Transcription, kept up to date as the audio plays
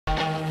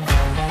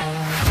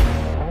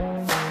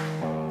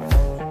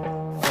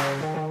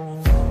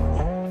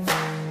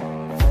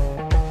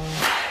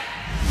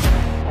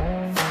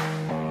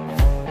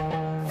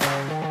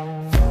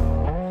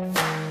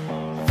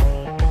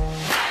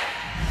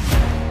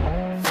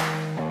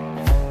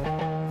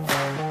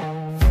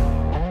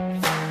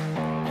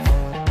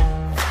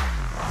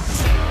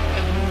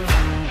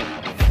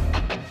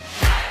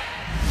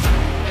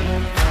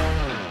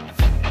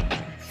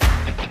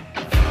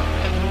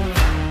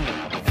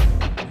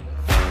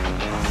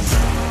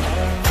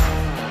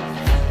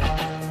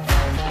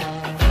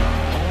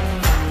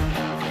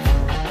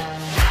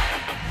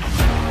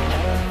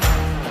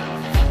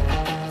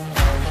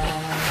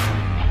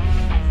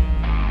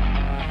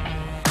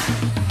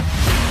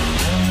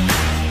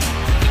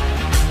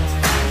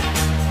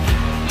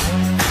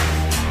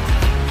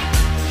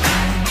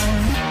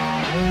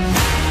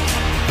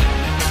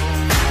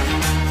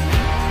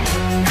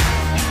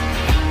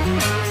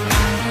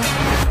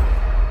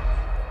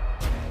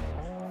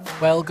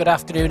Well, good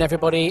afternoon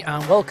everybody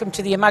and welcome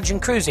to the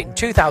Imagine Cruising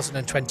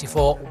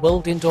 2024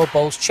 World Indoor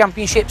Bowls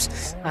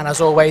Championships, and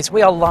as always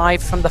we are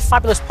live from the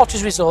fabulous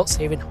Potters Resorts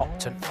here in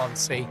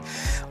Hopton-on-Sea.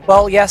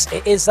 Well, yes,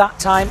 it is that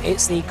time.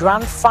 It's the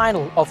grand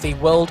final of the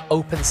World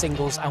Open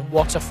Singles, and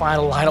what a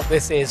final lineup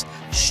this is.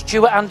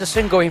 Stewart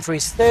Anderson going for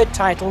his third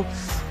title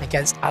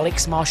against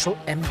Alex Marshall,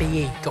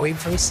 MBE, going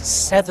for his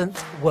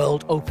 7th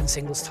World Open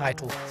Singles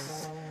title.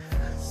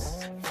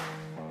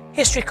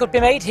 History could be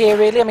made here,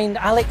 really. I mean,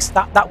 Alex,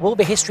 that will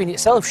be history in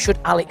itself should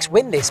Alex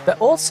win this, but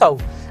also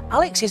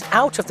Alex is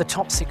out of the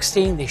top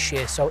 16 this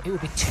year, so it will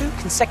be 2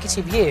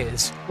 consecutive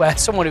years where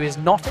someone who is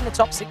not in the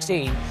top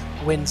 16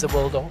 wins the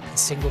World Open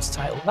Singles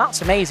title.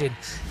 That's amazing.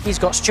 He's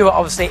got Stewart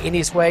obviously in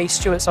his way.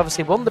 Stewart's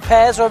obviously won the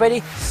pairs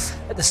already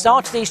at the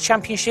start of these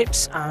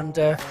championships and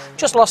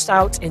just lost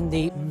out in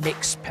the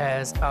mixed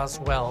pairs as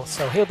well.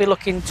 So he'll be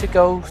looking to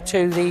go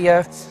to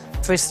the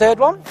for his third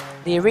one.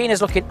 The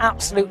arena's looking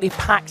absolutely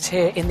packed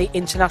here in the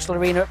International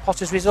Arena at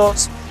Potters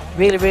Resorts.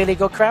 Really, really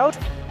good crowd.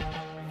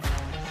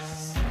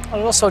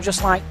 I'd also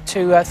just like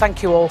to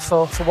thank you all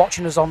for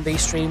watching us on the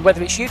stream,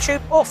 whether it's YouTube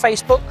or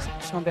Facebook.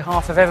 So on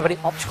behalf of everybody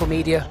at Optical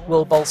Media,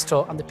 World Bowls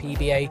Tour and the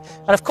PBA,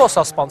 and of course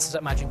our sponsors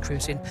at Imagine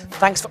Cruising,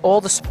 thanks for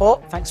all the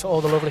support, thanks for all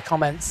the lovely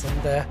comments,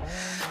 and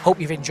hope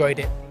you've enjoyed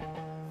it.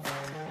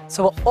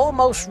 So we're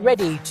almost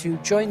ready to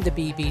join the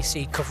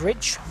BBC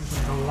coverage.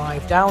 We're going to go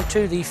live down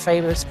to the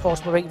famous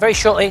portable rink very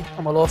shortly,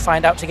 and we'll all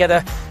find out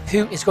together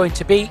who is going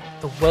to be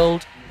the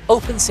World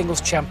Open Singles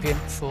Champion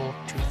for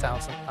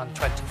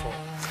 2024.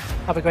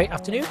 Have a great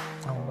afternoon,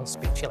 and we'll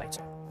speak to you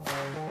later.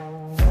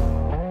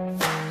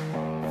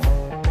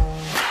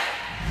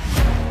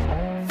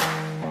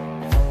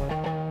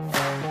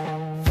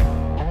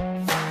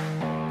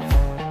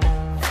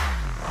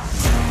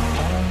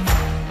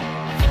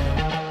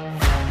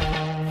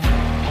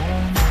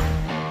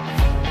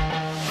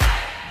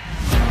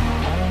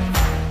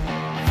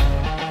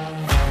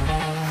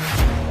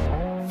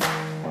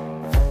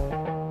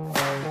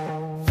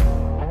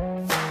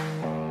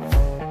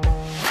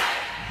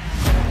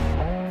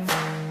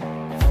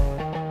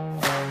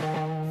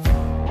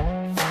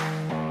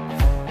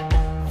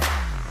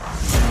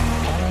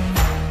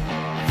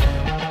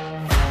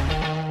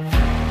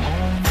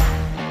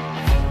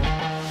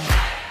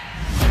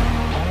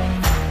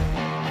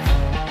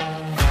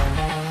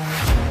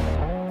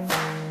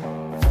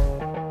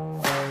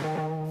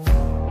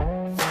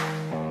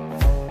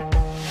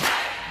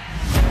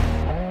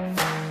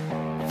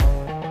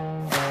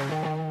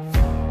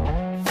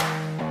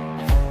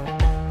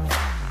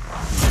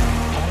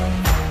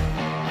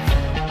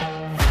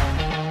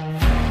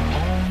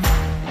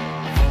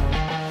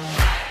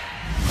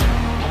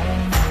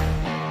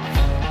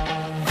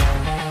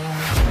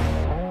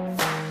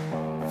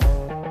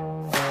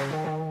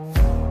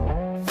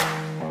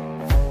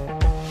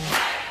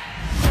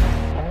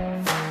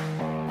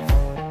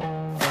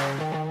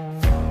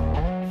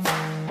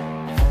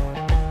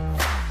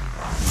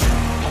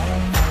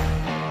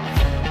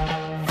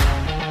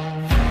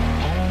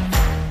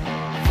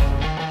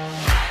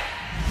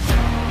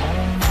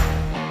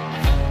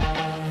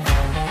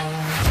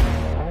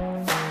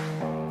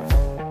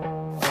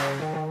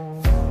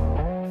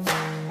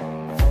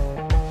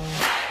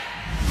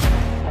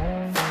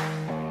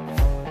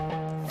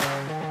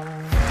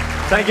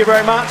 Thank you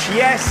very much.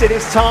 Yes, it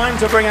is time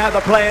to bring out the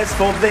players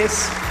for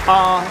this,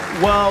 our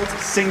World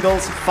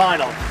Singles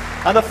Final.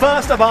 And the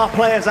first of our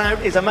players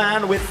out is a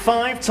man with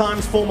 5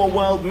 times former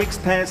World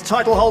Mixed Pairs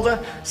title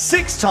holder,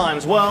 6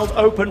 times World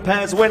Open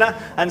Pairs winner,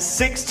 and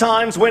 6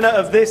 times winner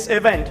of this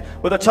event,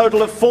 with a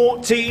total of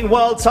 14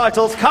 world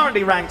titles,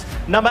 currently ranked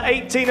number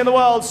 18 in the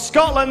world,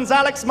 Scotland's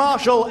Alex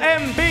Marshall,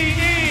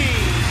 MBE.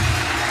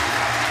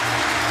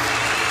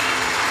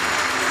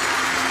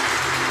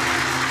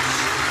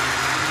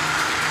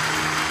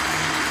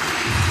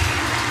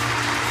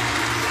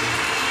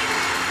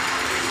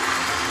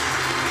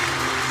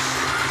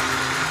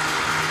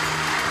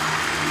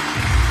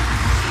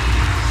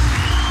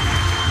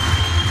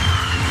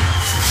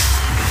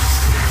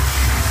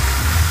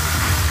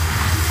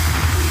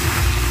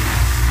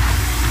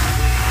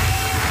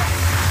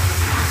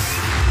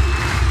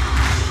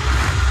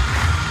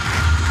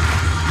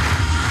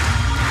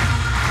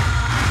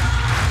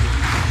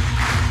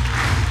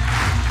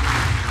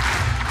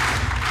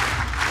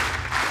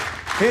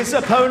 His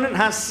opponent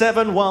has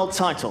 7 world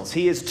titles.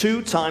 He is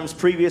 2 times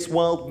previous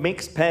World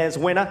Mixed Pairs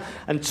winner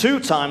and 2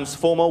 times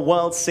former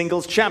World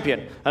Singles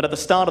champion. And at the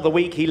start of the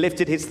week, he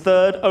lifted his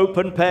 3rd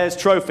Open Pairs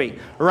trophy.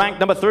 Ranked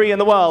number 3 in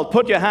the world.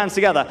 Put your hands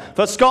together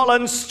for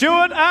Scotland's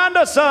Stewart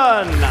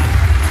Anderson.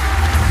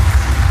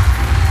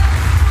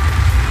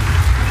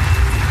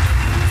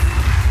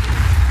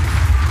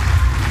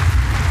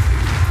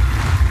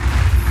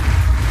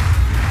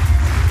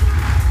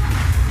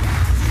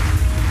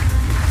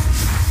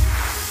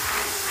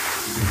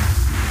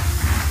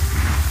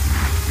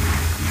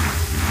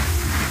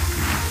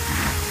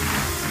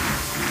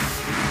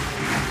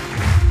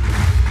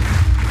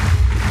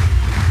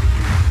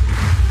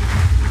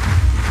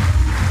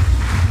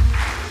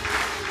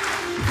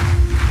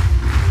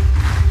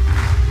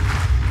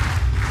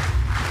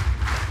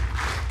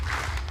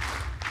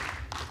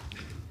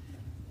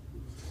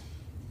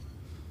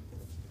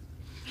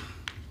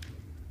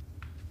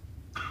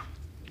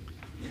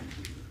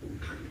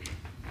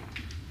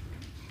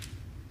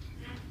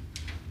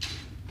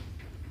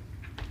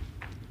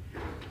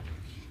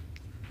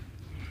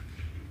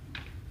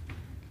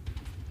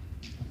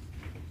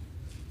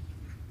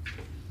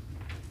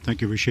 Thank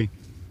you, Rishi.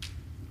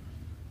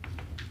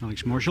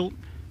 Alex Marshall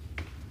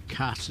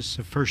casts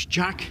the first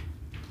jack.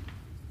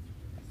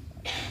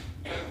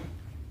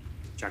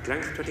 Jack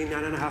length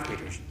 29.5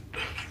 meters.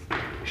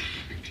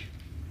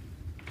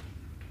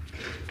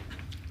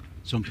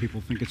 Some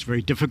people think it's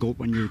very difficult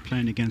when you're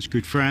playing against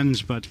good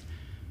friends, but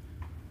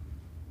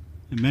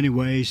in many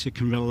ways it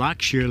can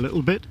relax you a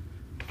little bit,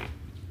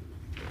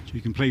 so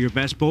you can play your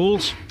best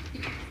bowls.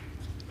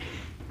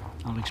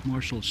 Alex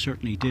Marshall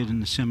certainly did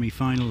in the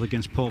semi-final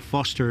against Paul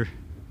Foster.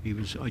 He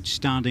was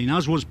outstanding,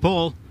 as was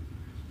Paul.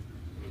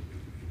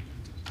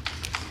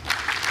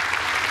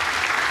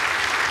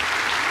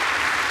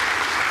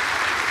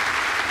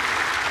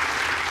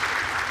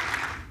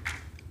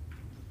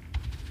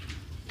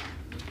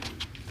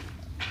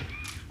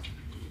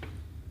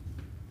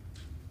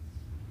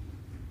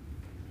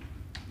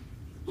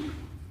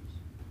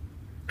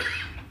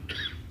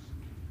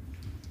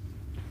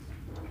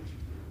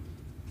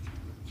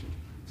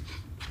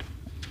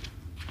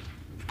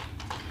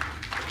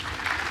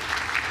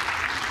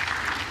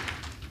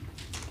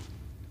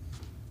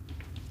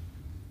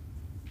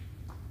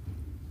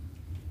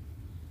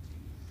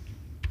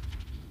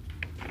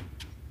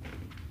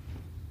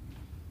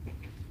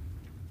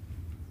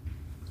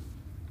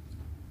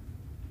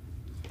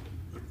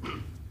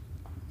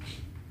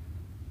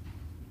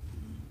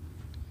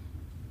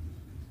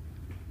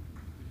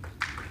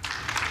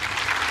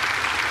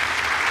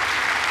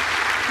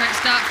 Great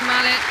start from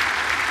Alex.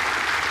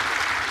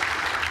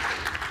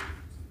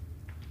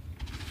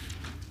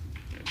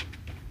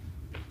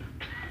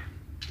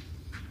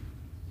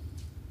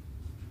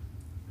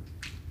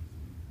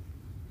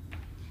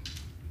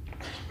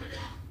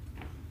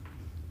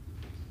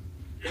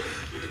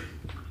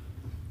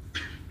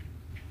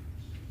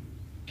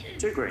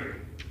 Two green.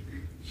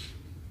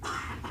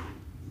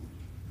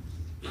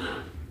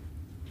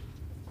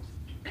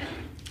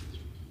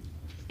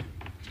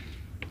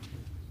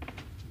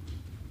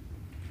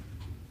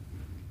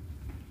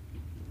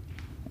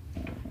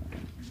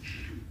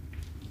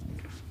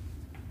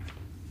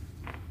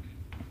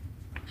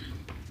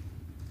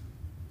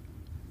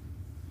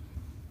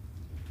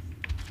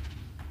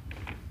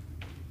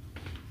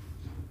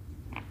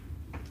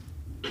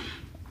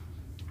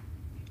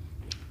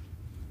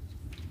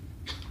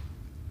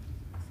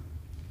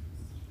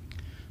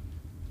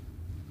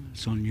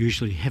 It's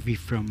unusually heavy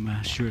from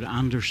Stewart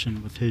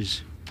Anderson with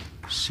his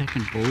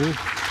second bowl.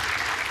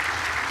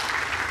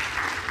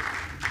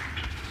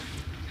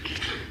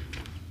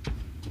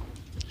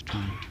 Let's try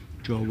and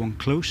draw one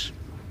close.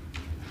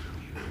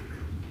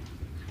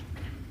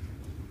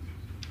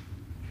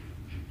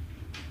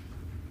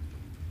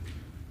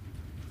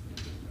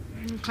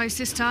 Close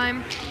this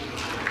time.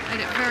 Played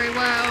it very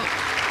well.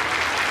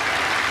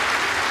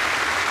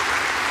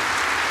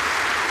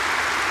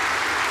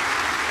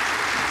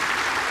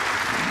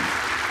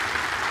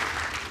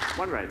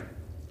 One red.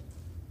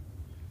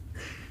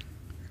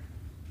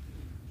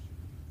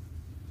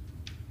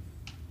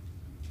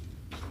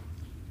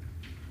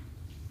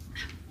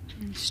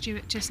 And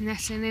Stewart just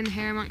nestling in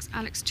here amongst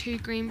Alex, two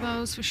green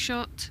bowls for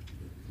shot.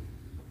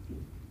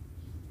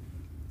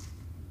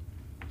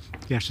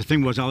 Yes, the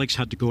thing was Alex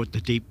had to go at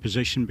the deep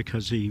position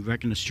because he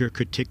reckoned Stewart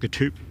could take the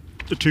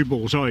two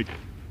balls out.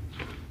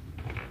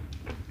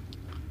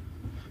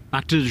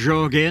 Back to the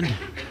draw again.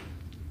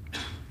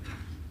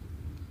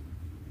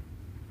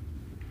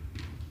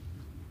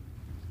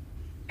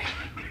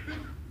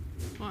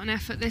 What an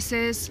effort this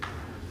is.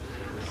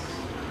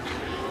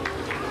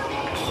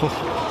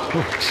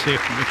 Oh, dear me.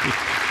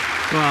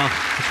 Well,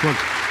 it's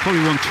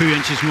probably 2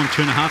 inches,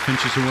 2.5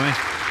 inches away.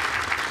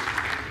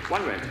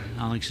 One red.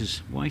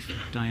 Alex's wife,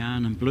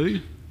 Diane, in blue.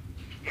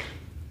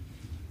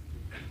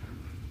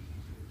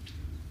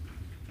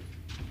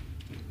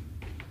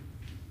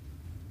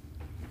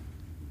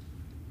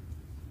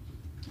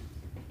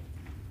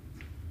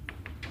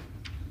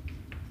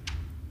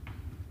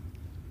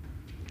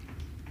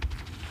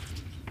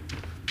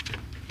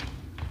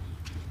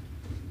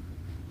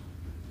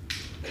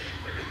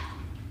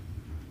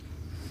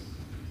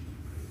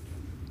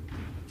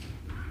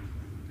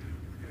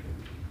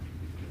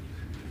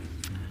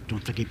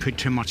 Don't think he put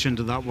too much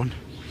into that one.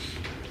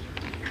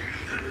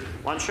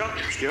 One shot,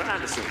 Stewart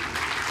Anderson.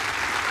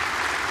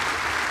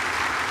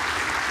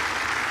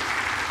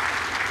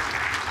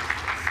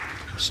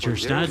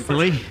 Stewart's dad,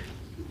 Billy,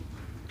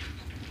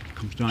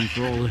 comes down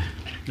for all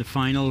the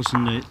finals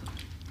and the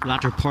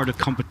latter part of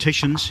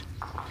competitions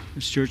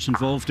that Stewart's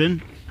involved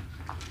in.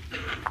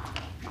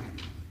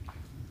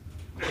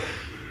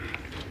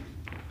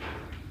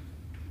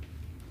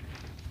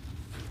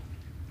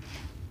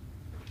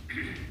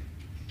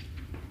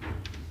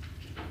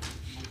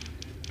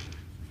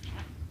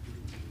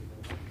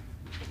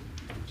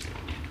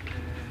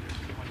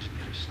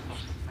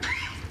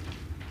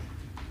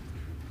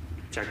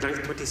 Jack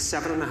length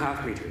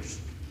 27.5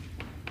 meters.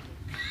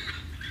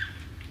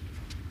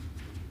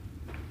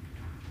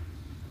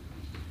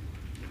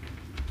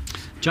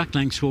 Jack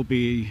lengths will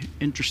be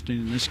interesting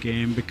in this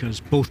game because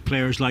both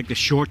players like the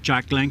short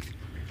jack length,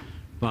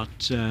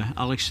 but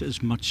Alex is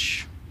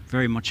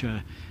very much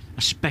a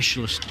a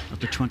specialist at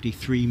the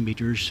 23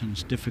 metres, and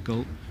it's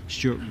difficult.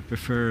 Stewart would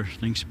prefer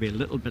things to be a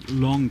little bit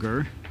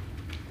longer.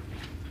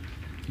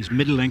 He's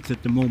mid-length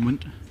at the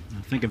moment.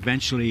 I think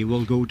eventually he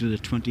will go to the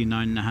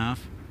 29.5.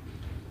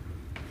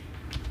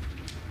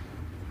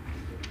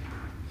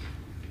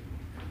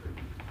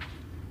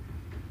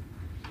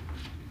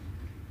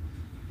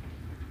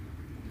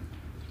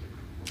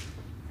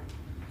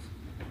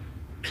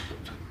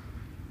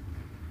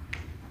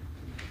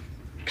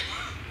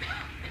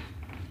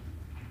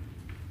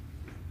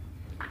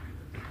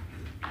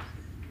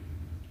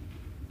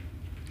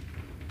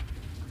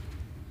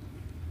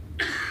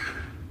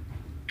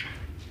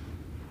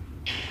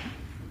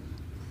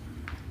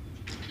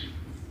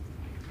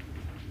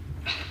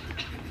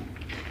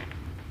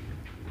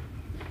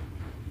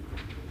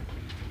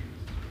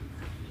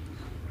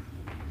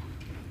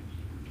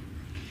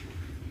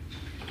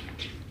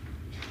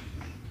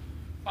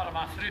 Bottom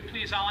half through,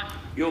 please, Alan.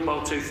 Your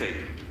bowl 2 feet.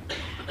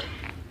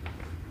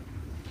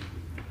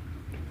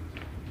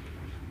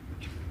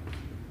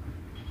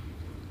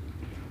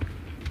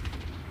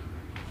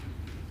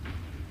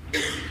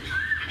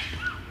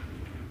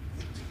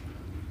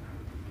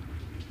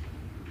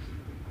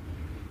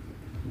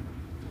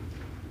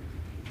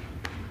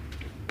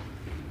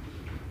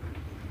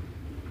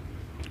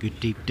 Good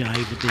deep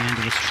dive at the end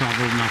of his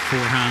travel in that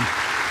forehand.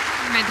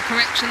 He made the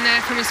correction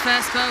there from his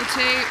first bowl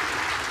too.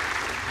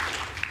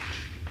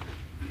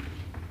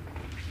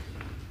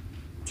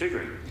 2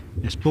 green.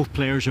 Yes, both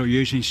players are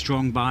using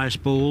strong bias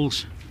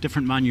bowls,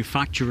 different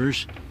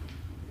manufacturers.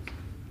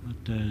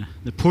 But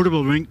the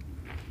portable rink,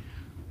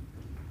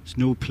 there's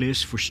no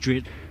place for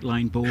straight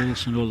line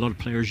bowls. I know a lot of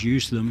players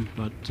use them,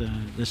 but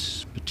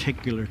this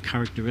particular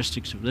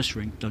characteristics of this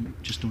rink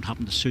just don't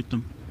happen to suit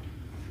them.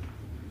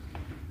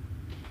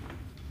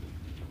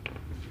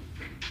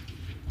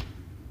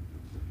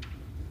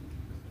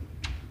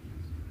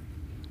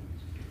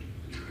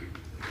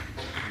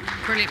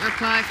 Brilliant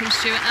reply from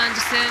Stewart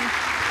Anderson.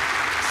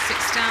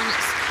 6 down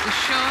at the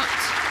shot.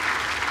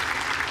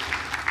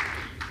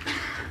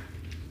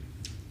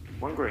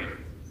 1 green.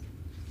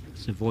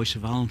 It's the voice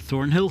of Alan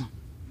Thornhill.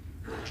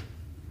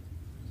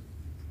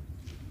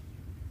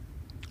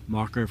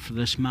 Marker for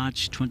this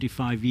match,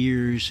 25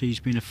 years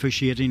he's been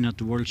officiating at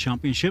the World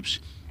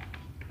Championships.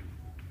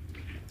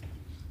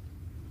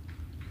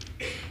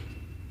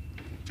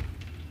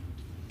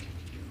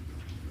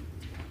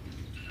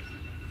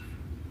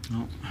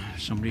 Oh,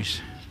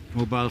 somebody's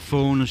mobile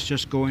phone is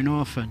just going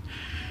off, and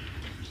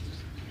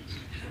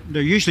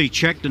they're usually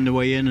checked on the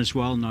way in as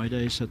well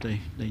nowadays, that they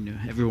know,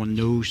 everyone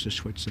knows to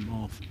switch them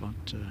off,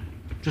 but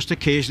just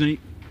occasionally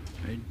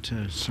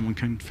someone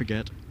can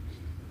forget.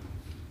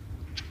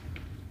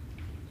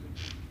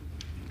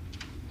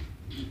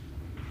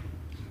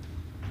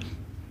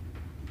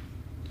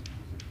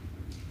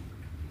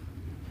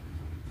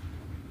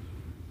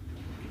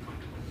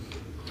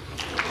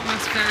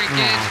 That's very good.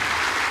 Oh,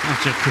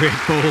 that's a great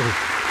ball.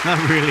 That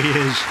really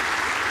is.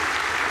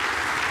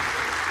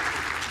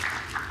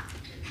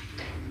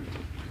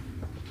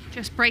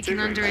 Just breaking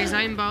under his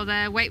own bowl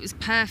there. Weight was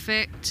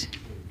perfect.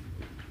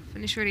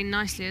 Finished really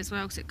nicely as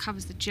well because it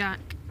covers the jack.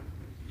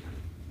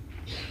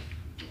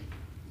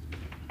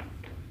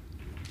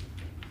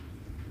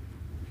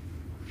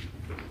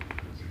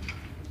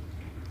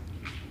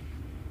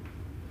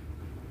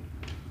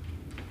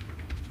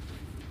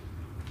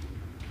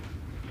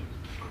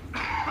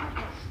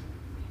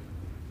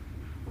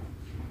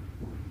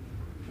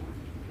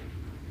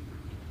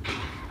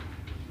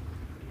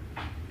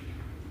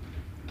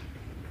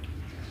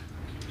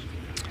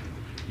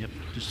 Yep,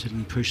 just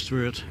didn't push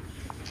through it.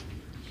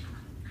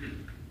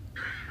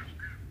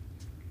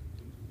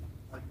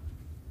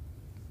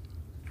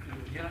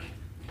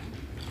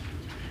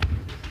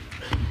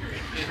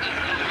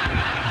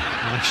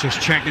 Alex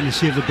just checking to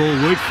see if the ball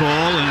would fall,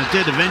 and it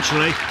did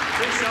eventually. 2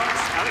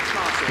 shots, Alex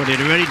Martin. But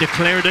he'd already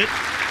declared it.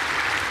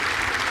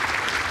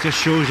 Just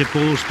shows that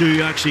balls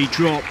do actually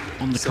drop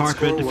on the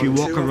carpet if you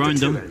walk around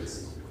them.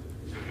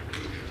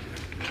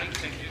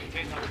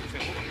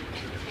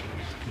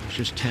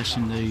 Just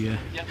testing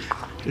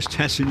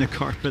the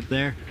carpet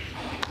there.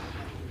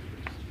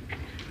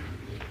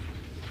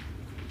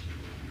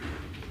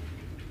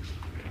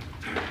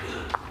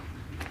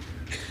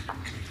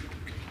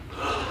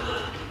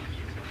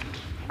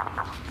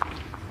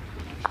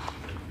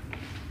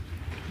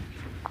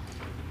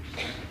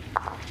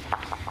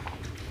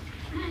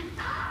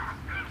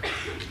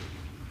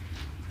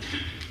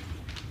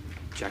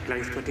 Jack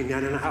length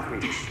 29.5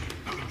 metres.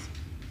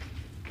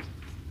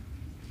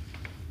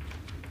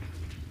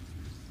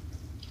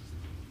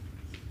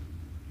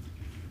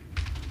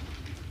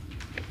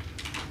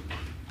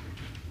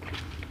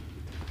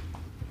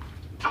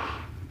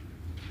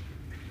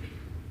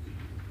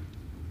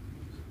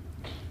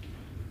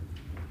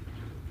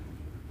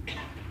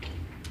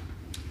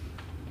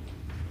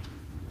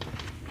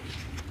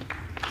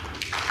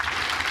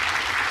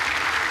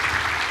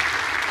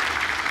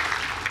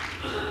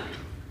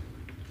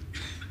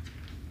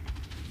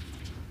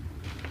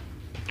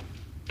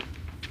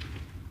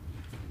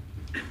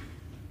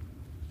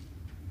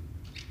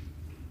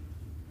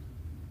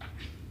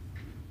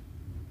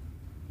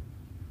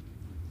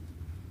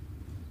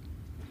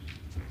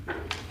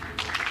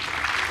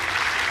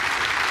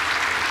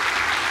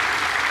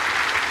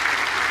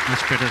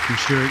 That's better from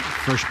Stewart.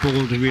 First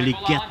ball to really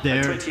get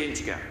there. 28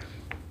 to go.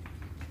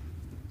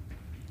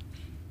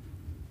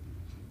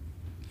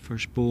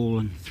 First ball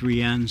and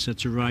 3 ends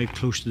that's arrived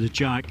close to the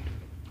jack.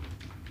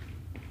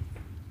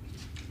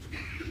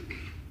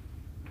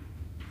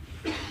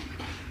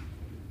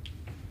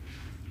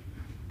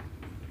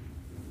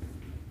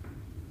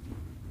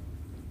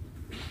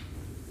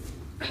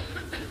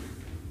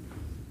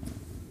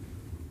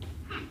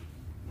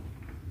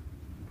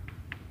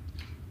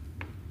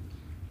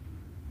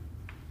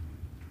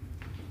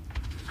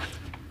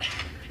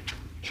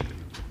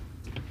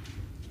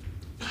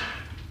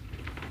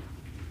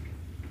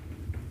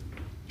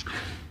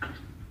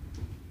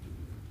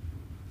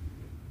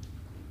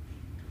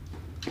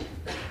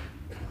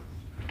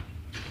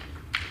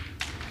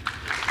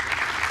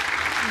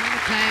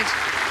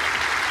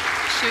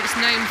 Stewart's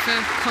known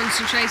for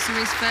concentrating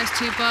his first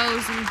 2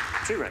 bowls and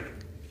 2 red.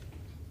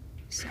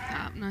 set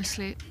that up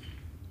nicely.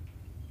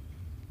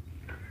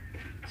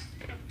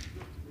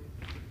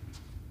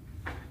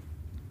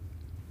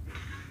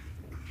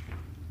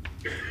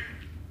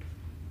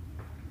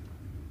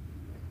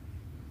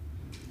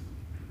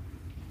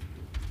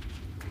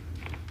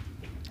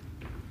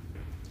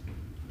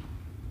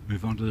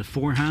 Move on to the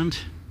forehand.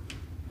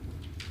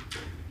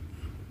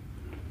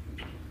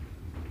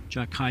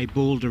 Jack high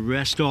ball to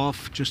rest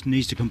off, just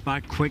needs to come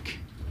back quick,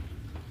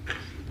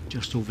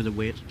 just over the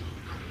weight.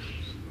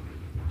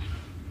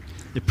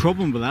 The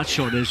problem with that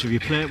shot is if you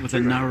play it with a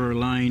narrower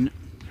line,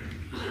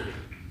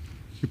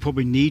 you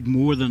probably need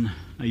more than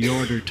a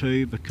yard or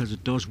 2 because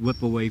it does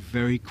whip away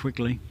very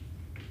quickly.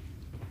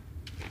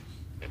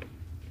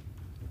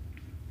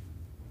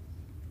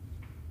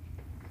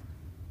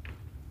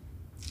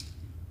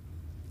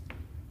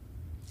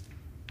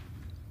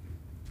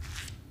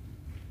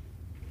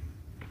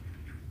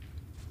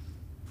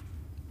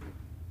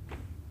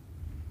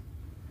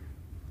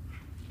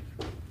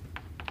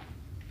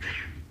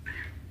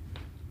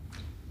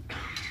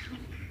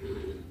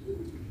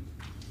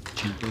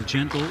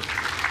 Gentle,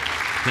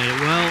 played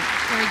it well.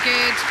 Very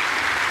good.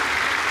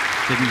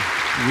 Didn't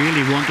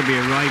really want to be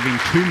arriving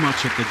too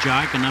much at the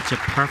jack, and that's a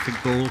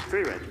perfect ball.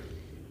 3 red.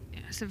 Yeah,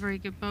 it's a very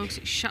good bowl because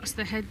it shuts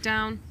the head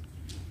down.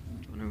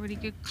 You want a really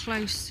good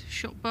close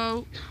shot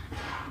bowl.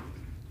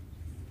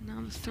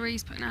 Now the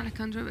 3's putting Alec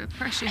under a bit of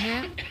pressure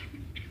here.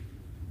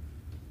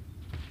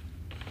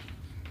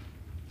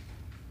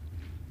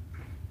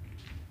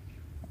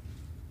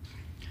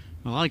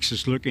 Well, Alex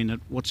is looking at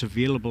what's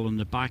available in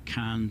the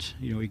backhand.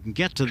 You know, he can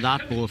get to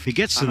that ball. If he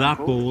gets to that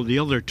ball, the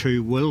other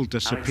 2 will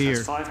disappear.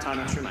 Alex has 5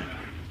 timeouts remaining.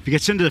 If he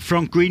gets into the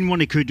front green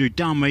one, he could do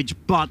damage,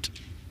 but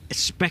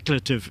it's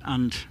speculative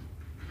and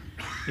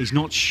he's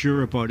not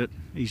sure about it.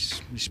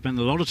 He's spent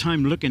a lot of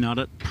time looking at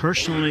it.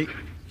 Personally,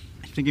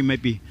 I think he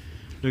might be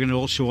looking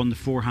also on the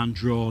forehand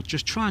draw.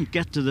 Just try and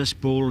get to this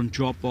ball and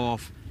drop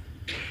off.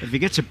 If he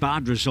gets a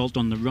bad result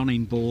on the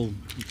running ball,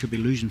 he could be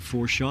losing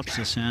 4 shots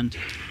this end.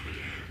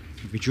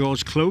 If he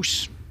draws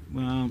close,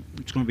 well,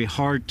 it's going to be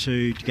hard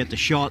to get the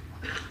shot.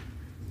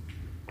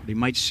 But he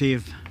might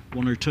save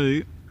 1 or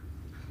 2.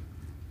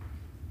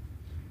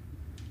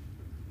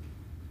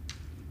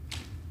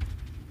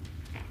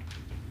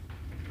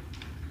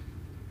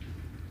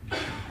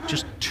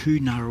 Just too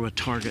narrow a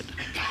target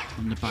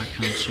on the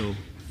backhand, so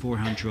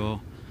forehand draw.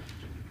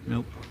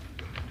 Nope.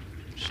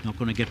 Just not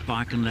going to get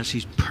back unless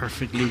he's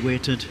perfectly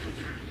weighted.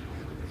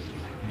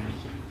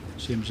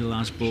 Same as the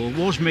last ball.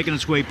 Was making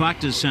its way back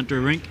to the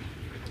centre rink.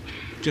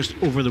 Just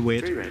over the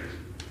weight. 3 red.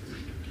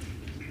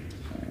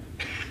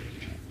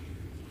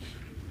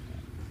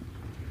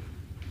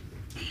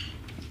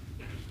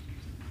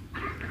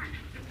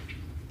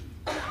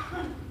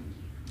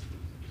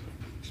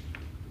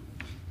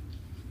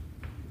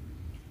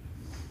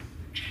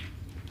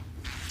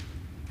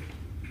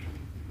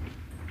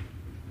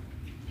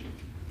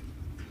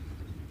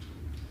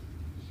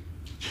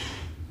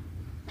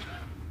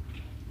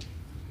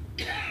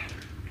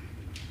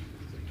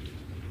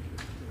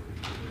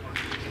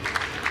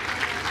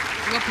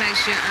 Well played,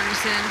 Stewart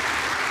Anderson.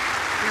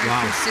 Very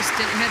Wow.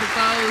 consistent head of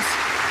bowls.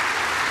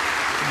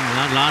 Well,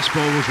 that last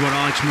ball was what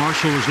Alex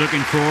Marshall was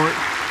looking for.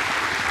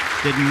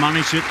 Didn't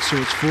manage it, so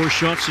it's 4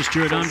 shots to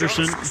Stewart 4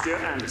 Anderson. shots,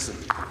 Stewart Anderson.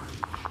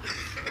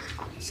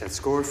 Set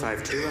score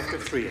 5-2 after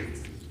 3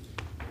 ends.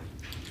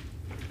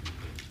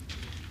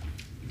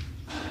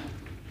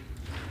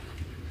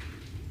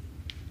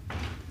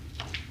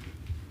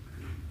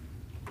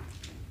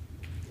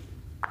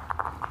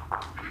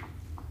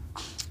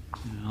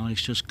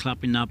 Alex just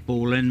clapping that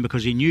ball in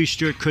because he knew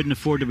Stewart couldn't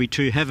afford to be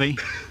too heavy.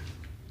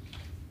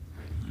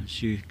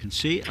 As you can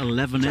see,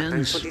 11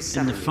 ends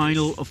in the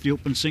final of the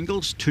open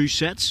singles, 2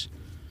 sets,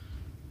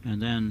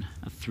 and then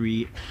a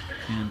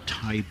 3-end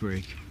tie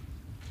break.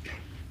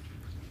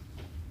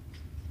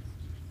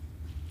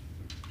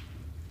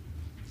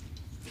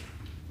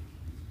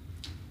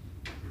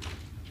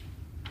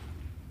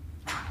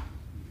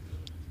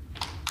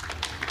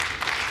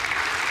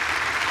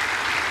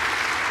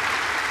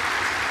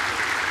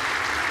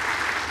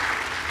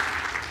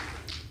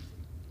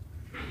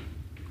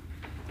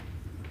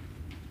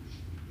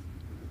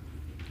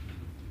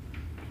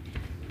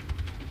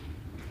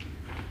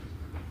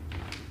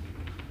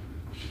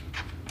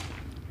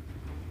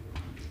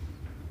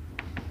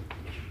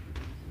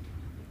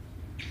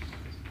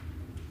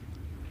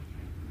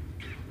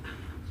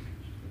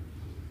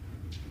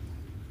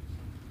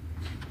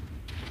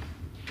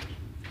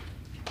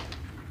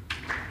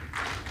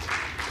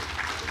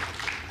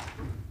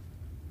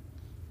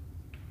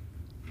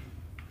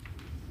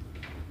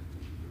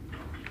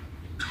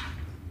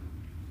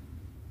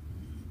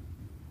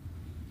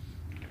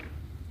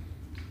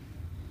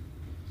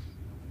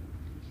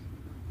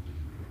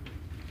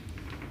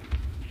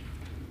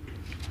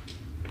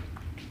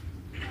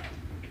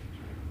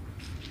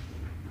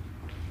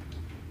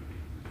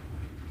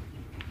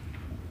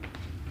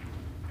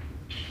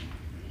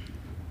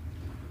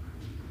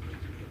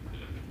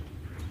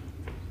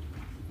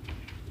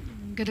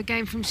 Good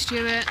game from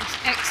Stewart.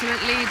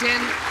 Excellent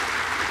lead-in.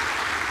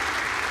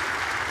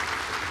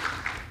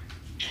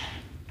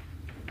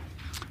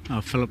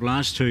 Philip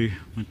Last, who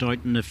went out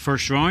in the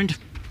first round.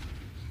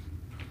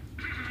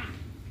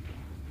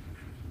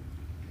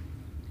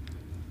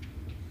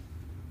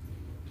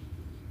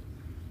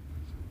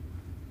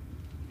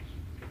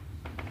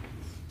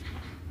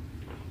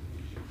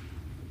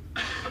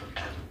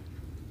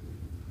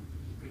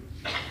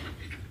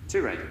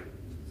 Two right.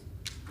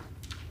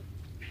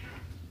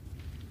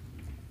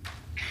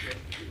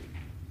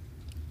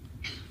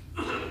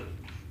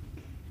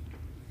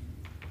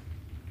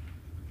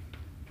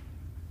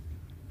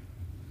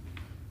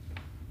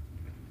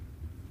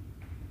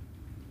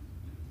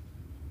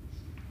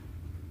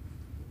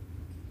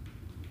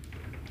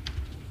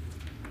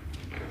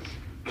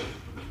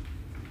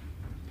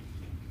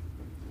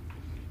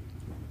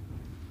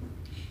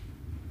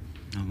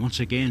 And once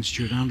again,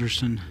 Stuart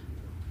Anderson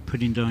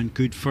putting down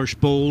good first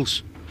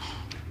bowls.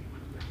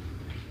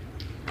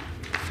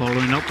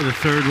 Following up with a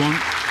third one.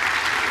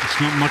 It's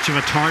not much of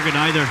a target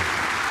either.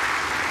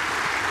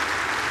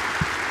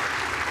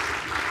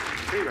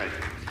 Three right.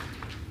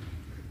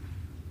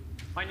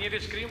 My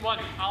nearest green one.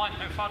 Alan,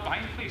 how far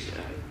behind, please?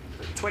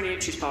 20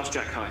 inches past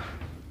Jack high.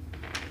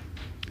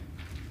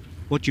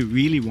 What you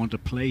really want to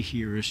play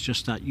here is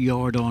just that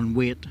yard on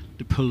weight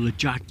to pull the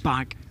jack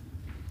back.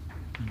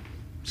 And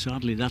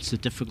sadly, that's the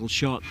difficult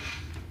shot.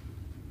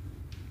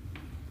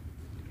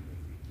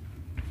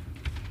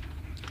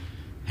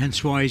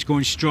 Hence why he's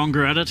going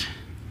stronger at it.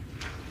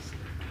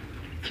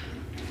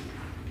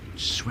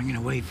 Swinging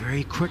away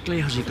very quickly.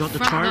 Has he got the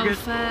target?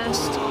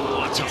 First.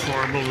 Oh, that's a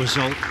horrible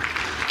result.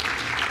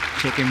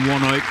 Taking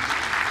one out.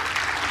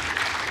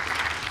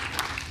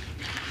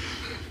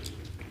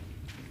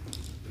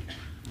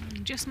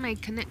 Just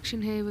made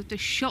connection here with the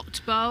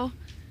shot bowl,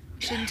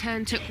 which in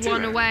turn took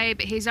one away,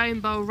 but his own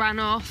bowl ran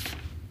off.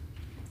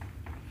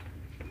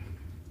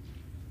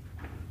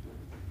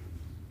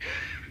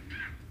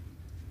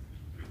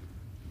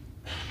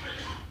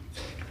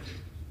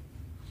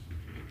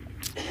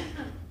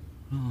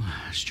 Well,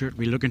 Stewart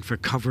will be looking for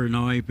cover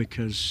now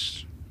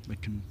because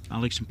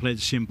Alex can play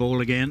the same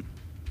bowl again.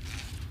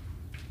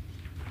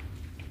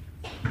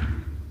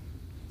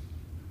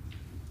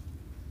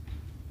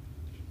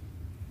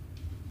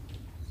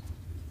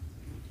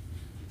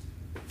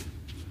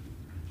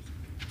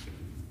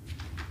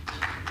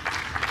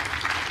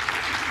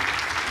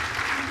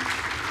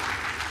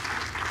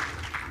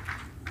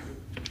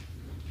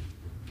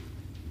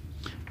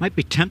 Might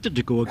be tempted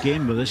to go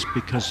again with this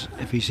because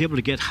if he's able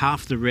to get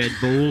half the red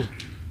bowl,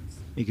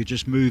 he could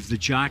just move the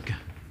jack.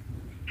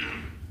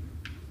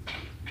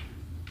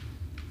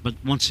 But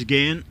once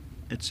again,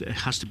 it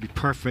has to be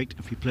perfect.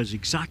 If he plays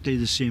exactly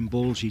the same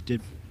bowls he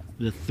did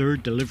with the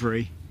third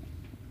delivery,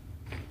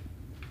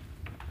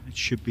 it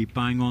should be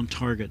bang on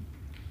target.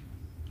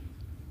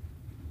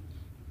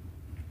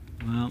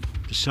 Well,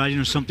 deciding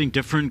on something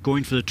different,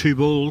 going for the two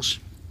bowls.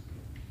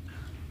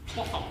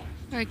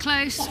 Very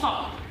close.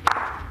 Oh,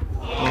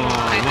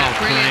 well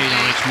played,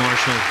 Alex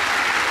Marshall.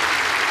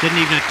 Didn't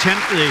even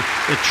attempt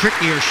the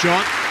trickier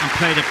shot and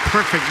played a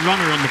perfect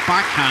runner on the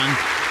backhand.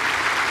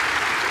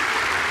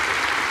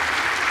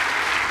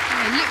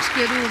 Yeah, it looks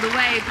good all the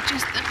way, but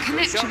just the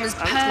connection was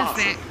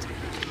perfect.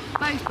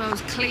 Both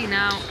bowls clean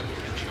out.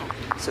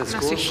 So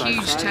That's a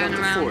huge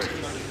turnaround.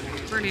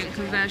 Brilliant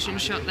conversion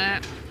shot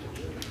there.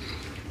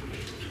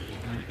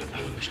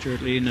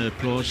 Stuart Lee, an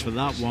applause for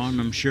that one.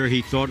 I'm sure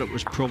he thought it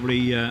was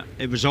probably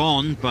it was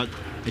on, but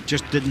it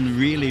just didn't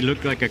really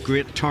look like a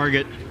great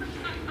target.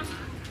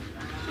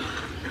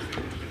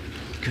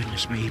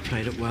 Goodness me, he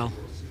played it well.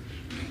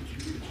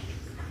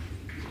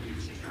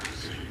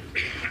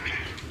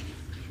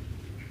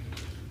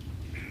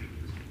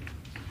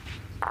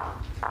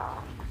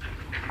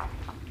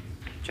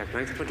 Jack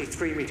 9 to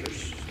 23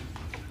 meters.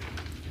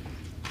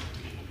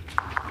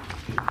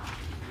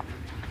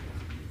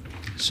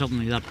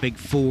 Suddenly that big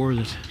four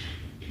that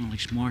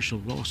Alex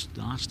Marshall lost at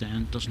the last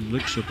end doesn't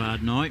look so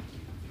bad now.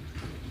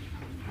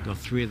 Got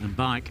three of them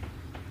back.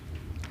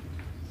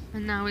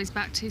 And now he's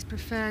back to his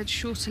preferred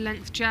shorter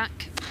length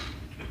jack.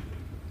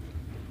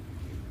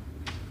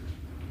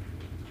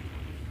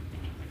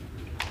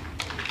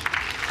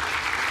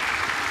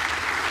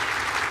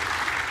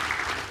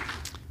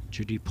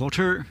 Judy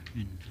Potter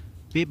in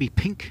baby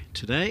pink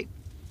today.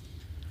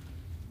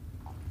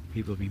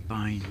 People have been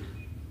buying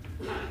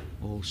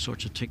all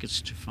sorts of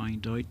tickets to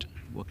find out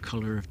what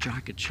colour of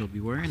jacket she'll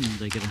be wearing, and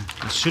they get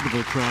a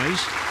suitable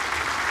prize.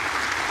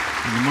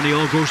 And the money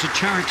all goes to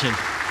charity.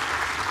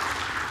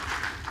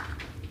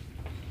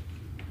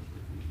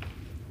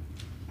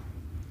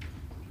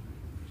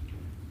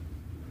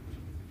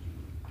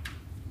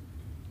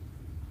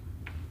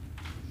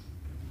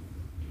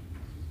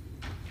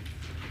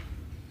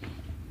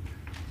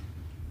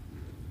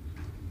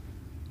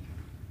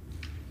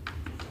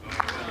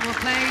 Well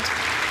played.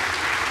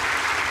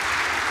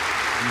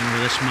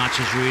 This match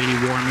is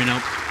really warming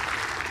up.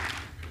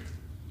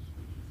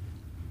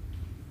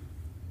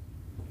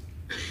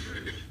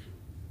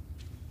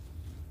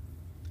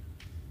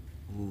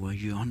 Oh,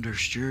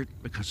 Stewart,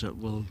 because it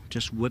will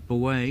just whip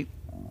away.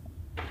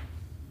 A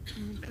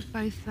bit of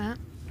both there.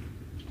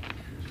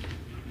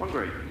 1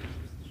 green.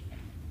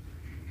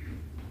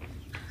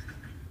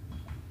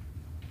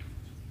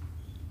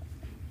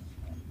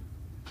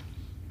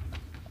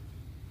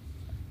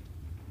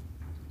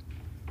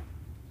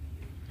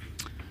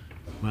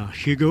 Well,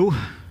 Hugo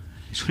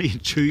is only a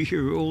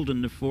 2-year-old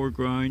in the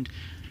foreground,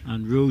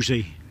 and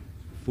Rosie,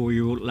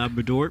 4-year-old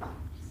Labrador.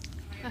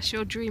 That's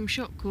your dream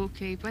shot,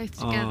 Corky, both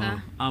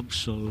together. Oh,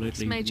 absolutely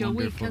It's made your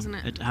wonderful. week, hasn't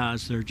it? It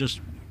has. They're just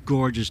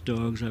gorgeous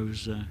dogs. I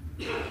was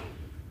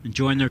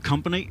enjoying their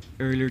company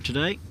earlier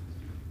today.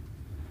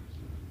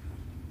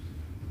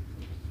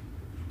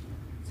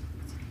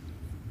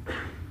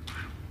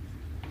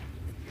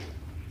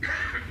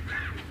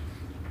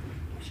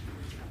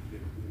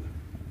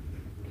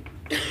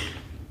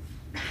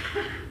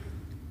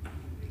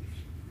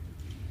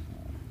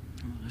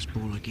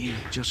 Ball again,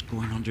 just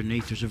going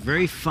underneath. There's a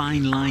very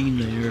fine line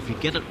there. If you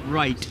get it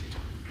right,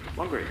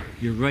 1 green.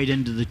 you're right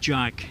into the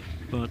jack.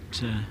 But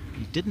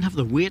he didn't have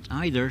the weight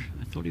either.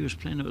 I thought he was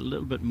playing it a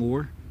little bit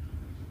more.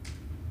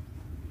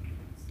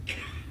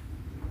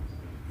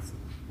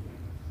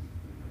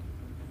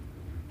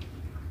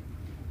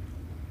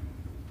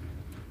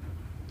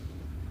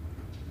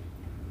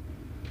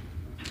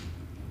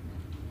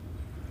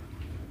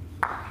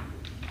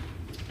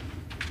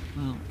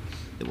 Well,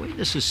 the way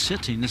this is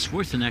sitting, it's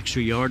worth an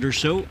extra yard or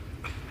so.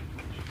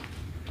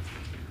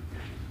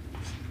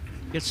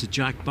 Gets the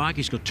jack back,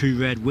 he's got 2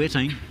 red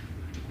waiting.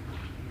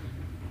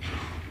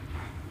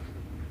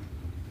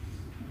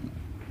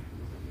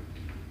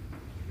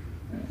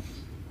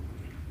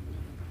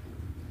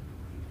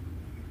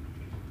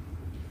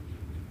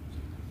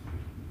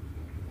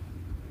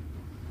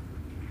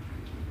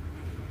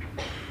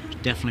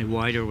 Definitely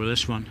wider with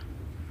this one.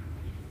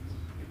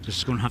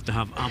 Just going to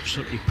have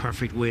absolutely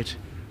perfect weight.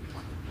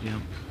 Yeah.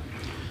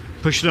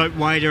 Push it out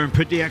wider and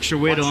put the extra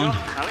weight on.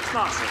 Shot, Alex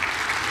Martin.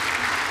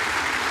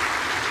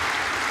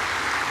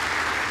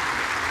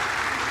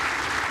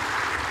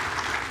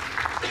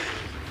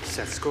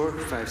 Set score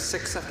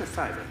 5-6 after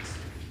 5 hits.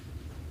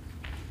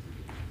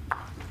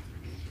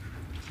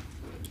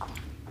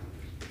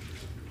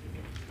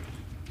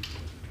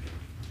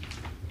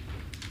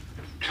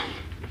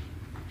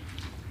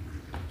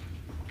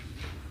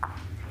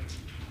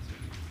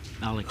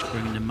 Alex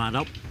bringing the mat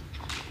up,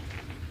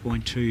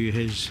 going to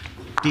his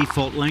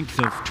default length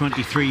of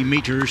 23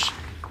 metres.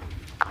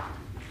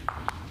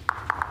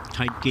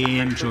 Tight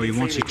games, or he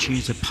wants to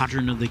change the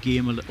pattern of the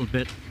game a little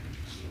bit,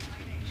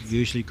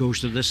 usually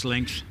goes to this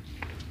length.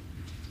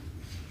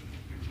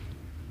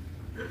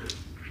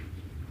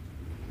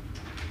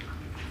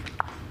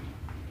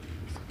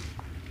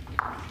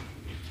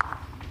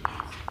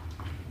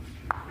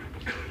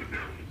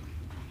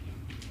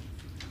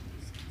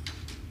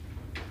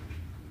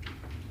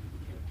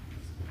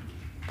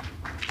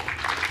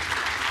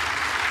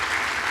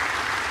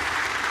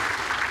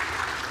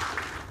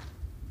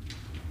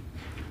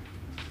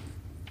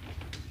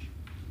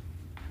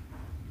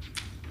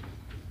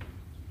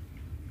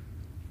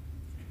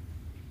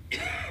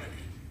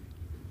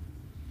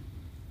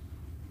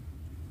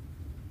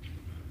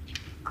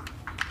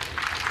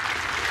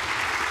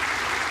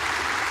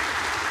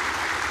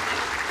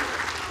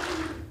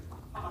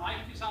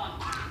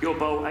 Your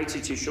bowl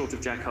 82 short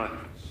of jack high.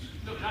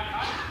 Look, Jack,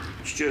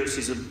 high. Stewart's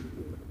is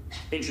an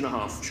inch and a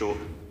half short.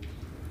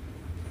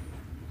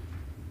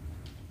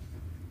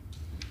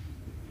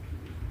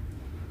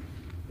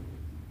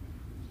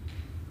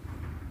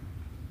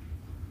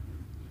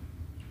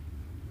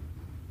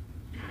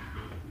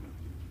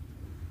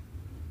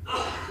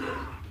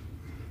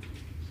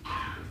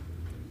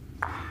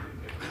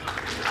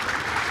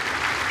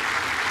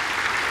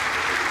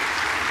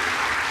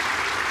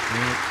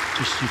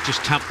 You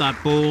just tap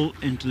that ball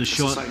into the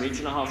shot. Same, inch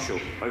and a half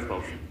short, both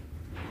bowls.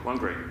 1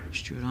 green.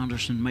 Stewart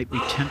Anderson might be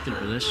tempted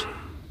with this.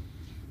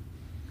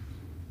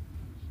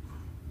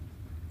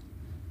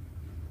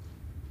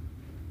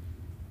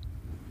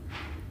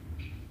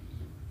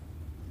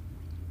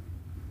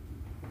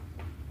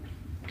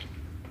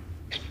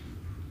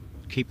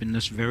 Keeping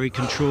this very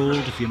controlled.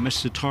 If you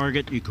miss the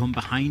target, you come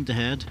behind the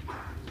head.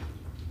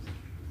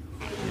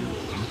 Yeah,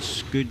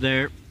 that's good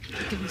there.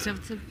 Give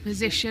himself the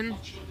position.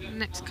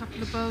 Next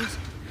couple of bowls.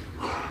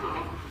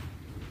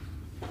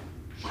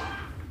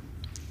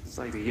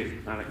 Favour you,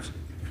 Alex.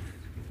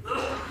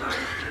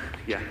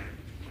 Yeah.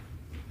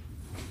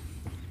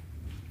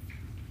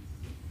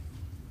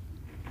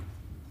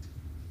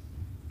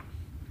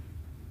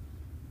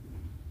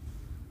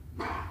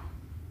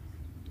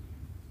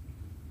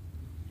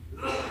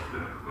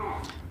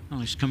 Well,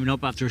 he's coming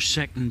up after a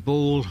second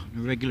bowl, a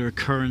regular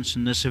occurrence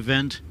in this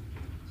event.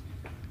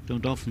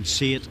 Don't often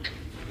see it.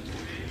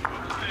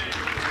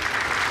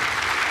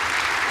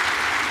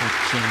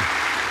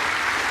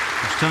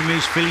 He's telling me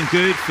he's feeling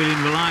good,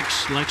 feeling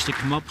relaxed, likes to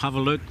come up, have a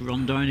look,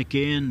 run down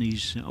again.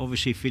 He's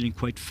obviously feeling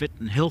quite fit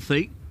and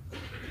healthy.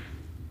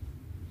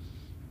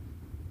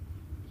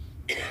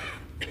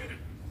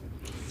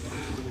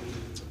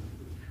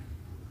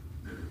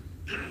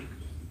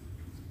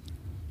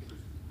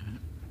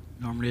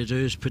 Normally I do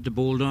is put the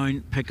ball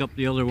down, pick up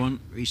the other one,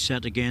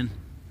 reset again.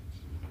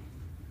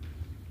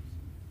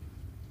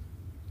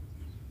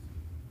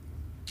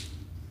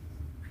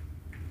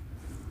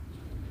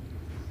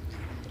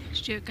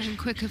 Stewart going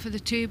quicker for the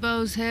 2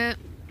 balls here.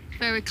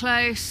 Very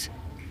close.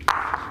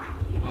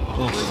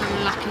 Oh. Was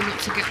unlucky not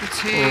to get the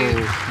 2.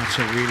 Oh, that's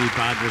a really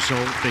bad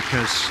result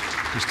because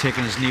he's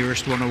taken his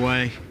nearest one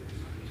away.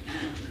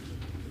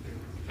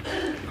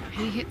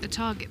 He hit the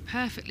target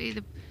perfectly.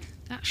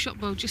 That shot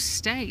ball just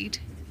stayed.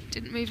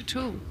 Didn't move at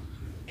all.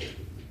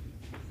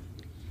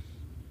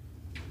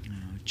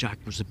 Jack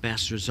was the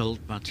best result,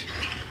 but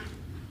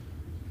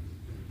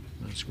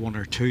that's 1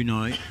 or 2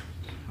 now.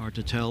 Hard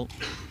to tell.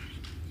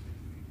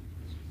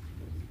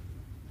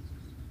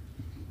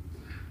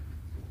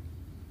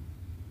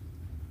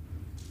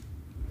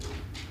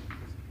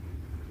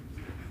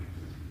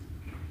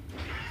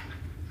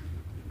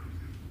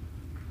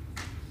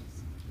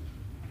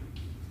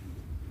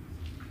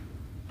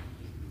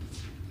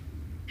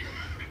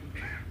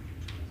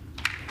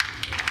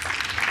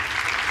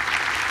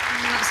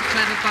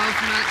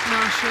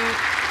 Marshall.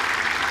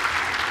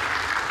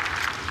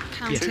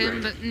 Count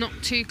him, but not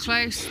too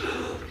close.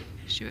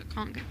 Stewart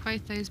can't get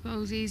both those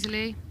bowls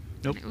easily.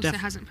 Nope. It also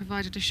hasn't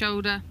provided a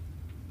shoulder.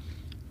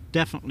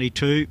 Definitely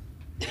 2.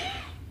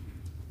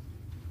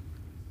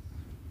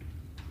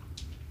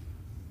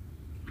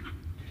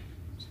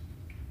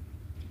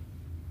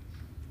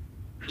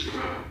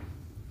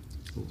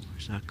 Oh,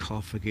 there's that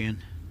cough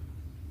again.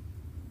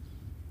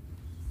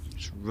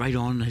 It's right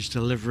on his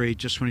delivery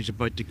just when he's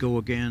about to go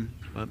again.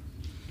 But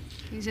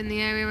he's in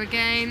the area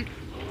again.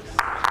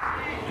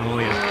 Oh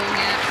yeah. Oh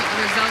yeah, got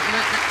the result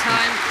that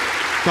time.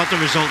 Got the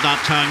result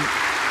that time.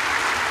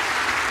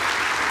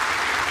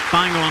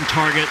 Bang on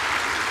target.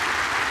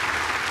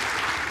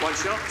 1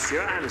 shot,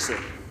 Stewart Anderson.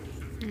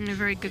 And a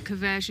very good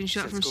conversion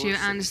shot from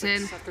Stewart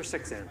Anderson. After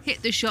 6 ends.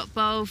 Hit the shot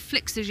bowl,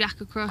 flicks the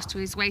jack across to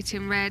his weight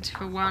in red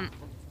for 1.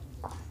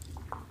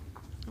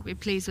 I'll be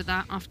pleased with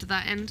that after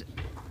that end.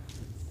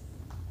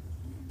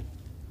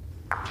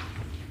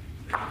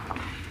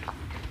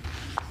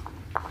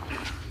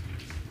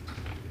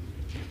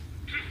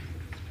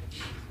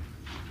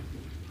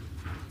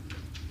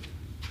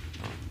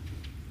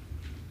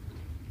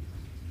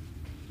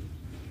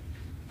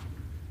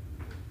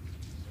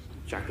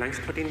 Jack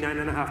length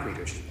 29.5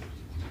 metres.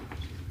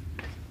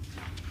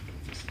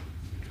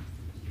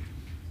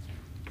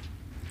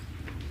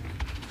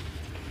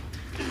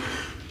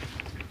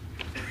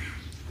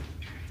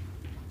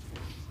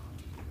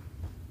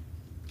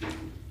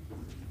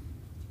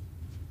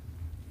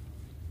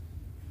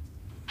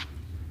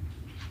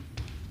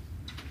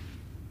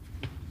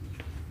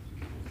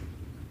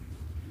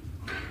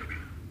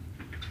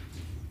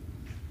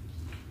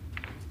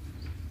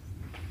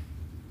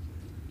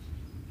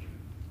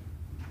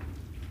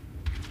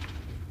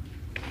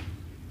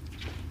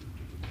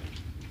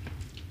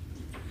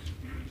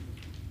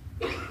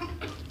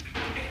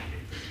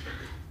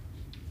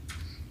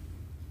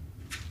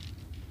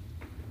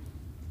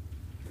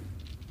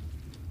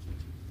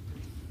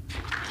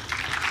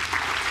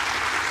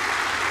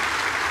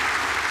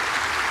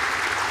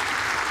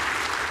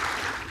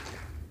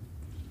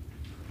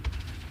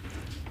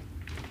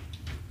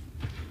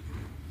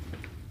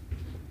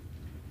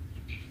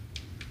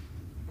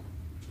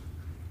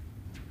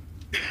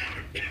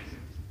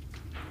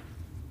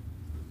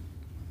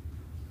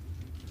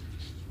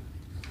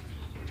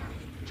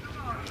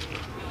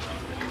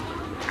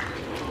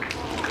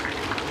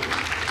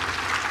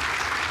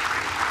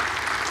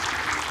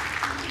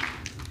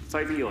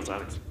 Five of yours,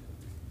 Alex.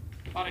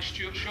 That is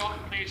Stewart shot,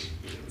 please.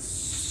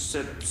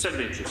 7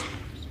 inches.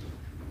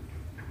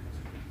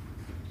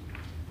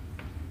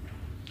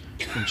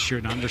 When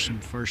Stewart Anderson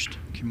first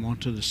came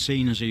onto the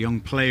scene as a young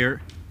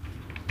player,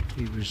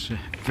 he was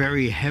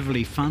very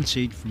heavily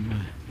fancied from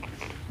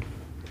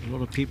a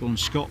lot of people in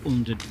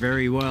Scotland. Did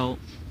very well,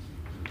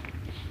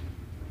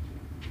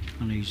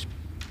 and he's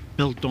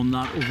built on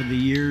that over the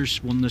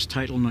years. Won this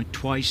title now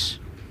twice,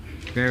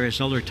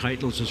 various other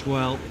titles as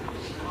well.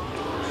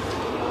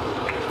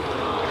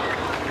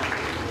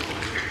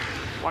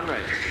 1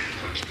 red.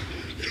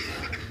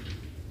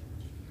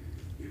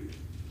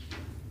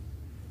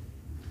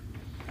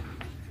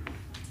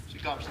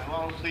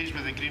 Well, please,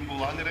 with the green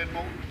ball and the red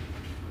ball.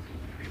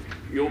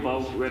 Your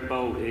bowl, red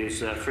bowl,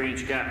 is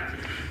 3-inch gap.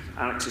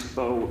 Alex's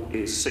bowl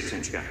is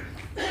 6-inch gap.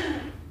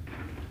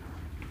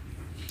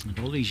 And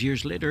all these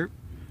years later,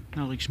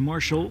 Alex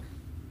Marshall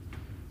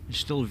is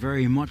still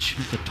very much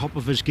at the top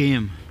of his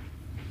game.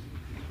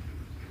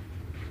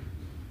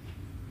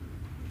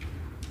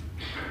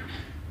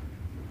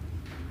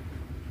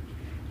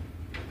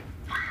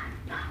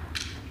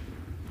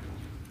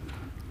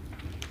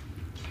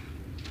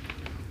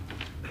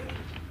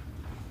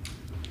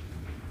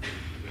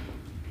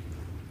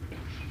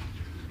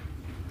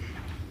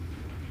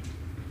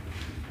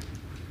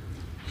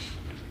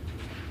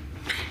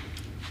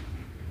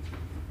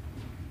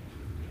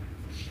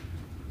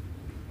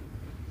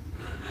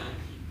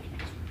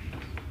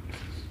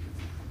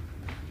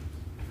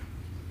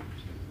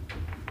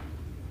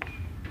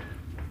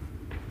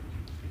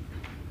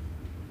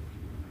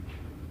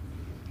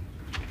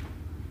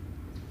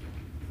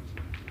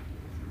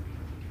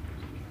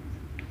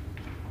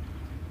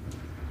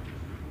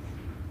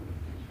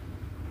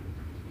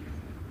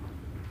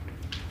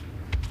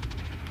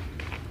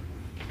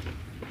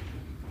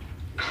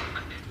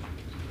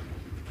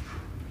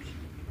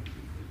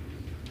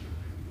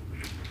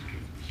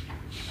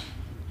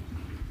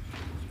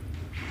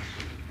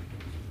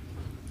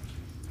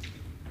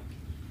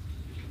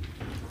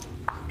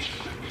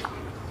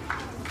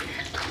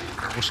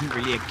 Wasn't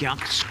really a gap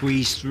to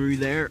squeeze through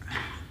there.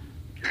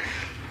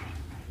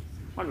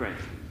 One red.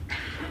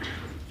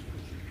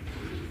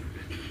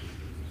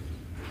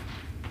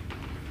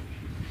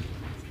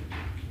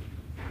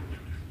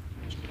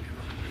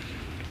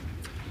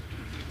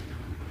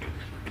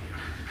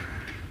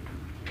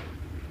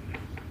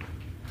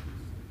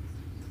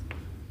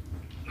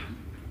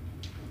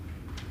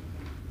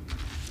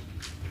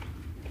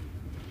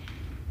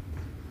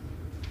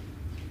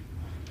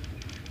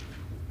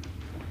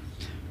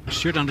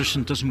 Stewart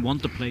Anderson doesn't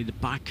want to play the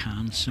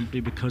backhand simply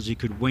because he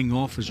could wing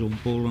off his own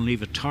ball and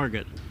leave a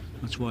target.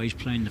 That's why he's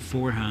playing the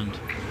forehand.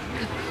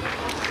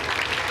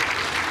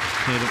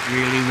 Played it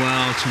really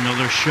well. It's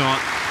another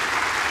shot.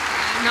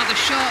 Another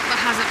shot, but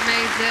hasn't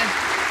made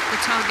the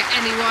target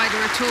any wider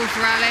at all for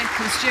Alec.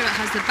 And Stewart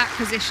has the back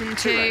position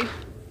too.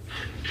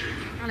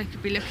 Alec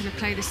could be looking to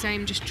play the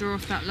same, just draw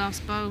off that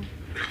last bowl.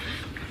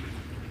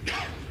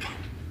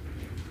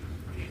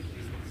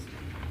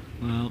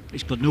 Well,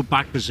 he's got no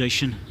back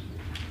position.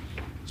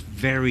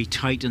 Very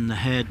tight in the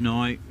head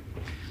now.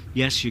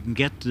 Yes, you can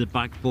get to the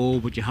back ball,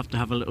 but you have to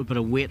have a little bit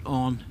of weight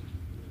on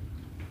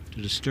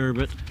to disturb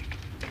it,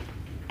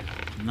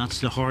 and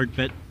that's the hard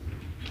bit.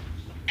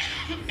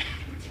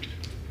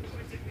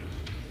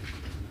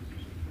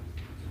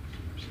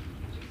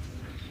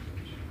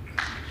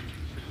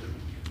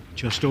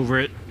 Just over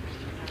it.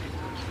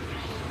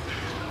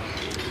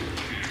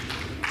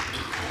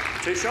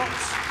 2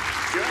 shots.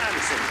 Stewart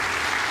Anderson.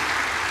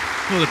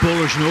 Well, the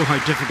bowlers know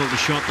how difficult a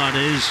shot that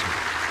is.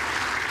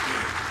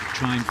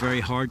 Trying very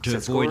hard to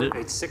avoid it.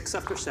 It's 6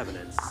 after 7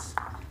 ends.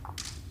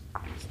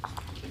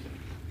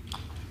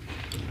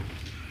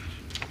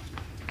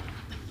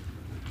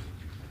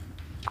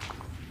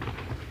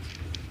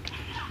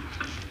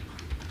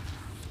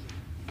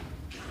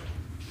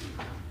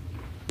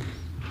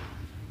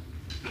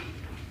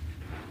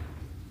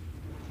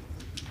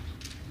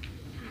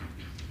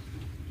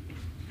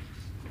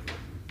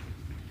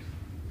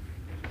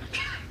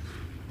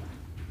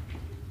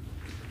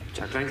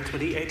 Track length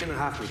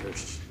 28.5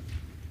 meters.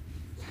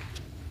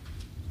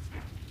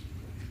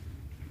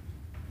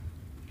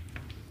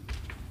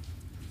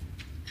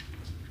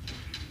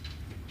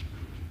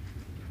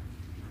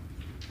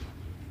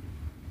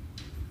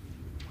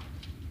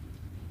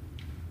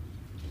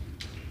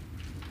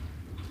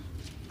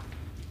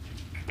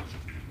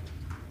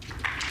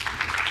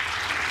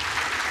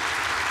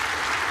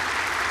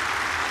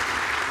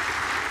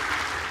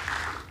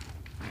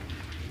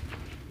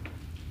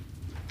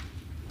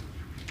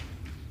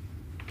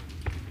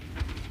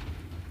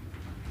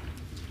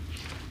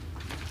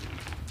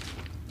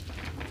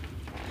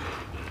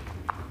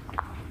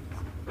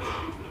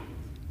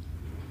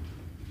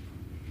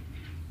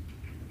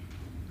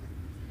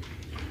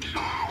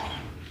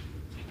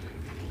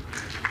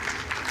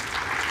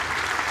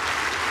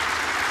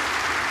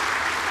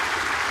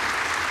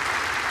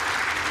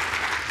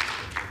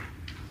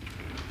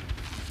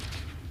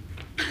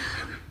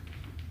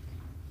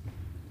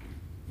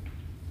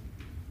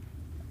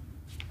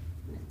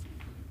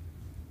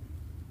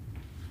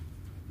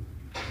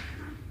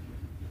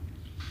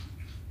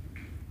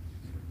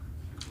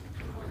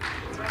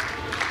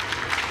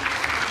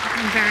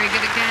 Very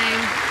good again.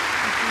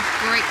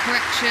 Great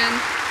correction.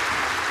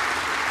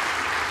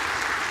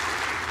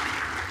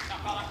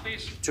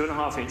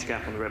 2.5 inch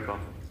gap on the red ball.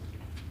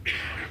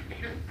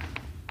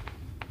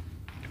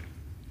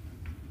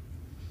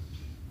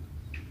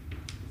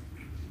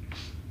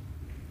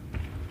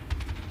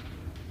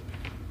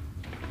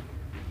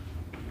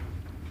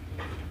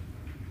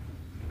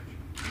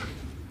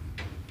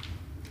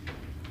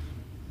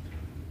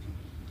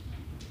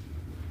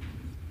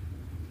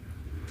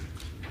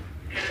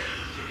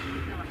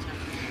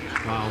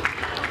 Wow.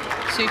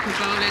 Super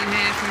bowling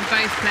here from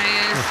both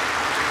players.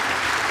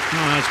 No,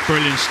 that's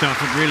brilliant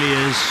stuff. It really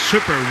is.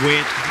 Super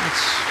weight.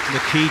 That's the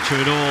key to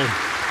it all.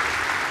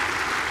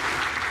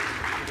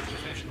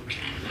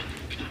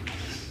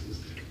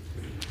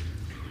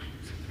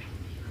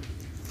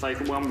 Play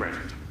for 1 red.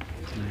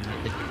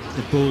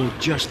 The ball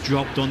just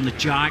dropped on the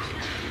jack.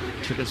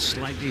 Took it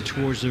slightly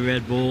towards the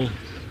red ball.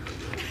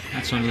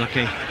 That's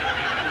unlucky.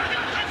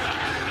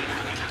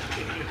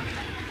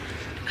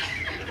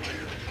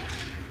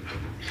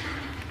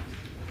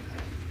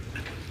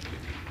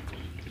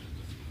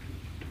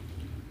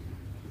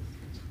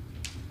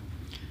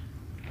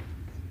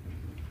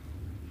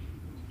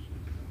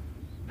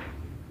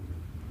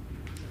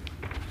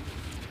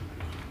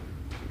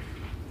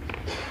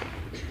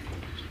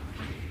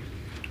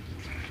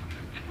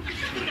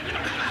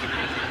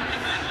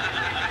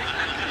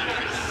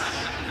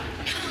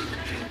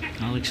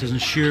 Alex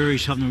isn't sure,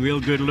 he's having a real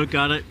good look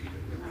at it.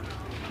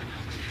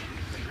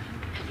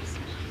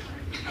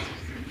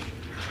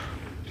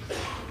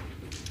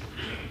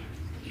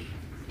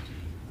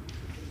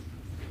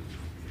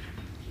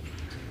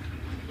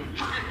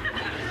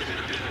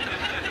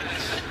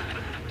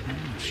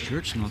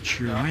 Stewart's not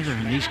sure either,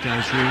 and these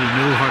guys really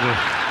know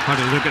how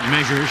to look at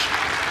measures.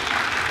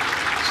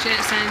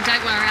 Stewart saying,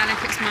 "Don't worry, Alec,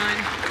 it's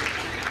mine."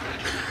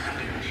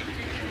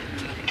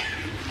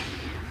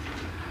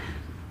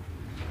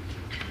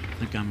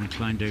 think I'm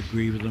inclined to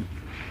agree with him.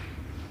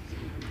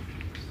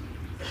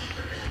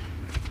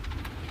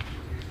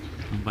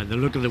 And by the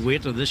look of the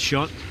weight of this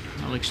shot,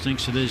 Alex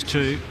thinks it is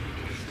too.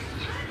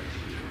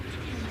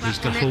 He's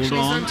to hold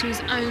on. Onto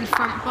his own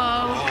front bowl.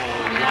 Oh,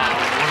 wow,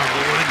 what a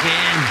ball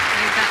again.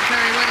 Played that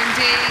very well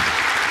indeed.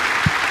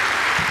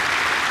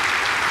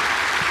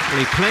 Well,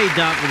 he played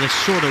that with a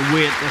sort of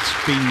weight that's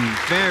been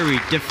very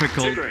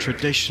difficult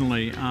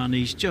traditionally, and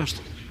he's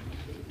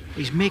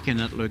making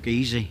it look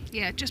easy.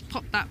 Yeah, just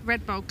popped that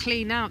red bowl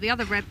clean out. The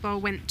other red bowl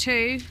went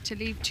 2 to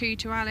leave 2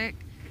 to Alec.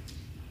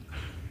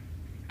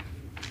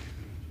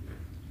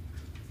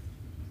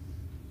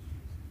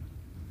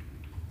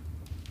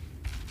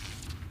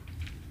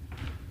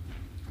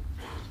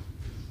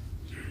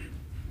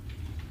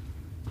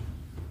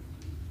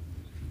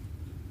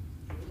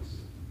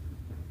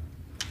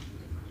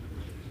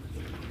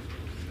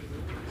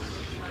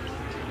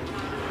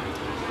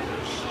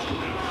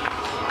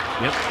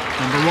 Yep,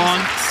 number 1.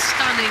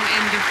 Stunning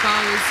end of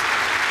bowls.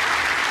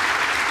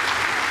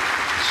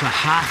 It's a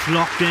half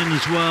locked in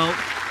as well.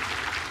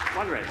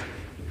 1 red.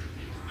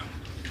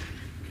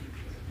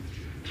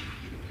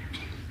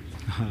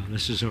 Oh,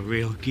 this is a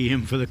real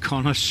game for the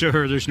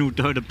connoisseur, there's no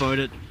doubt about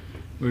it.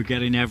 We're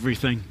getting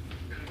everything.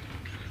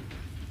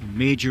 A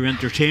major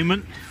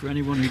entertainment for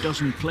anyone who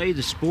doesn't play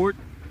the sport.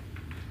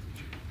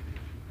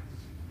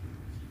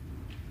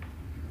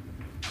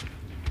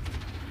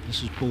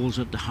 This is bowls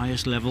at the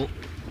highest level.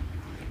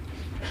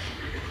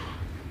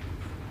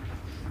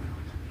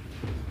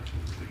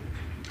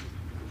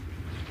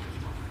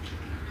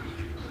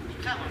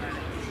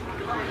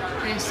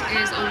 This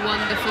is a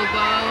wonderful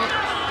bowl.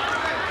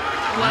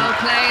 Well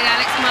played,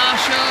 Alex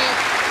Marshall.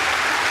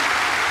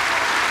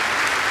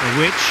 The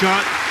weight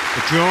shot,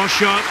 the draw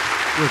shot,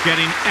 we're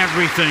getting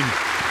everything.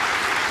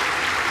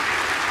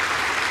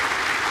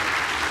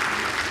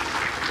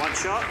 1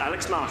 shot,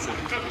 Alex Marshall.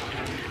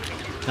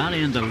 That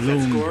end That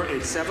alone score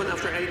is 7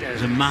 after 8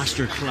 is a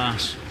master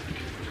class.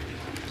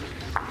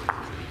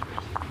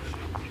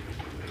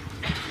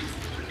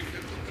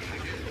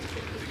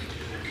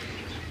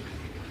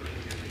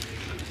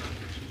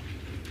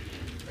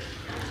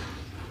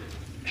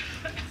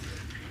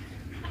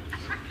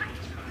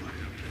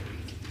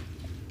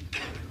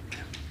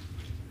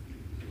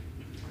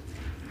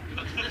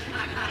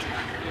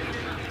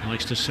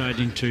 Alex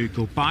deciding to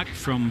go back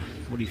from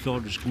what he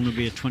thought was going to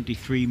be a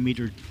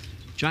 23-meter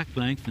jack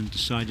length and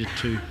decided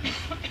to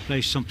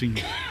play something.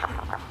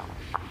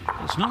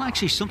 It's not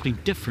actually something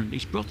different.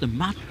 He's brought the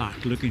mat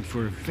back looking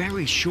for a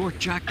very short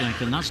jack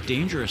length, and that's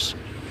dangerous.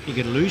 He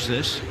could lose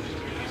this.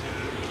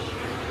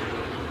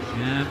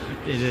 Yeah,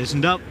 it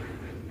isn't up.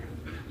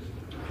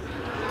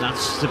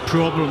 That's the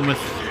problem with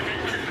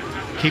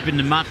keeping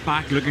the mat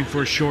back looking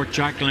for a short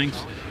jack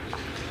length.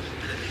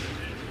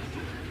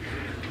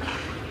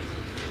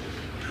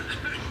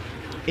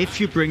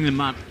 If you bring the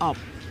mat up,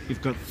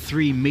 you've got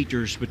 3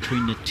 meters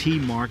between the tee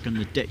mark and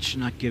the ditch,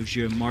 and that gives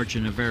you a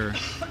margin of error.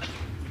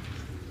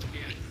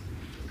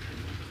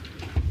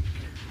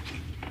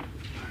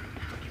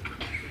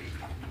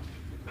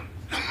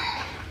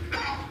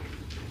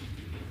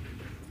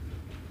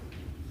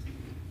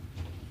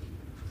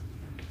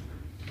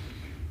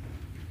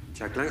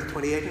 Jack length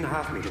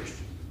 28.5 meters.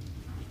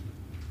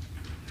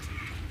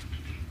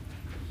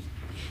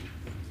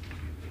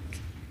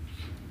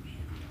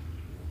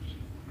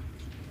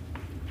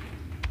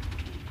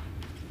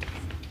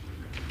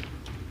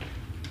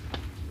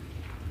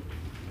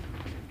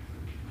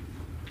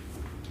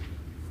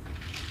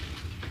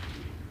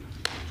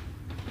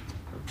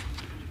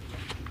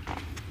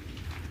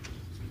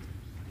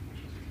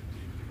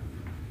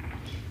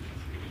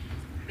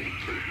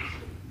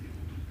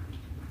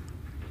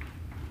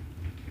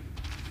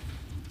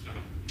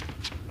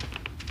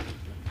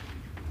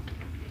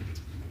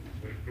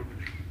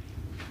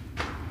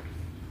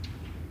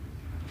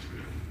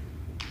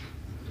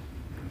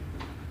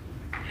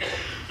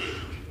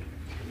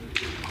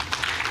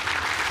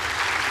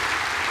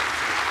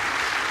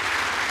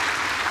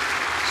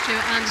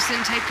 Stewart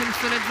Anderson taking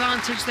full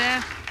advantage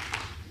there.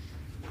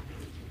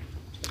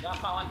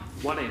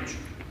 1 inch.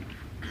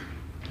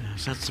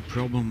 Yes, that's the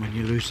problem when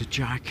you lose a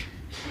jack.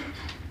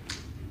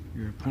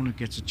 Your opponent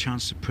gets a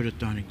chance to put it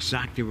down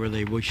exactly where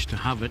they wish to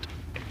have it.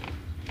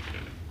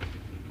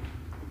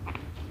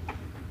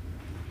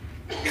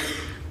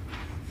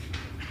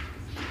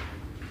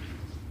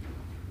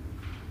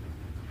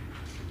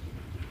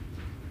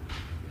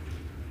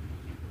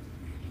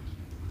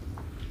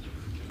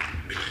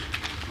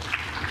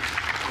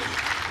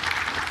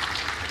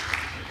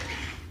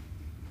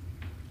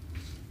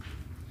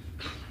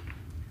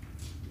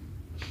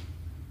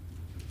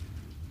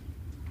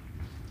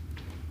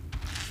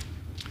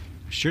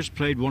 Stewart's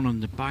played one on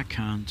the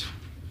backhand.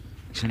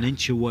 It's an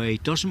inch away.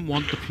 Doesn't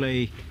want to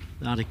play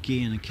that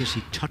again in case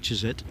he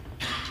touches it.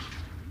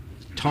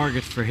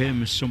 Target for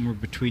him is somewhere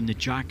between the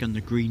jack and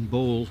the green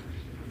bowl.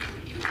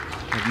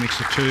 That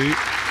makes a 2.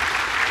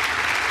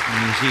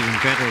 And he's even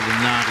better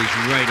than that. He's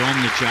right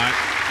on the jack.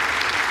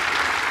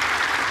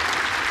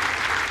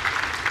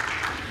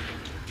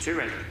 2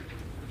 red.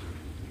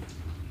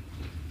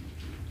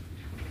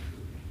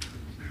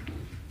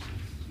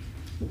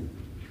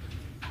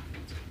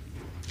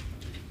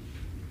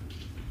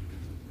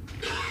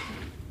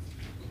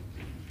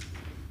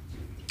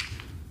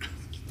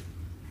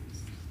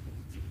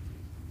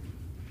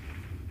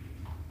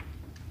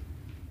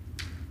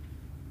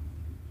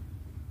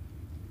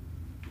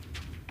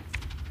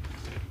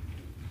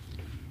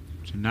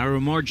 It's a narrow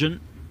margin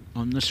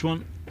on this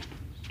one.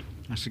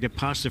 Has to get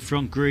past the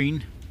front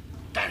green.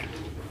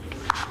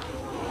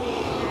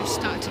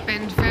 Started to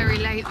bend very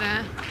late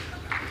there.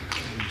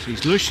 So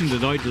he's loosened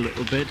it out a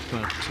little bit,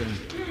 but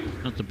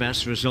not the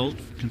best result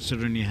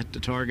considering he hit the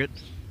target.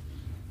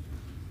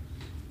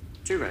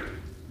 2 red.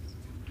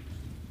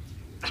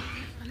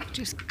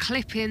 Just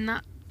clip in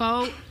that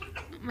bowl,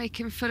 not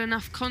making full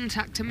enough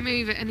contact to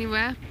move it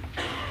anywhere.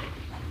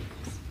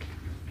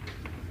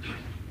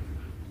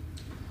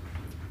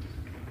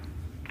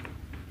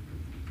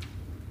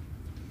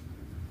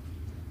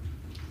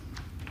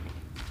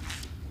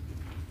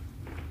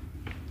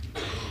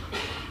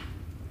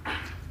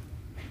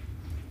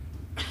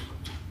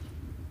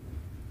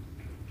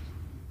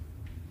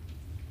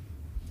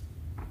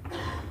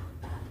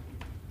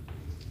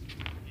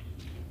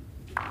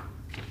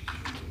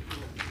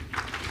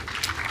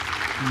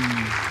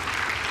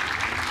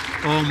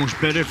 Almost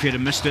better if you'd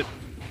have missed it.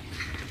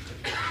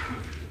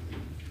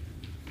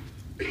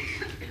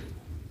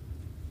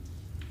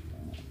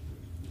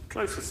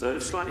 Close to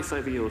third, slightly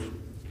favour yours.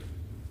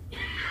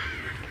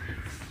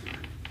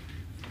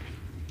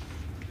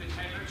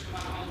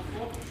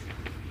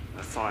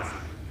 A 5.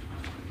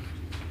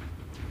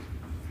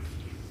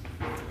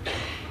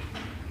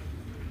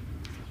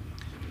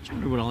 I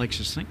wonder what Alex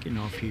is thinking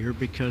of here,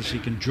 because he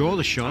can draw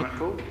the shot.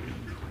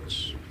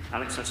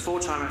 Alex, that's 4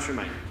 timeouts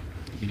remaining.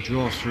 He can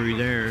draw through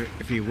there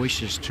if he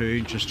wishes to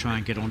and just try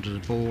and get onto the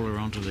ball or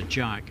onto the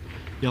jack.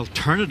 The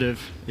alternative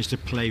is to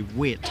play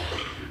weight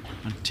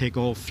and take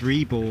all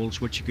 3 balls,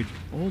 which he could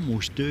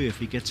almost do if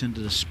he gets into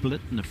the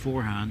split in the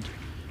forehand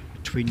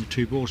between the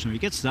 2 balls. And if he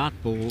gets that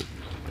ball,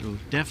 it'll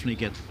definitely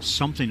get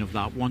something of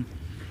that one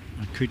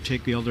and could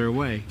take the other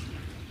away.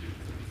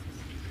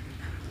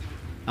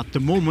 At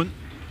the moment,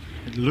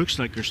 it looks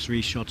like there's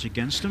 3 shots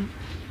against him.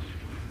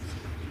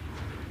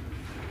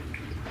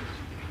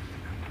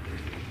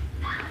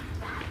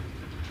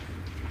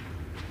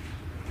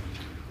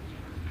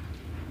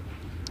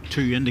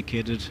 2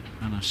 indicated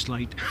and a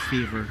slight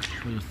favour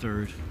for the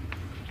 3rd.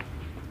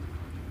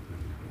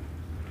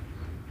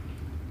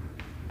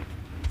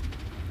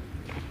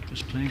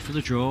 Just playing for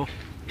the draw.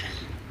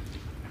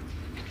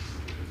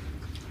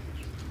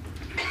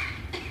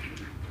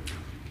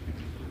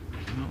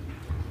 No.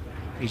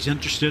 He's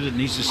interested, it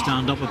needs to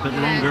stand up a bit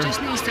longer.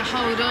 Just needs to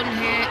hold on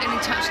here, any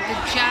touch of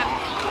the jack.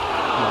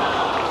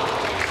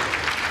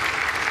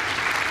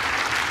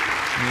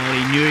 Well,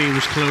 he knew he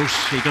was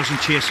close. He doesn't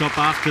chase up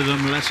after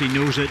them unless he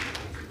knows it.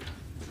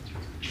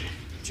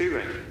 2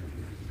 red.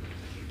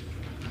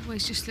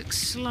 Always just looks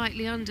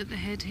slightly under the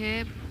head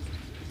here.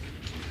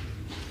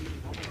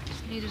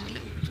 Just needed a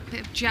little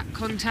bit of jack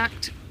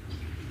contact.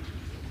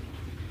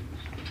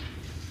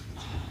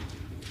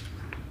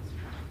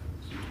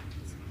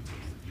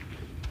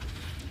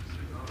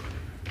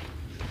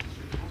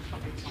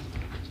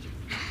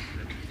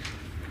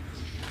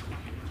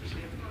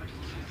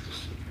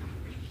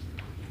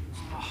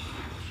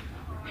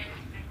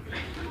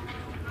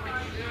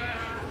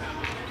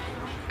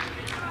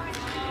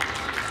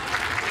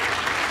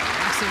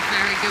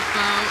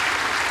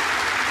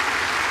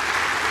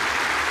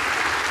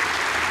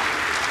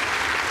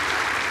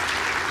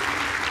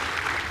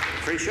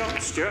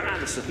 Stewart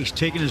Anderson. He's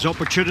taking his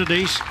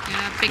opportunities.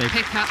 Yeah, big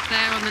pick up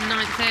there on the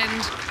 9th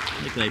end.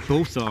 I think they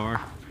both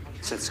are.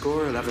 Set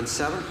score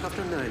 11-7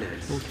 after 9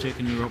 ends. Both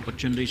taking their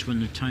opportunities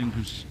when the time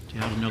comes to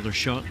have another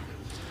shot.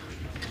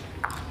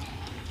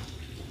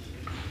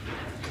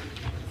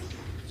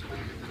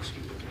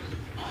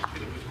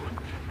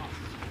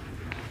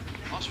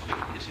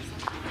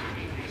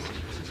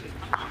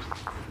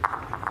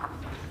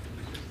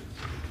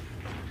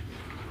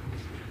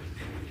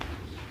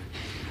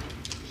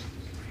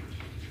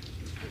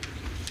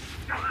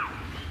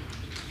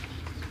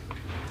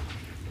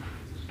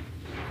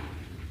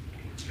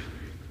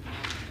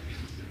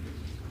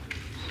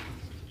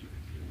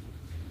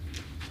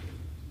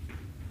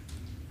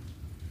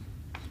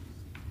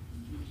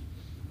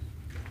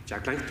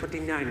 Jack length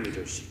 29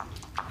 metres.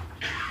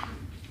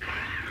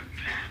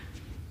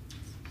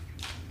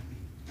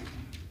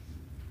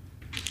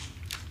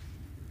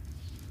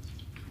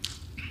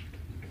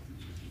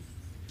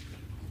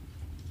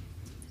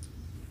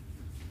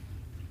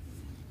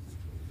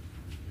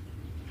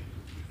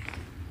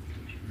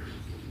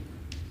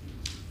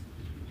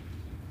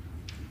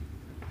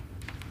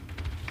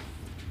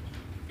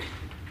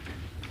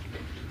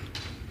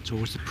 It's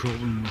always the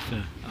problem with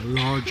a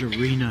large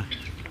arena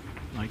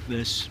like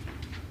this.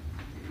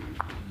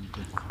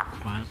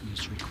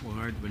 Quietness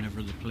required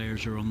whenever the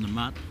players are on the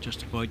mat,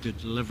 just about to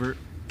deliver.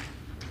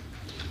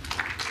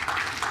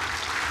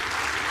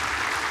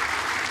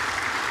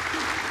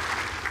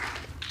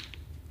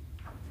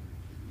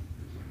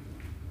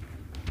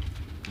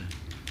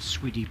 The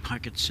sweetie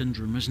packet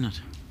syndrome, isn't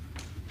it?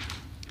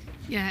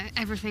 Yeah,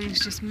 everything's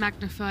just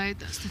magnified,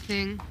 that's the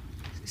thing.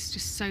 It's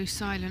just so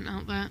silent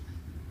out there.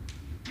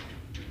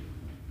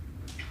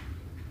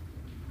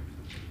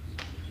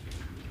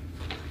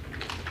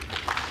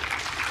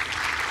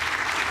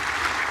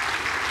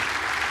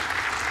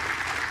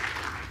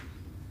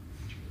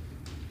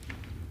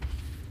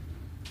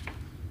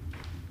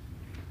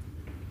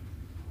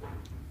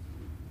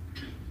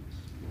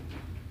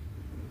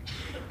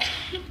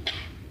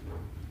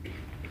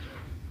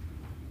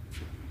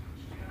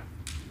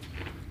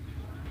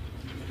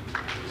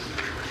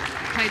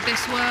 Played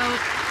this well.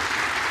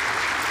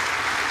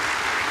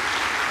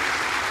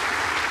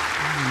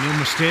 No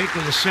mistake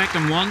with the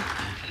second one.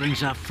 Brings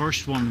that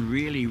first one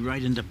really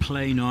right into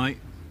play now.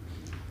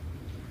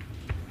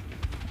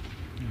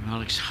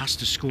 Alex has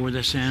to score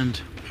this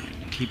end,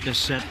 keep this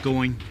set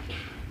going.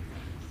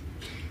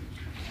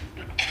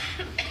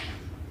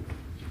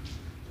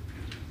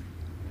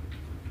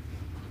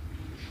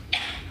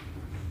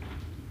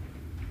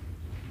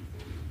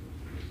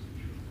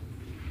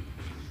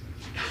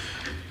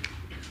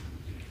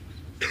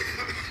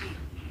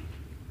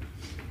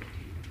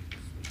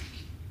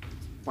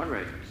 One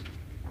red.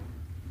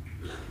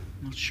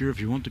 Not sure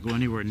if you want to go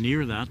anywhere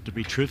near that, to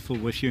be truthful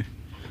with you.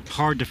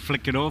 Hard to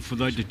flick it off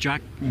without the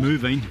jack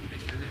moving.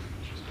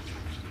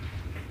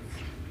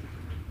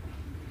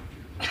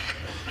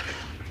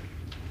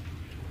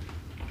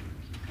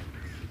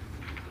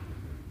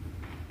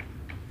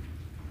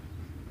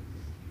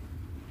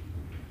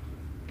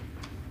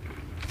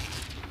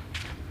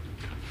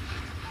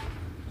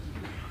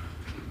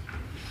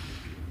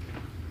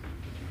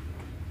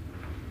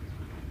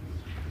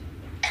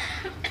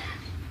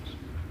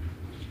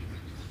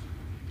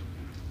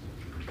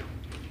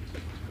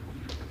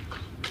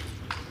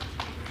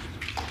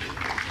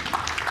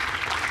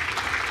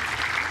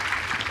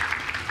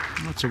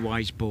 That's a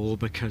wise ball,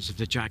 because if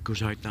the jack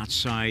goes out that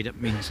side,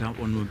 it means that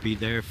one would be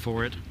there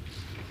for it.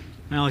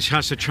 Alex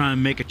has to try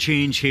and make a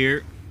change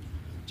here.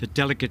 It's a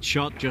delicate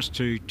shot just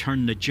to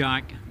turn the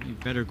jack. You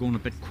better go a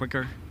bit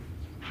quicker.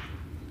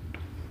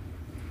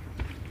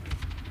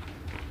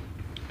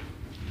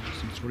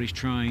 That's what he's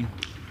trying.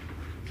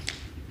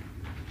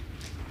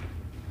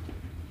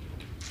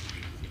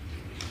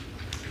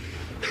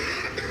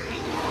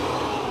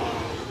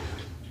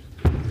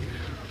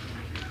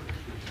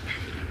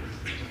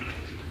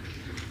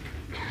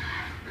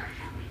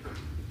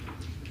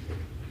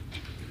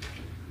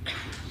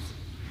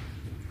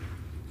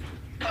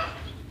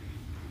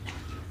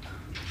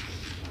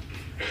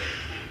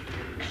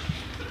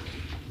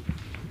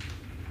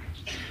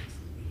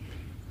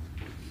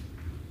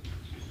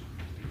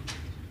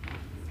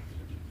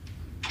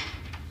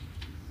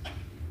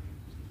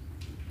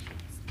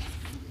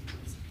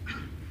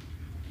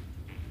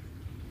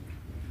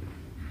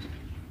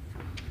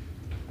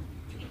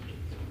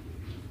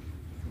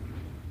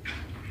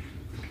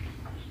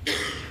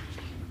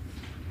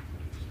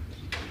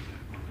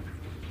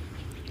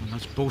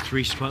 That's both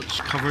respots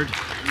covered.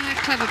 Yeah,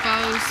 clever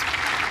bowls.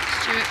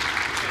 Stewart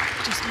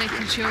just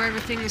making sure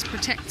everything is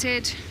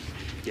protected.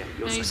 Yeah,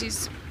 Knows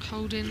he's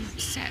holding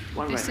set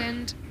at this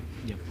end.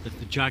 Yep, if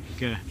the jack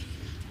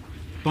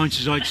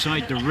bounces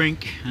outside the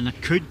rink, and it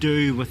could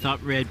do with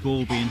that red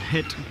ball being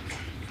hit.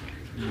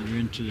 We're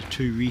into the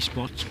two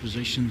respots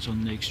positions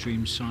on the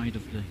extreme side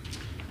of the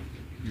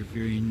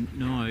reviewing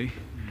now.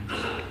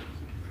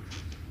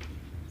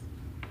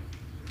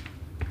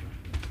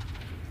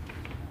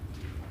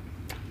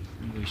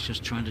 He's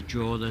just trying to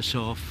draw this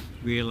off,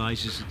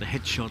 realises that the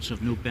hit shots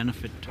have no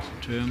benefit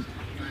to him.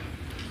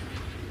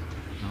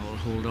 I'll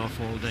hold off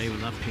all day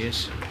with that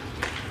pace.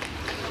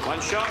 One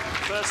shot,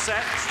 first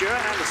set, Stewart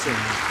Anderson.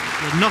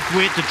 Enough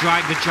weight to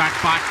drag the jack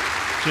back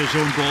to his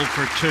own ball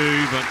for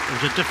two, but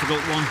it was a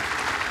difficult one.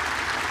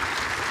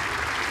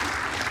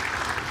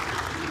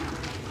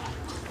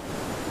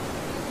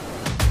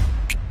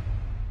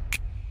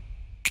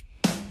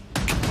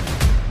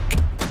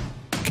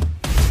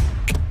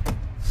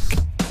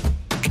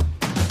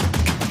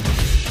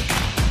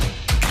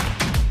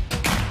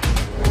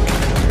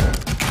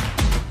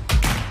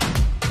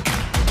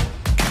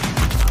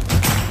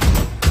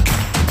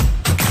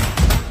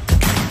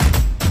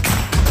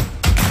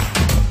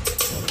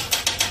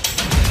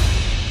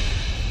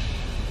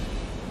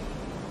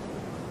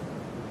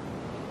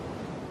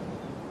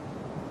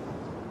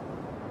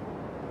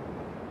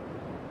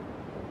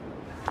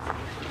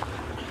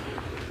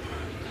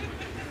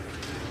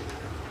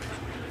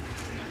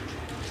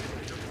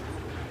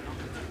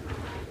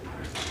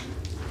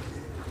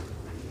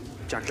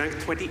 Jack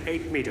length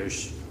 28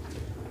 metres.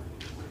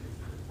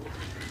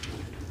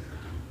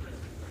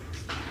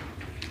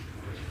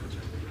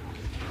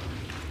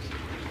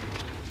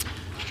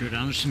 Stewart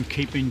Anderson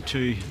keeping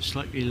to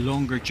slightly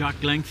longer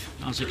jack length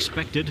as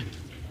expected.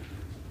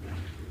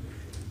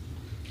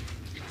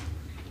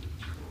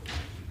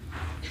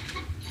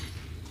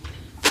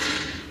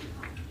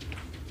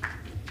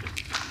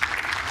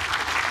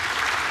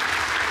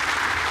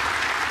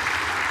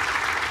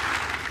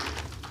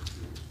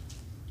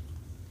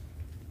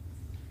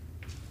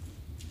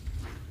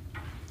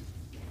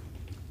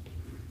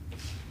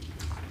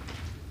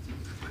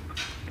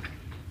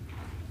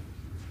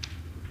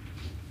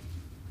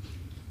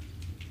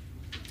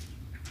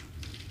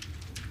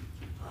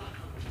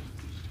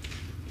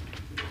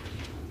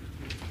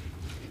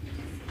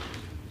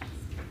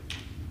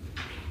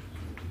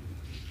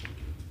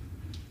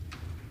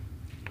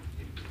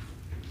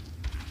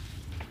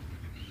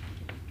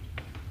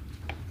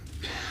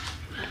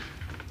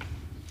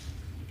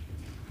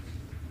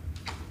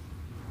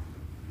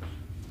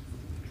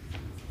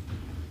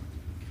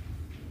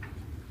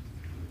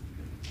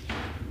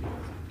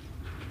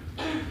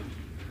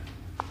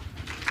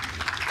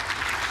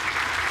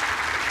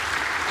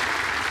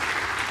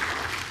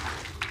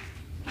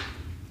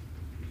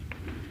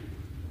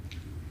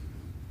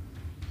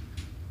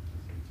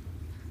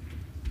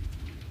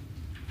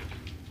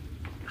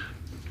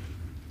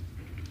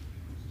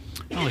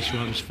 Alex will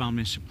have his family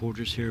and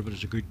supporters here, but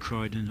there's a good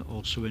crowd and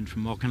also in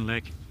from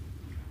Auchinleck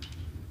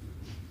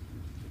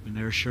in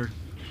Ayrshire.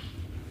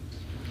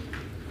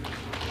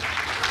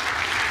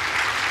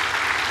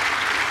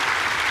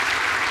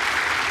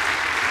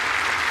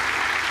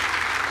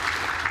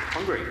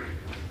 Hungary.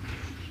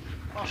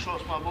 Last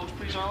shot's my balls,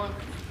 please, Alan.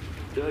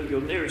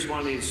 Your nearest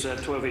one is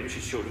 12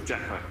 inches short of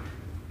Jacko.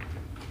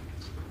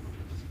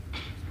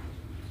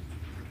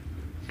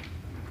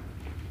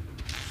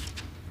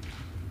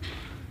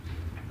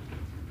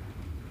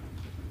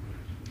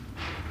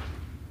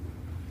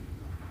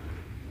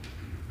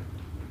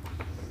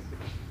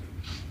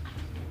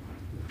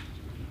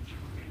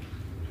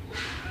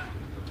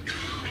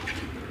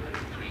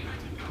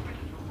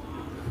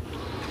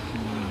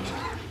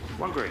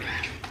 Hungary.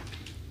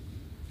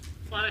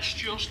 That is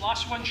Stewart's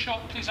last one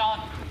shot, please,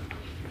 Alan.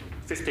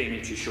 15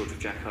 inches short of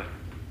Jacko.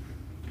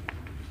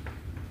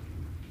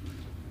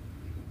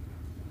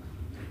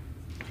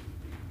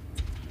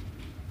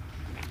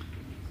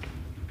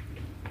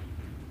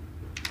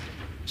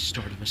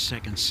 Start of a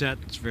second set.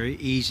 It's very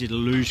easy to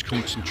lose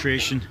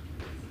concentration.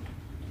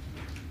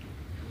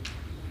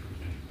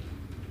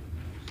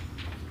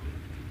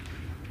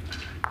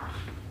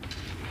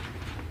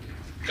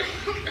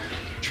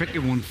 Tricky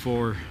one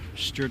for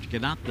Stewart to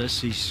get at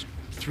this. He's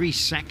 3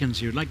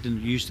 seconds. You'd like to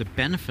use the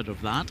benefit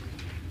of that.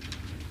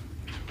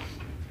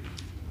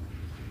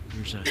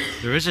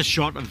 There is a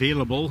shot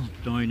available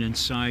down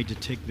inside to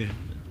take the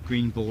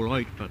green ball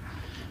out, but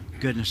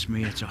goodness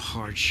me, it's a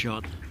hard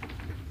shot.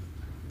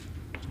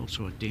 It's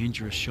also a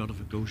dangerous shot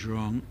if it goes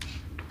wrong.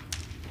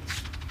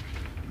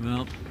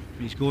 Well,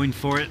 he's going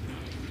for it.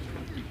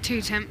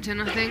 Too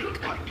tempting, I think.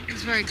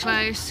 It's very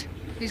close.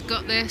 He's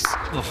got this.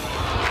 Oh,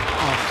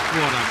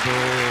 what a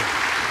ball.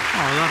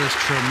 Oh, that is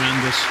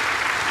tremendous.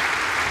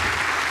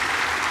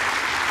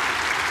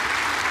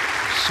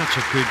 Such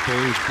a good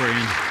ball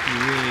brain. He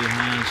really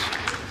has.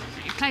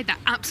 He played that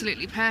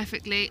absolutely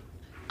perfectly.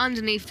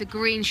 Underneath the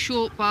green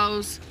short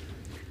bowls.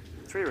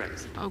 3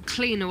 rings. Oh,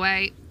 clean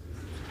away.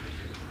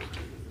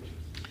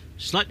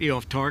 Slightly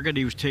off target.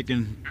 He was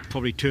taking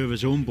probably 2 of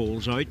his own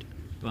balls out,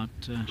 but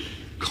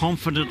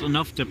confident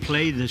enough to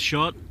play the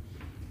shot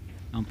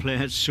and play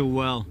it so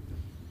well.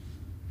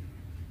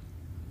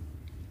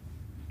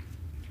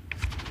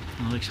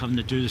 Alex having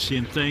to do the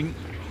same thing.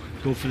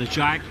 Go for the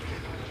jack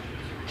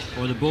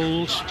or the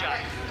balls.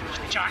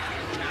 Jack.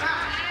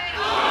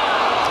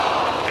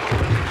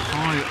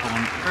 How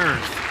on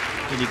earth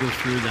did he go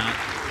through that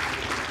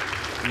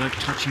without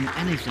touching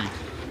anything?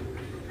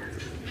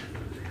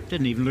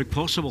 Didn't even look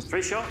possible.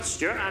 3 shots,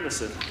 Stewart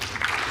Anderson.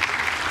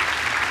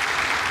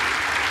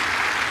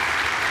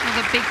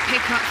 Another big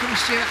pick up from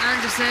Stewart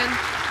Anderson.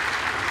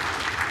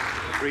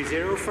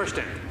 3-0 first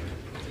end.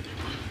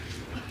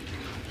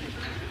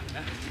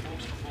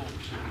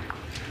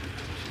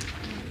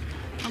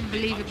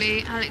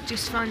 Unbelievably, Alec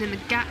just finding the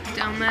gap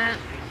down there.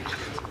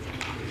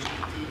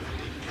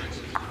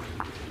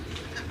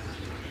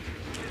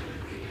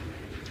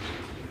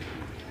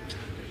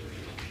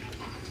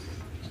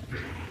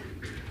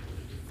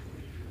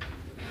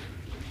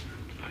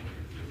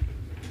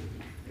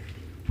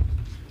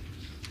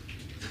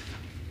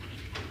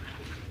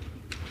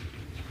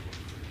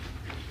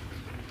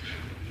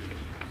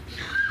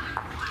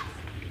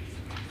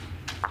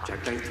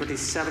 Jack length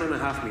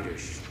 27.5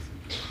 meters.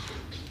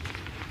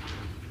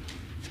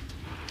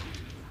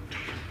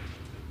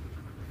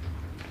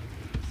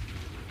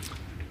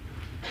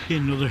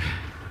 Another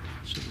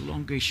sort of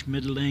longish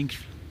middle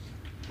length.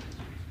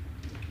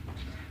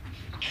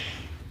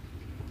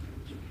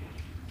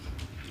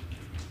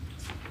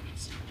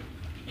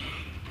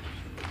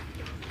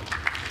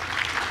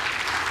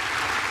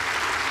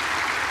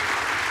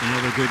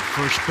 Another good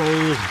first bowl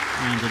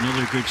and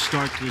another good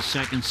start to the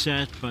second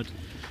set, but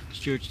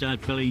Stewart's dad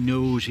Billy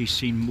knows he's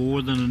seen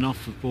more than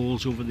enough of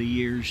bowls over the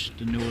years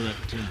to know that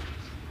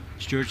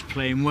Stewart's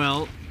playing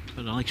well,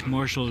 but Alex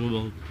Marshall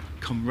will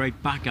come right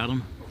back at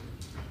him.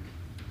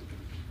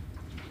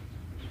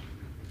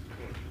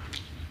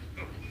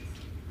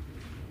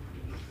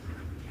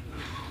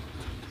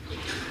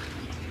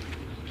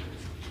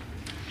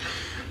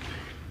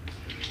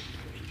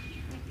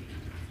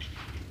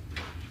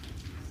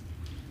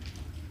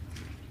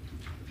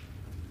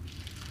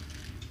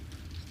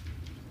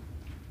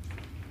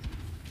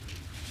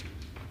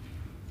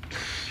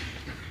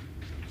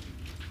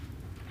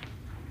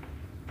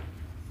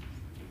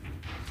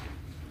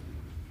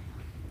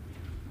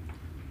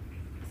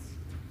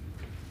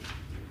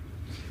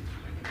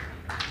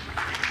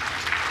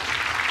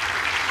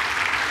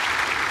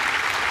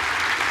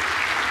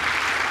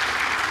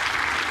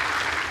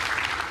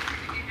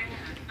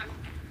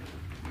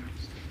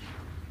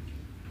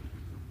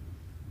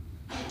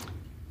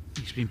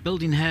 He's been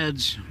building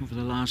heads over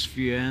the last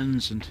few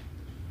ends, and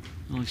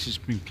Alex has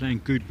been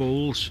playing good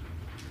bowls,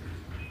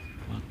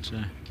 but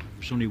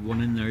there's only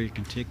one in there, you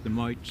can take them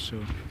out, so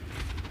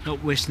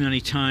not wasting any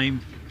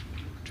time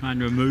trying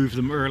to remove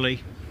them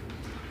early.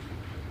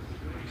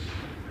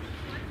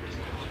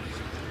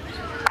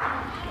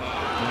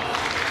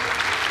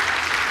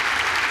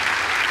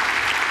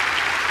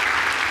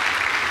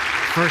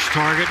 first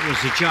target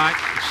was the jack,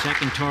 the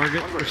second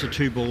target was the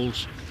 2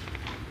 balls.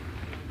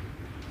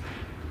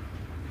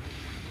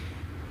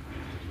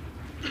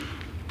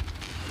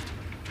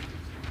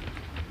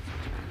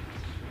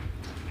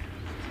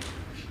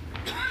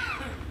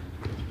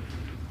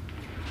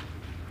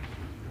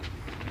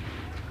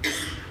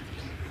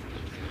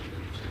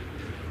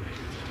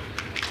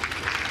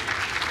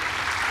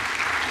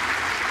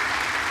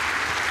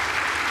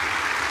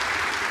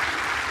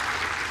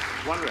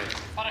 One red.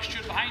 Fire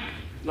Stewart behind.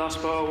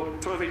 Last ball,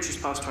 12 inches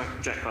past track,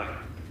 jack high.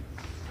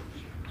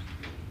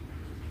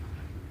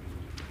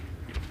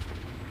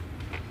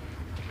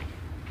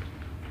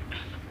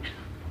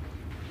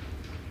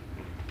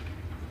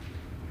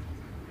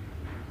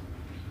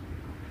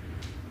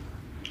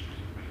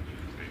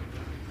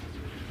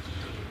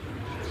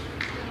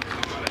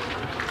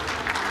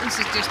 This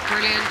is just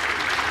brilliant.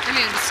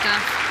 Brilliant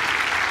stuff.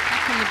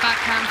 Back on the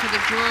backhand for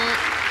the draw.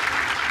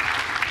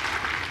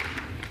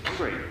 One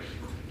green.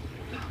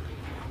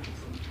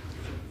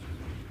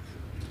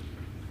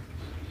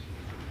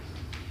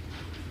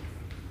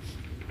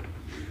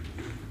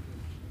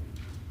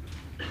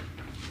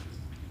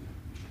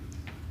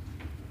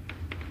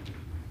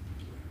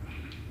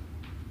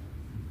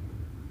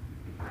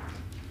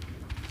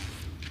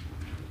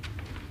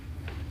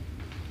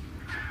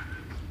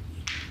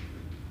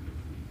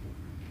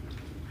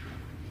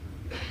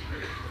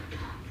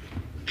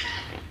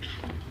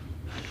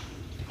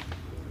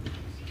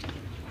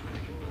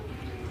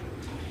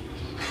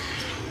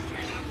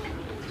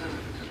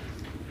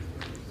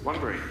 One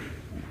green.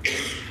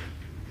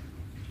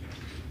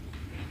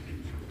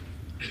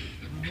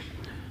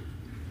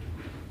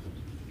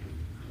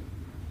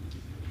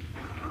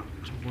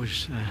 It's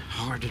always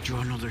hard to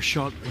draw another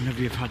shot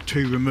whenever you've had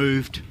 2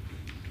 removed.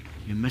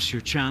 You miss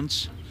your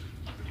chance.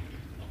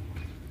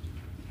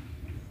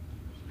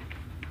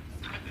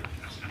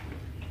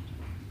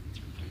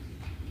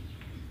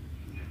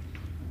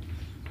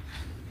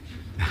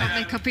 Can't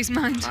make up his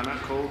mind. And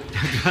that called.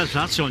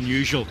 That's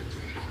unusual.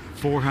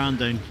 Forehand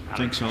then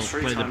thinks I'll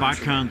play the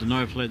backhand and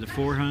now I play the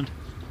forehand.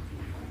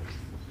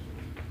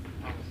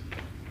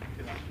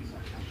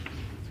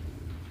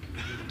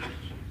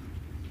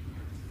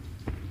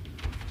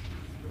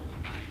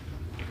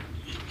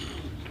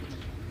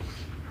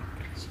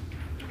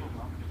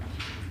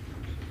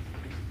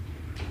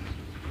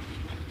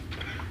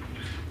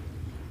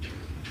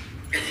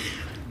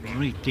 The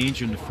only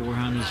danger in the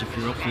forehand is if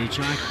you're up for the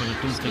jack, but I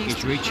don't think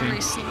he's reaching.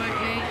 Very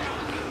slightly.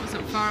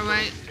 Wasn't far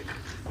away.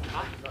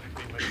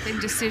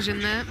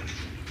 Indecision there.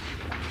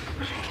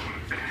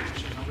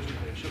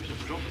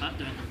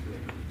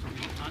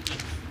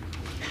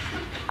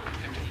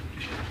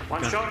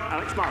 One shot,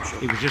 Alex Marshall.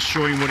 He was just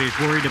showing what he's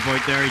worried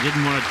about there. He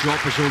didn't want to drop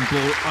his own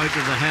ball out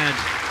of the head.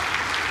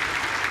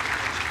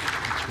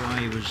 That's why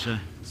he was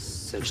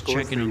just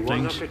checking on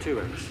things. After 2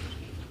 ends.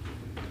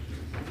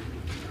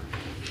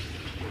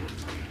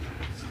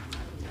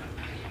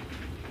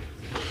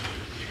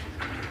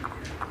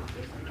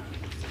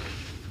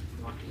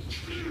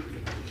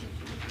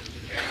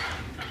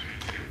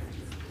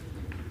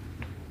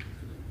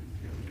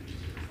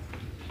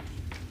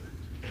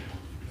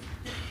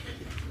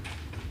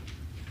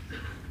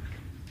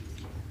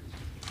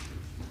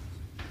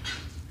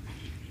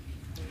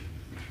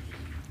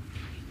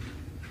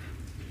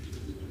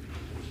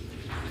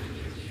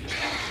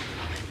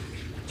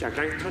 Jack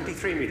down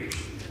 23 meters.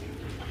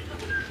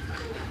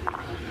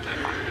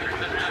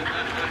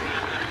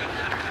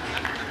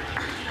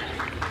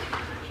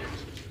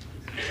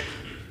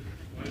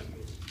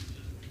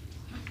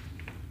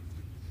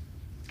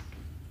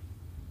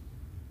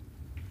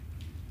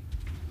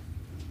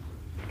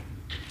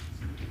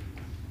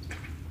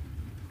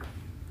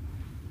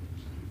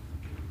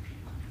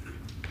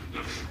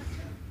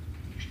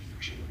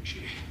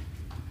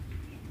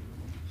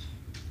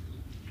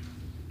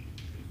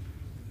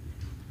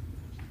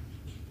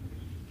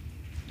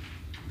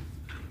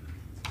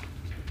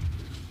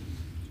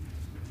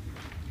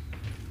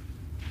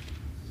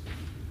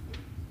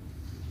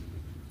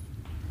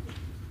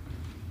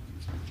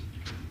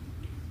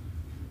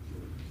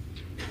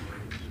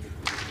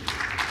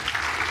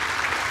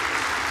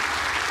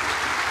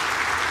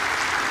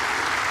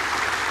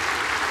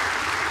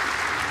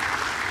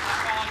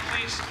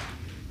 Please.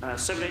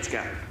 7-inch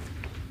gap.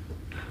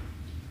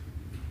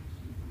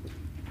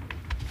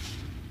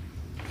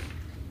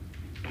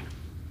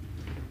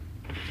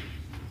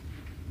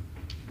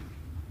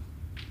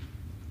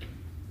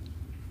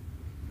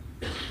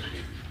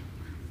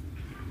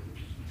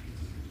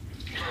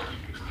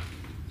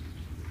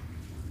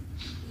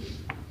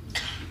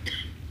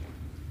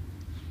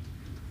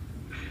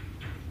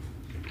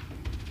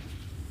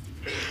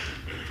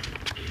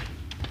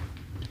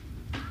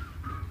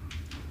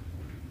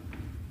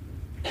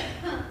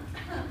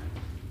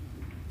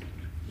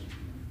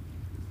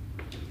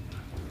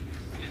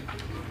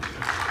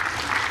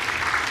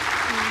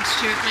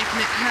 Stewart making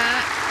it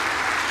hurt.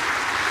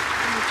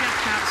 And the jack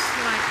out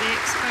slightly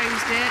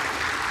exposed it.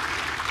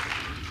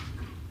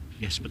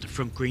 Yes, but the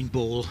front green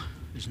ball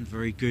isn't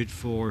very good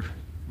for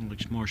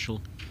Alex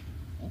Marshall.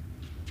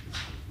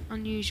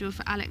 unusual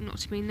for Alec not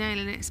to be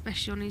nailing it,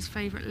 especially on his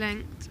favourite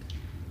length.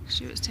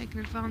 Stewart's taken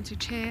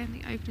advantage here in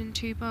the opening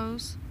 2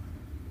 bowls.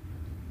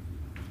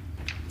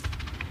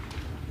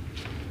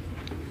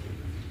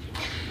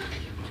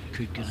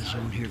 Could get his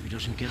own here if he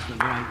doesn't get the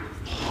right.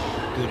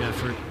 Good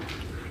effort.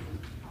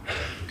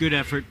 Good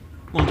effort.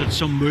 Wanted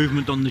some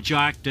movement on the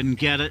jack, didn't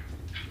get it.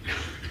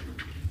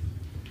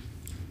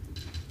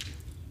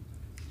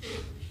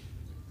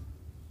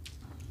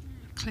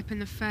 Clipping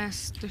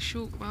the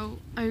short bowl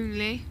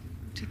only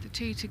to the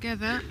 2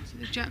 together, so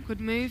the jack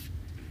would move.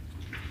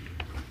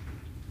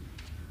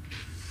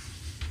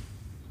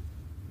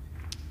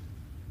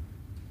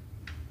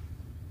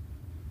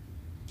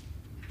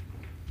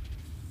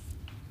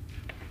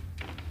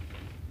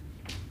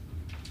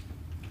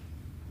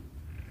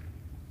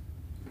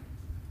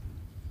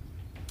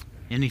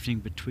 Anything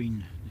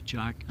between the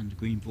jack and the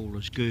green ball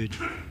is good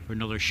for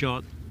another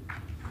shot.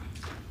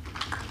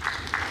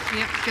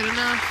 Yep, good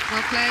enough.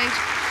 Well played.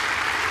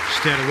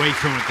 Stayed away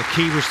from it. The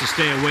key was to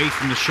stay away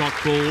from the shot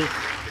ball.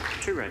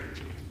 2 right.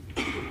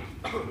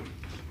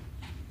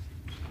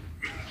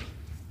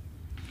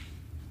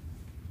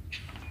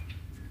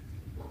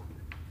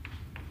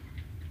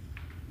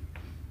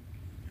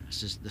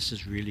 This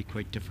is really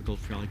quite difficult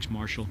for Alex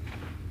Marshall.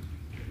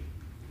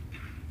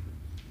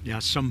 Yeah,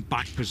 some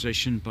back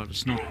position, but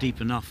it's not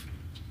deep enough.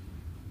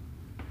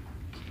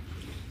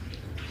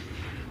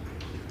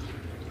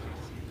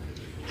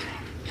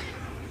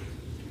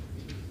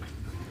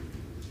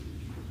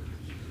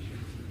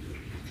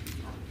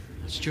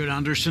 Stewart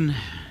Anderson,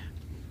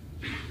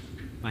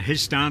 by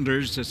his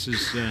standards, this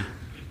is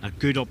a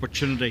good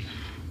opportunity.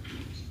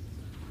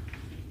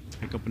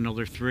 Pick up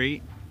another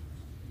 3.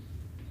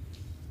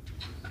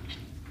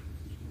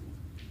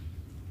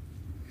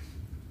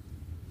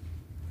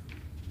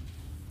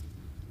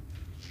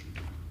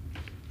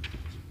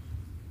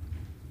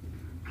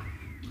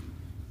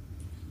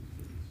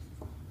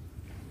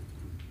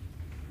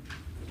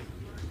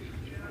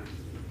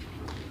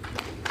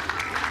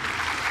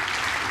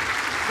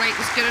 Weight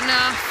was good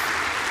enough.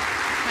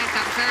 Played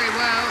that very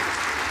well.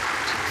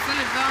 Took full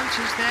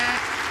advantage there.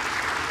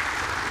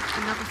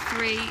 Another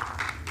 3 in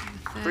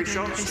the Free third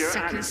shot, end of this Stewart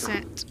second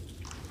Anderson. set.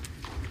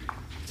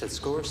 Set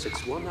score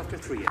 6-1 after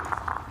 3 ends.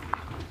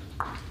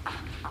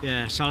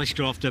 Yeah, Sally's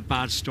got off to a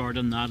bad start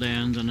on that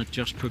end, and it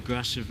just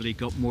progressively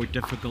got more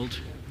difficult.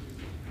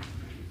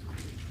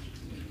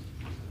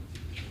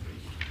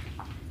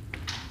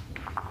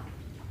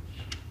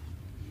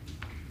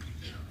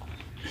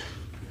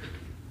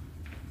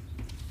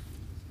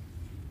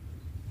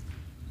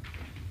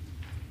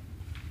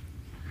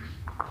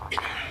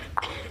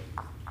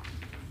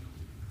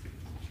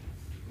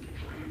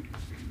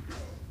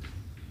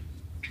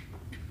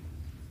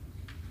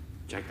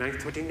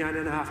 Jackknife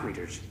 29.5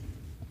 meters.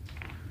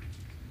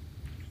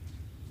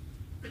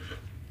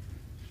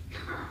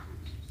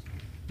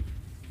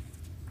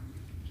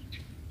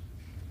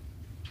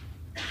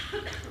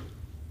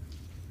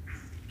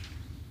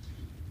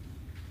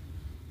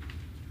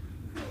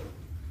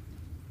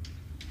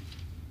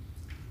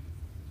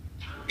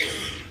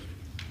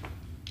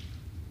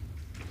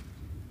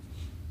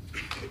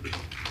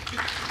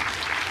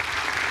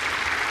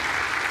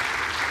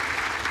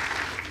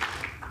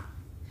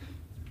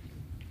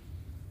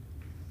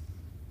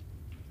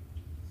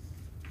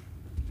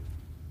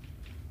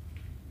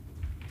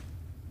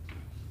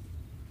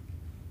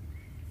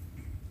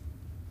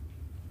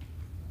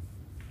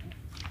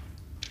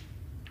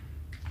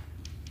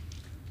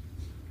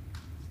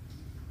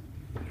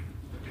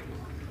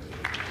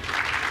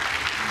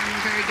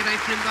 Very good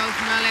opening bowl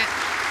from Alec.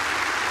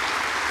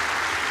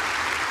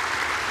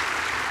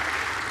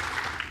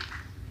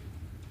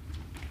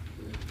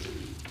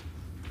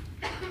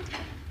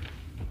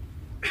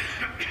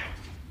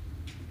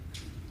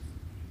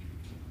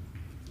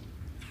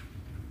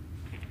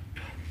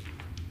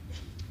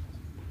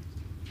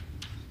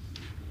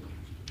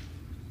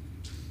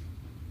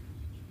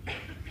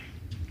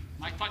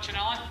 Mike touching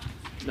Alan?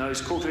 No,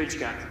 it's quarter-inch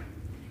gap.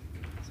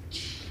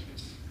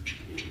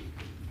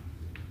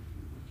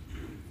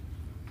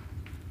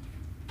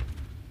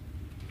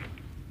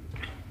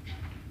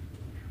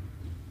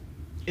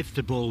 If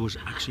the ball was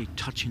actually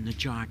touching the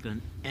jack,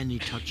 then any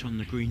touch on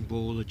the green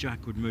ball, the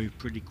jack would move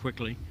pretty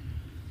quickly.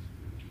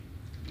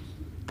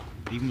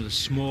 Even with a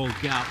small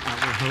gap, that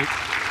will help.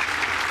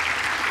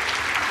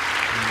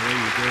 And there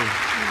you go.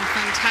 Oh,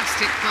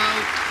 fantastic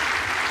bowl.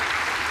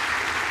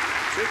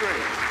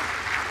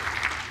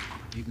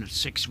 Even at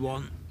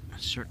 6-1,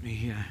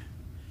 certainly a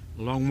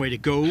long way to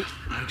go.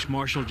 Alex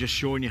Marshall just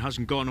showing you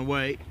hasn't gone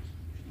away.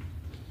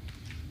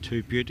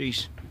 2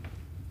 beauties.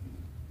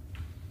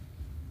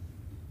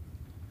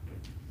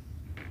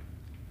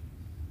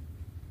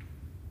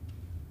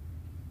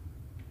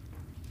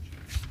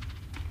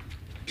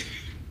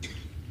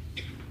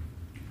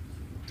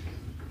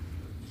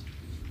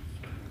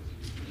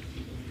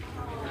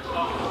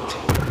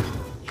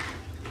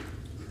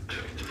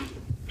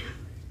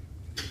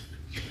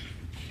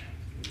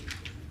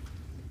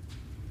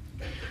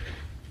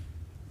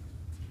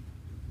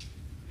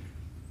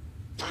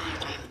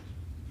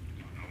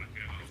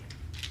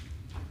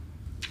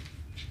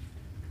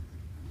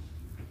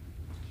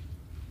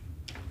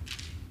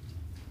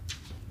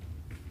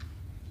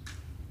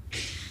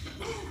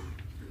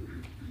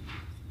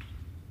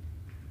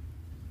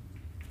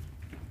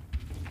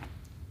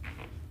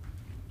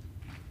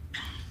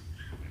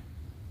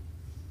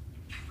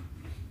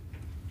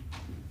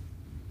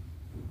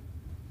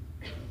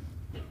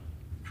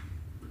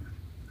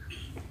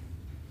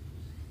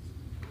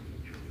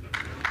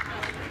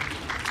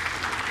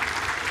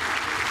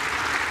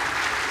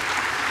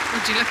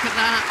 look at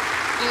that.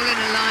 All in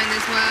a line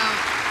as well.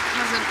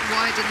 Hasn't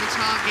widened the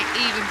target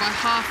even by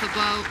half a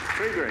bolt.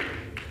 3 green.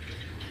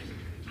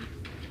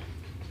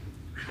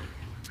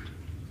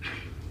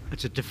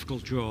 It's a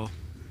difficult draw,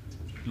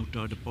 no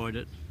doubt about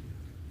it.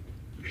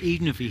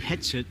 Even if he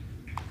hits it,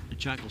 the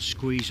jack will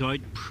squeeze out,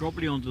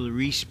 probably onto the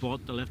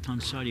re-spot, the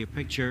left-hand side of your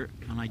picture,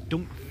 and I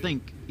don't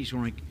think he's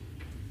going to...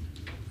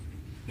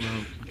 Well,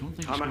 I don't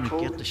think he's going to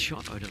get the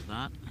shot out of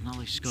that. And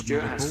Alex got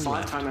Stewart another has ball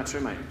 5 left. timeouts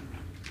remaining.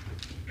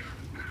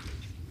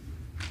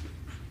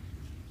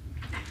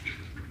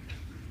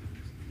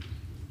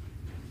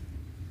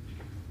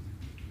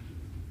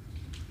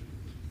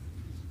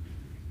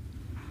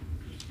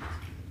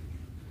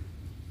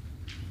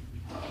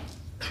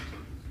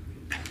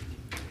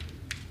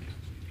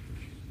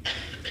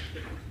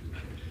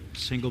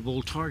 Single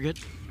ball target.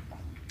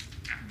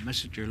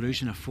 Miss it, you're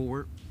losing a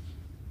 4.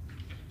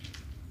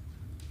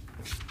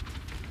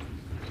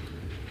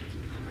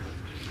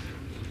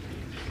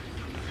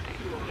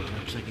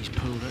 Looks like he's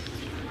pulled it.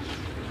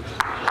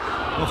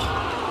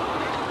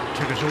 Oh,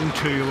 took his own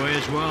 2 away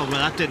as well. Well,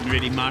 that didn't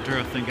really matter.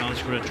 I think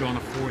Alex would have drawn a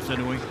 4th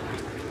anyway.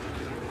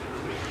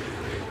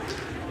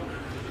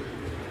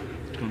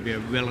 It's going to be a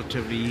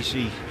relatively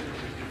easy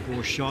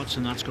 4 shots,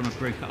 and that's going to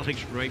bring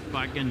Alex right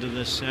back into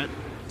this set.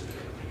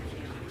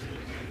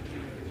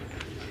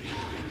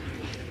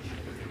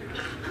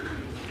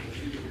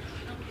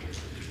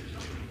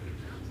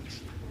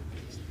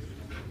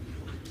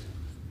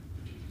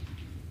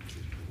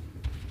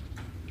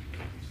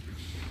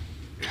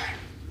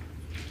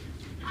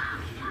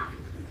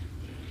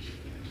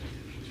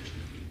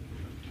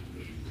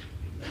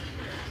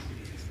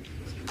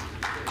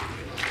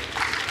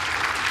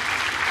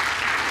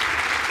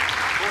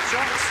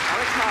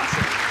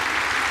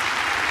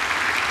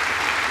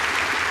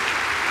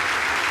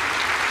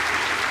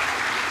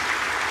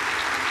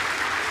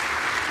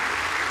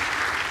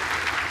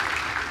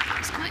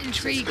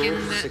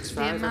 Intriguing that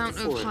the amount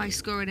of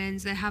high-scoring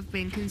ends there have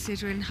been,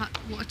 considering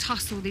what a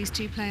tussle these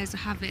two players are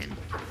having.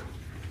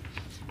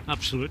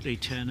 Absolutely,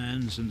 10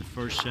 ends in the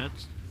first set,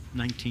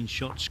 19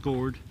 shots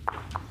scored.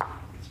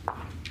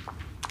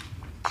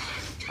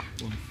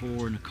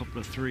 1-4 and a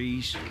couple of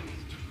 3s,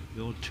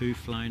 the odd 2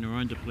 flying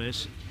around the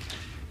place.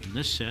 In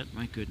this set,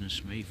 my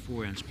goodness me,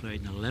 4 ends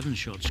played and 11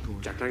 shots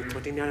scored. Jack knife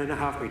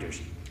 29.5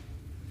 meters.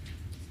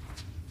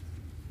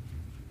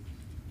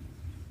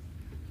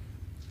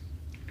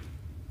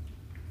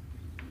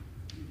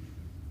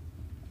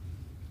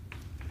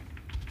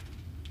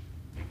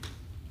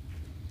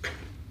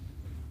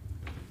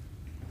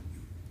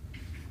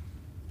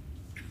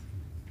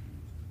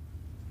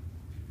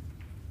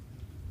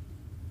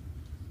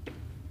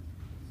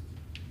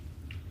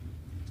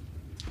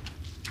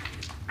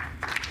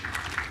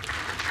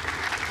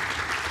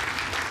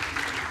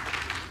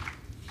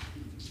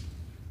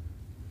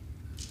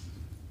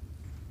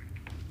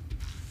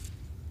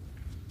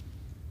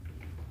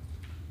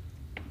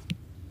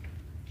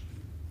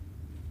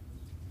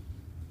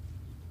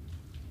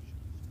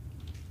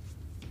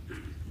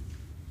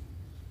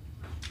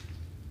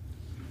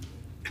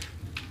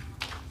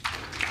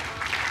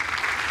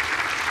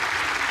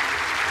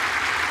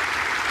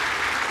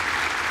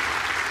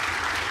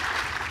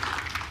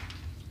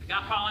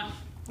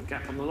 The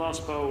gap on the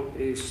last bowl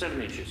is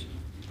 7 inches.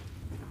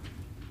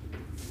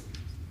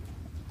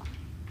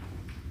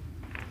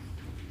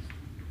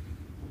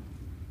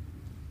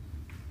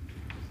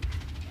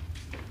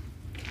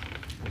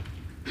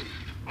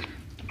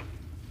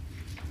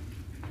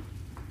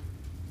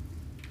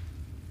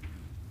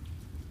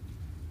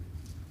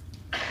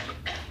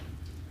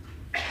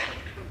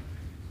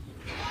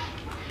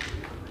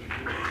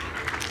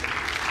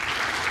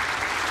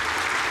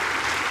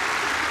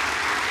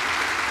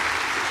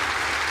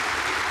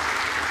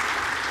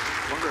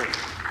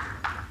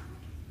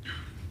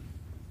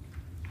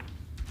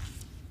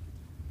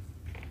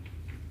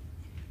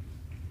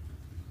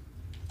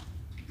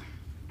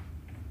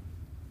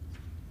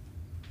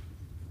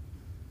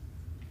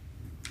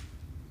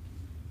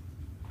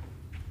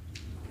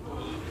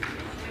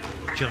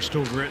 Just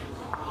over it.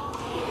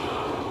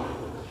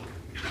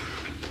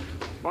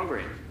 1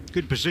 green.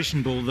 Good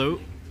position ball though.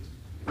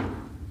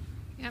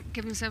 Yep,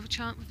 give himself a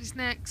chance with his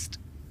next.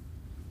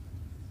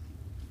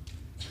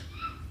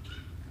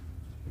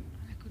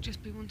 I could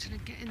just be wanting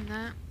to get in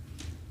there.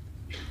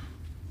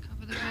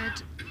 Cover the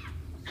red.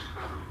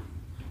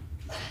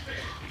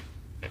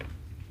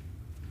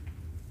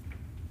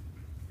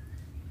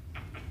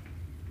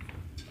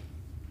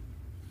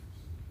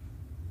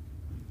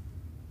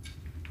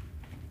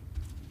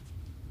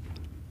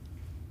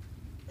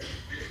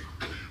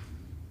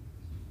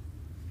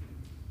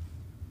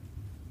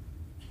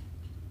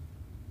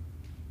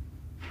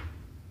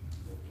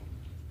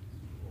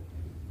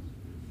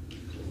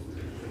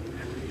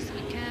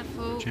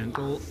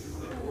 Gentle.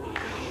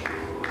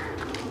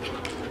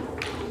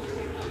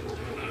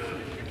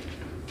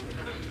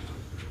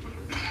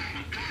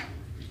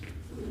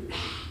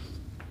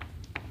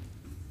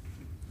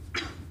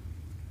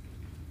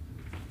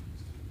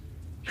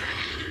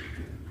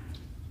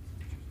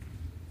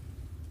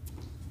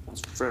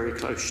 very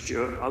close,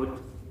 Stuart. I would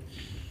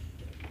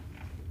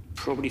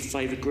probably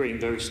favour green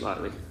very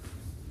slightly.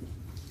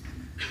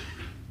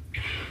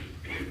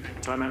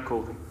 Timeout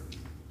called.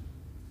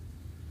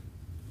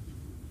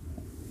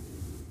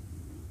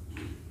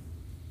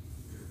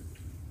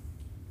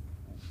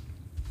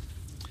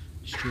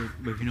 Stewart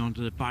moving on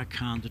to the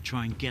backhand to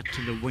try and get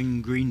to the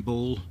wing green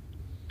ball.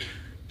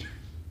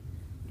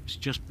 It's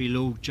just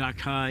below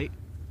jack high.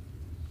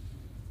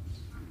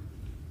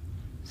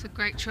 It's a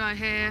great try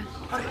here.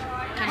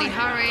 Can he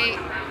hurry?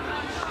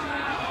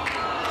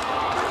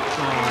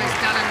 Oh, he's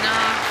done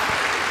enough.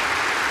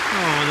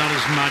 Oh, that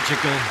is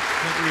magical.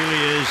 That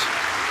really is.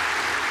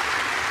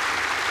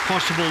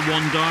 Possible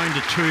 1 down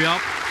to 2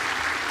 up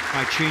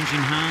by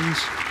changing hands.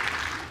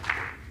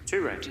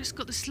 2 red. Just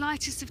got the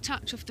slightest of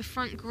touch off the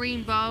front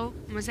green bowl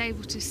and was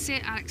able to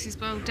sit Alex's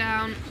bowl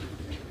down.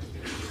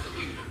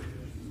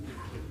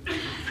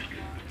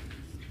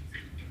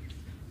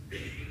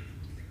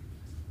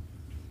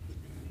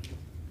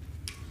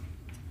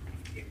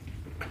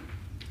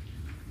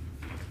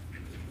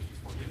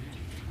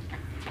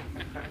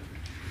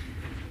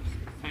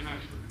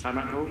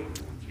 Timeout called.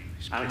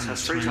 Alex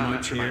has 3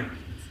 timeouts remaining.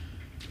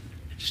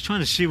 Just trying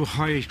to see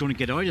how he's going to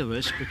get out of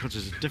this because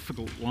it's a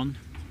difficult one.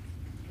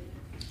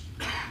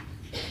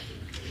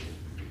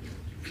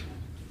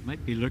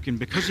 Might be looking,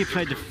 because he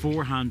played the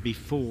forehand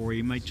before,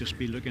 he might just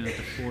be looking at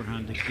the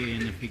forehand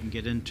again if he can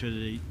get into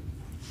the...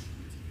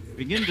 If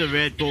he can get into the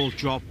red ball,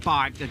 drop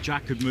back, the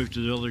jack could move to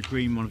the other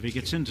green one. If he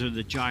gets into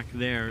the jack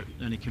there,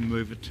 then he can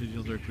move it to the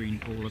other green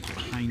ball that's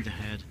behind the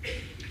head.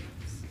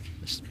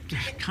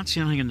 I can't see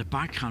anything in the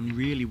backhand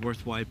really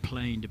worthwhile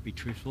playing, to be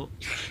truthful.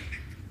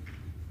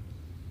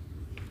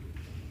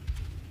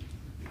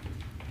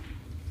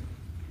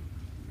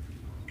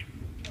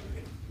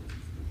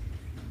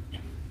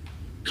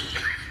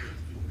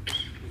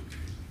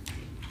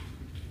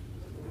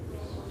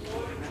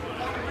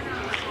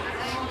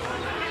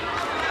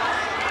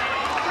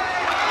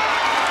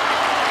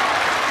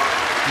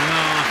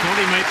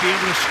 Be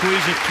able to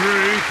squeeze it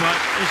through, but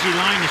is he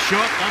line the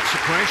shot? That's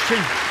the question.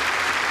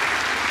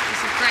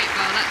 It's a great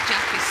ball. That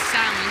jack is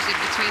sandwiched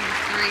in between the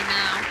 3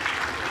 now.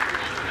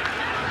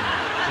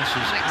 This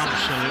is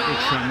absolutely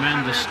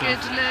tremendous stuff.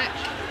 Good look.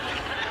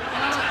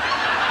 Oh.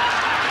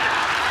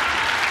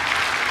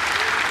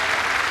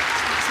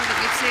 It's not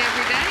something you'd see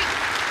every day.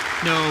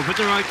 No, but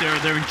they're out there.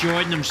 They're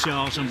enjoying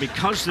themselves, and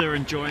because they're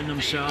enjoying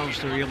themselves,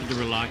 they're able to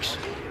relax.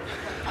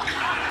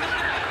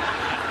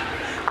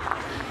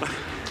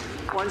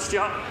 1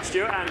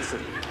 Stuart Anderson.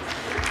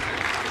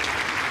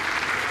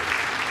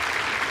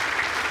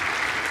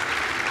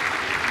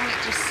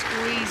 Alex just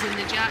squeezing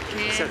the jack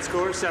here. Set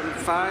score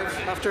 7-5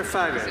 after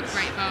 5 It's a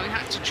great ball. We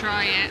had to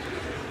try it.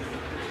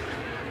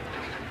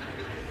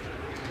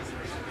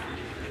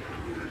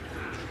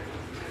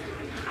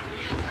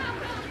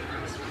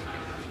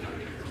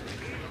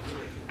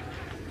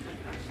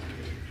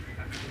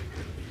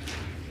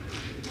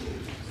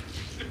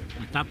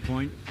 At that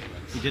point,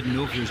 he didn't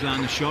know if he was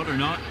landing the shot or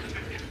not.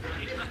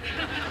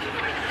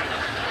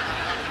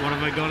 What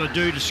have I got to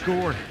do to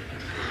score?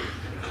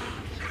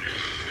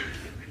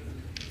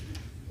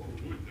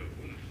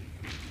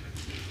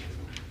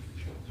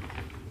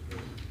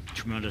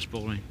 Tremendous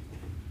bowling,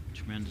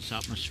 tremendous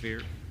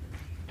atmosphere.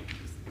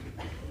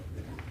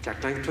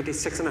 Jack down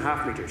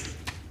 26.5 metres.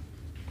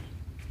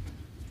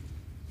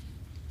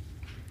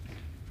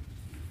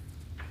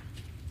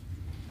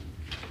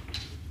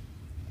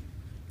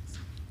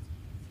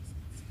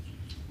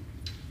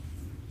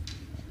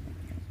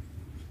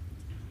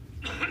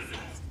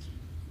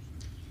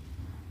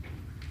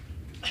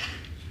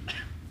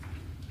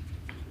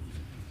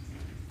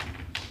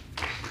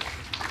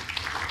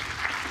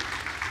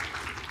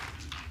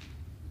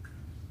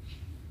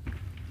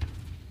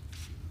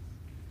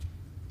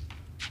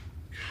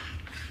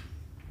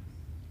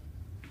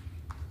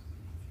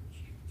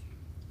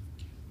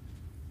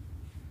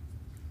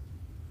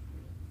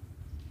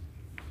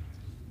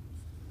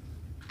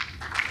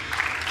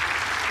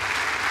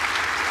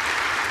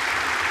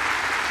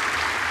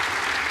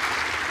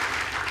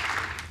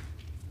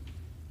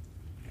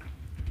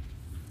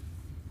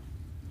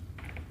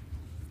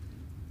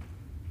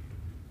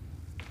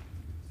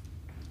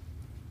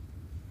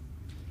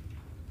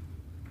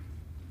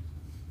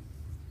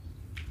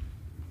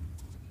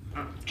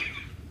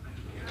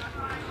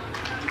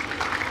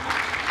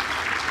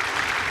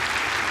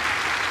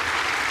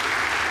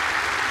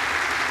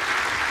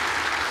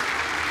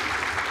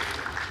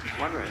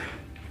 One red.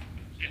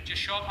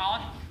 Just short,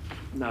 Alan?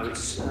 No,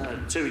 it's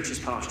 2 inches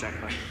past jack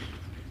play.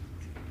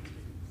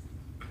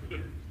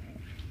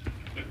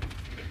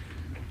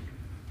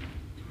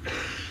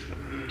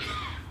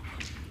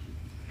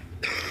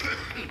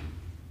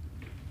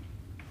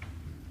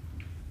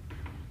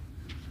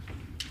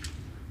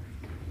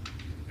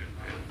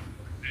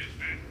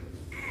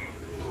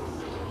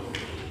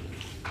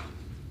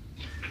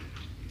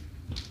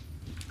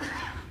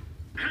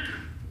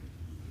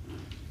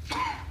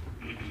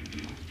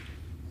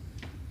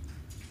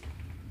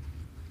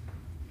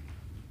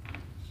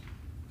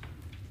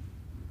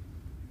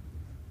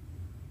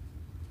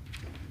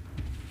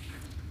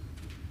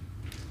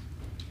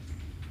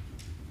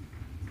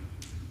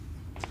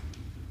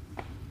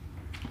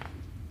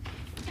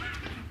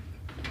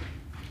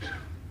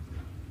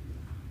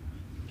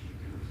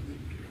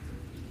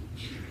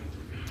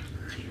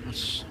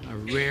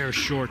 rare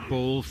short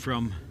bowl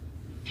from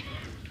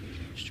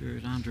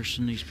Stewart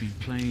Anderson. He's been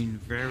playing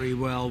very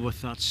well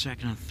with that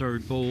second and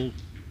third bowl.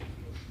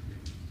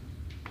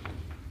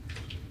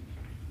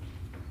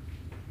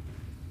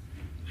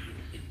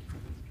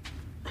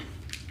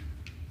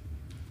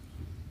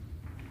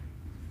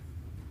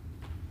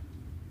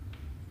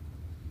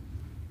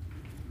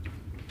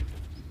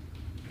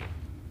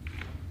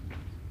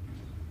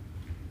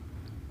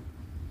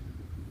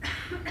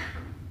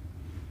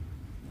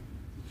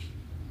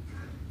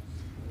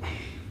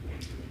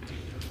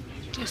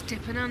 Just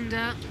dipping under.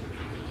 A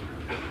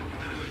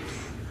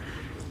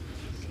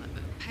little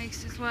bit of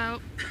pace as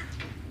well.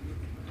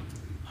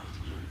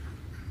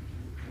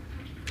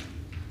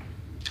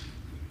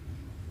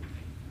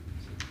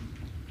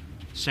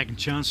 Second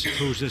chance to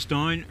close this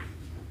down.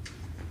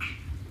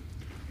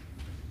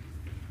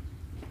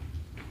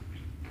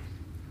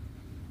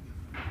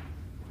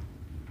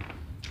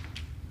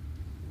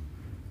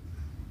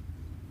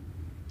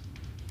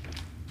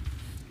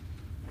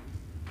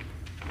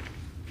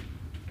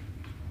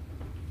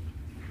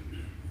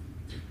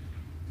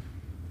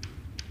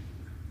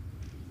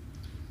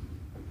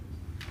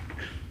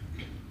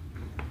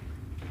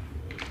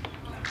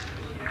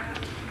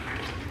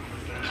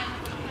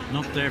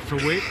 Not there for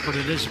weight, but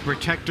it is a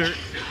protector.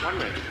 1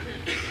 minute.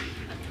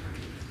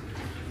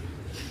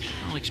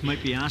 Alex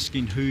might be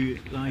asking who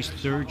lies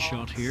third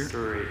shot here.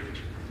 3.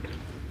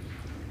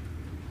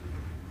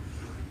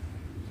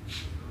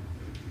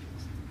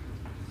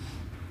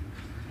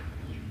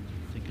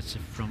 I think it's a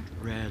front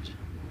red.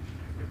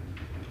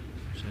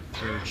 It's a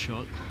third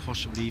shot,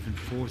 possibly even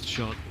fourth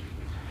shot.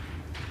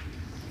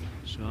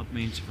 So that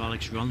means if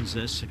Alex runs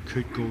this, it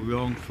could go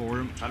wrong for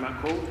him.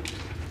 Timeout called.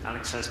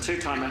 Alex has 2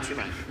 timeouts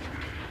remaining.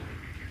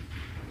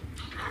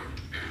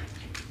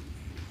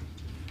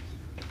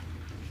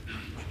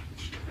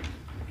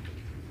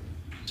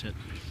 That's it.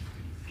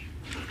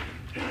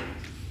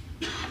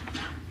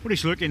 What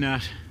he's looking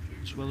at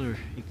is whether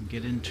he can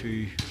get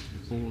into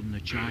the ball and the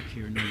jack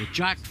here. Now the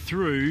jack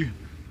through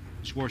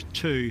is worth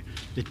 2.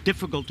 The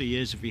difficulty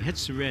is if he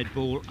hits the red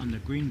ball and the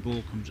green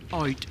ball comes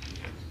out,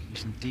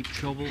 he's in deep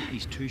trouble.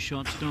 He's 2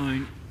 shots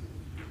down.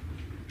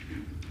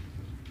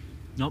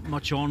 Not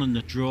much on in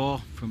the draw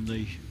from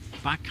the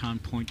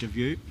backhand point of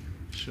view,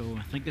 so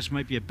I think this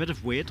might be a bit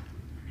of weight.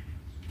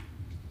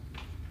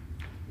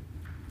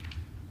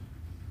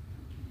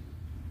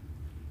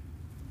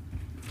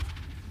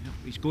 Yep,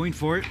 he's going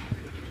for it.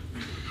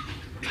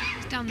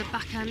 He's down the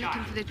backhand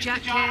looking for the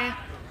jack here.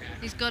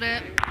 He's got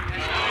it.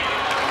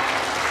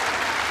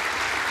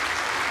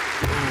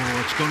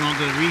 Oh, it's gone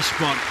onto the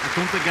respot. I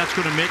don't think that's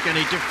going to make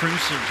any difference.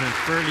 It's a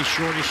fairly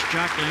shortish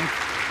jack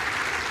length.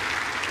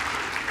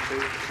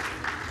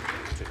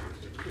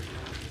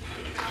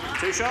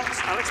 2 shots,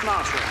 Alex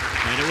Marshall.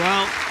 Played it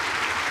well.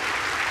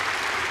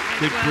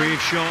 Good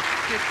brave shot.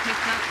 Good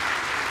pick-up.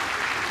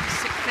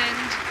 6th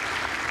end.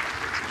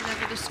 To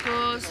level the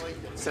scores.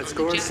 Set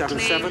score Jack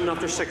 7-7 clean.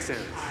 after 6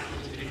 ends.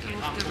 Go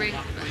off the ring,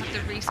 but have the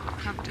respot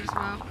covered as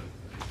well.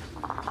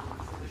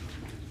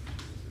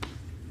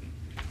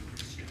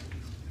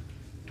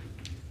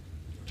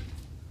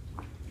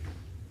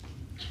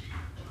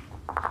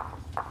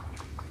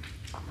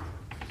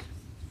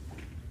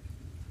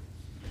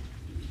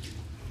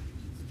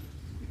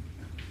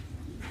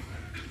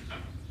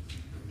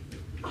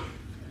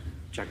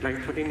 Jack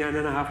length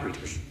 29.5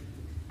 meters.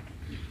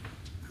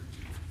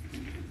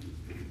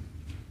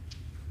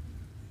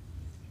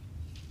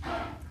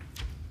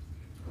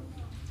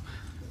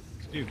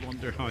 You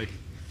wonder how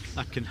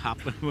that can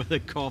happen where the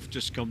cough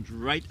just comes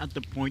right at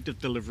the point of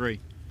delivery.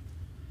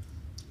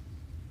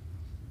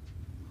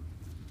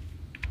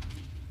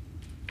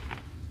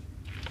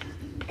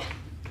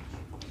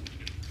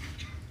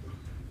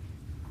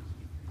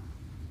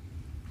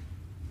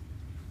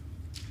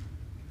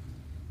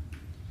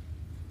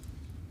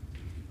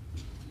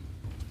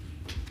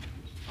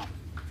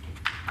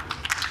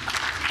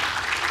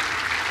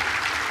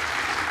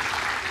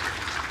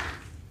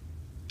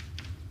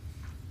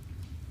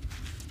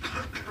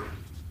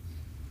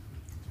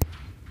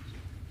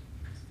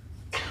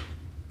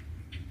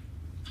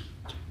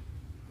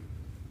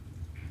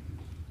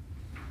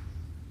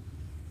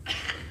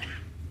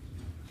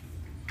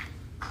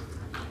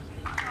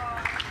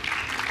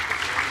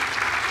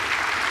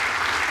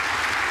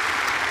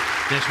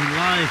 Desmond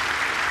Lai,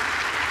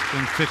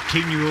 young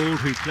 15-year-old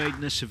who played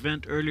in this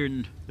event earlier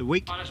in the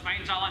week.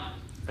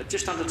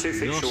 Just under 2 He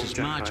feet lost short, his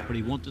Jack match, Lai. but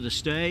he wanted to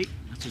stay.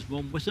 That's his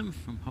mum with him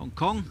from Hong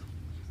Kong.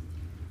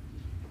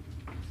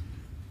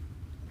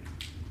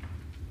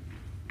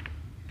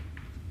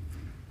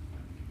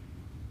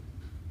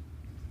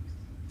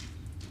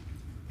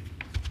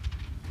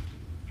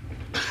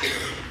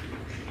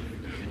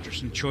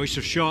 Interesting choice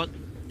of shot.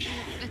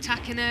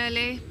 Attacking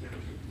early.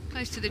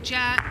 Close to the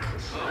jack.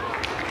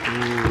 Oh,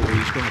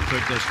 he's going to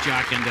put this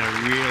jack into a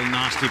real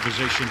nasty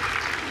position.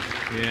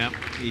 Yeah,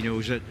 he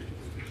knows it.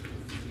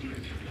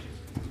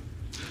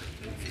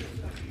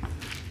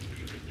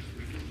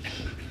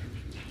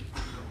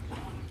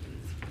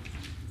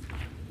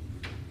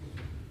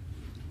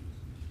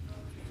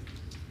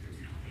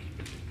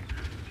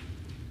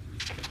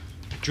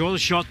 Draw the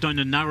shot down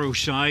the narrow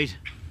side.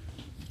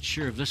 Not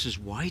sure if this is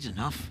wide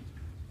enough.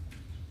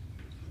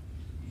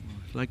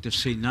 I'd like to have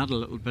seen that a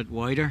little bit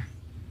wider.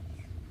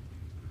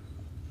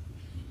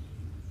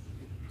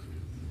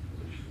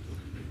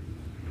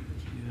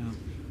 Yeah,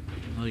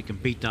 well, you can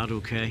beat that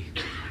okay.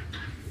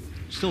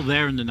 Still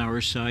there in the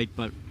narrow side,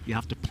 but you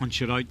have to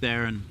punch it out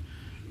there and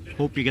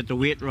hope you get the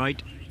weight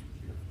right.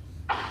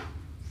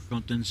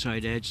 Front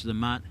inside edge of the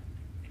mat.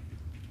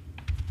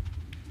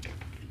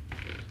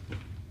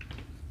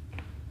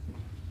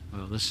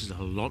 Well, this is a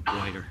lot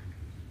wider.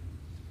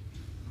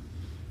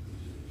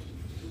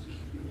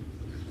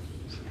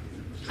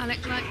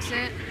 Alec likes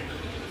it.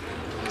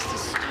 Needs to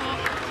stop.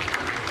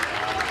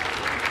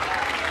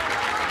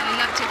 He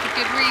liked it for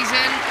good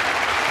reason.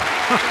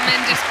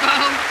 Tremendous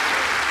bowl.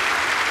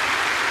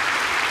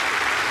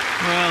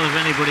 Well, if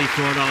anybody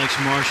thought Alex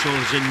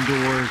Marshall's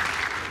indoor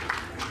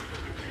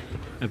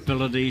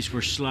abilities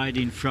were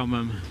sliding from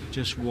him,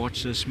 just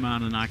watch this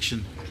man in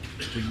action.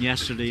 Between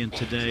yesterday and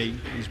today,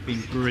 he's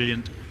been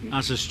brilliant,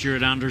 as is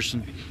Stewart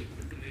Anderson.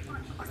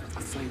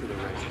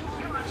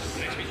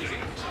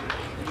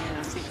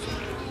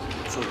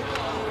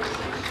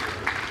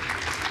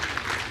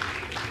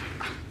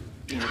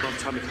 You know, by the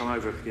time you come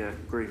over, yeah,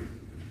 green.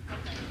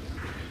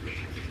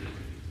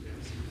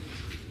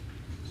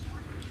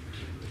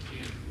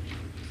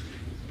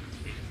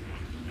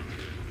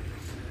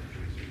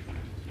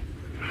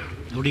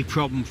 The only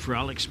problem for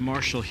Alex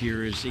Marshall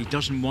here is he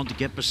doesn't want to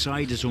get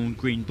beside his own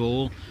green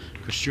ball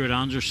because Stewart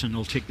Anderson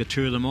will take the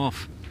two of them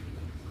off.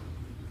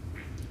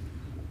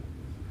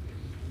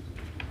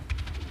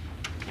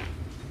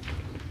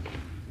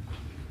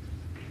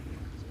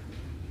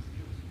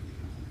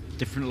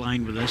 Different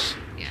line with this.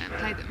 Yeah,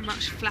 played it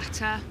much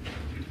flatter.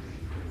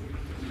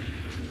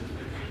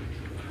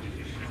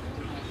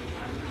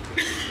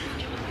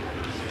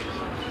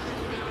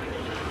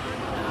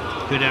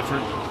 Good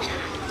effort.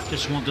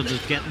 Just wanted to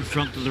get in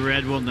front of the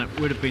red one. That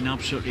would have been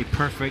absolutely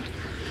perfect.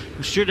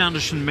 And Stewart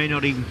Anderson may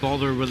not even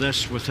bother with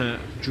this with a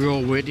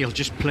draw weight. He'll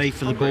just play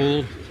for the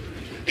ball,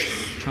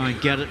 try and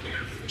get it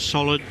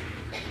solid.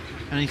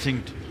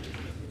 Anything to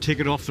take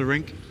it off the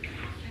rink.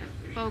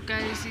 Ball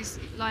goes, he's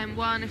line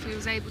 1 if he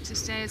was able to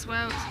stay as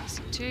well. It's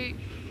 2.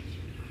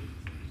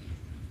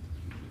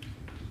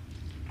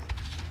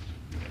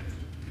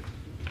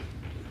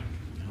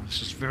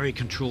 This is very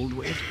controlled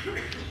weight.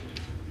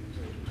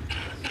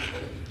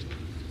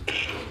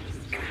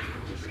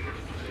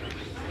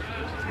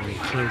 Very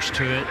close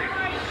to it.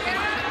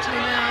 Quickly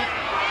now.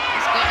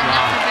 He's got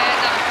enough of it.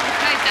 He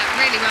played that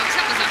really well because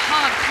that was a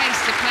hard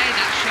pace to play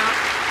that shot.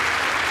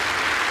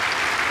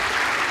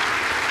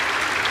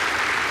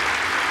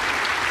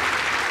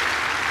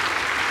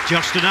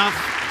 Just enough.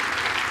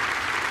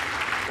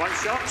 One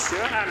shot,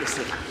 Stewart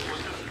Anderson.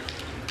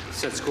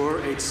 Set score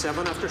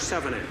 8-7 after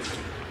 7 innings.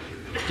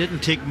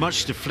 Didn't take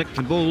much to flick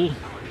the ball.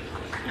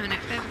 And it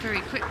went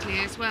very quickly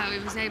as well. He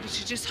was able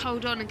to just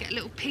hold on and get a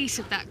little piece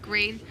of that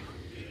green.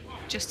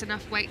 Just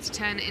enough weight to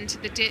turn it into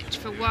the ditch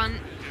for 1.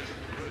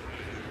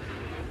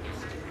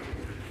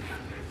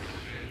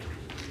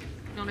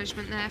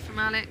 Acknowledgement there from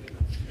Alec.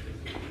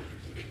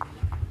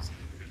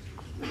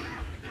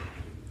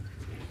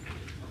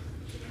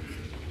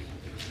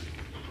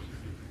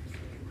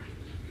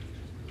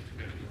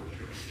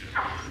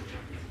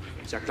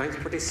 Jack length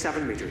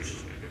 27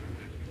 metres.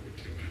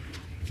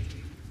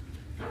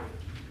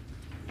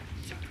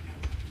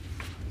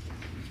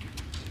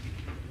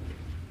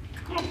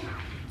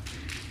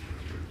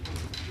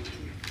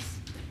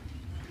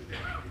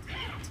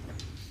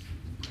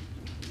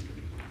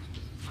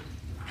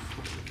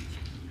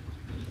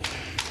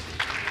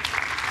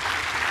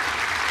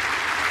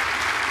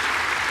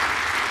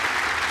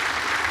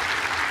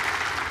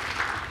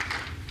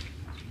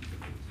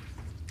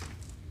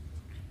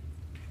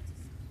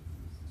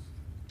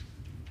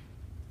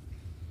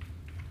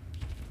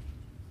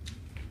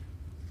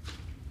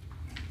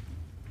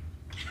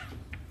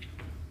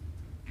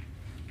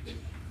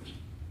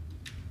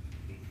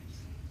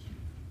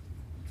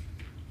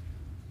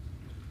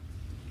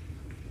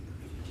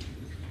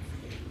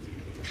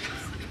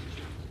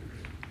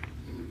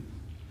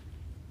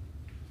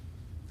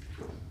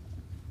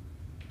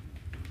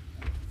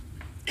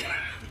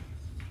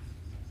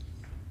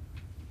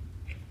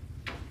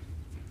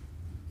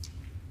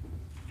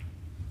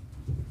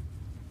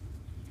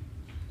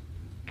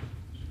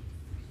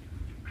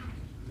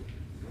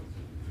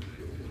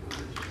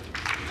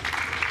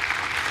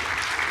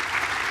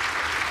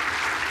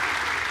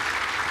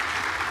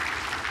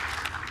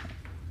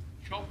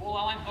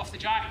 Off the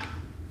jack.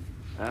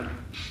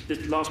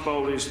 This last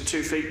bowl is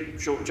 2 feet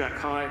short jack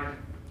high.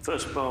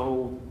 First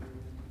bowl,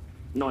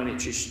 9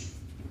 inches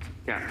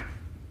gap.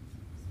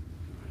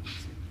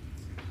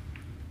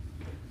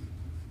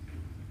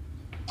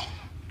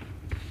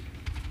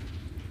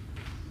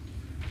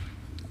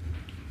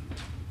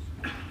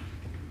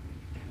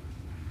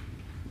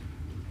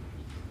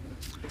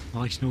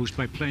 Alex knows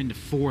by playing the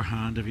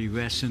forehand, if he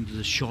rests into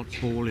the shot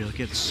ball, he'll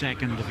get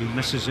second. If he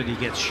misses it, he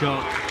gets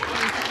shot.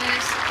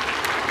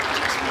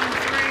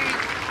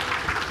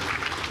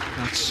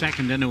 That's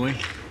second anyway.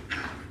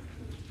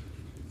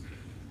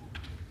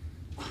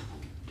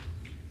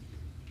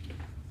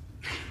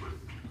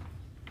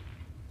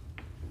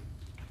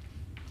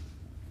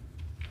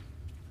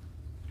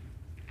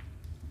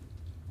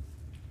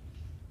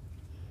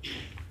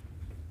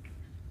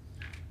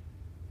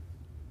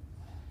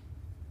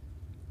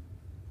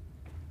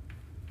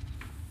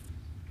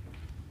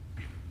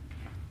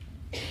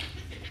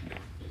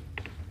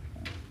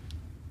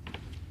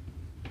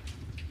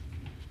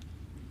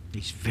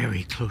 He's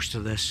very close to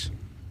this.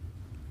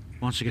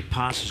 Wants to get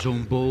past his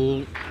own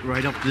bowl,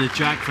 right up to the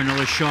jack for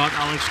another shot.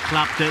 Alex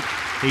clapped it.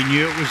 He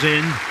knew it was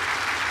in.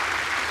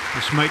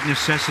 This might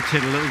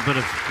necessitate a little bit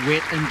of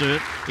weight into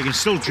it. He can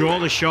still draw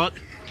the shot.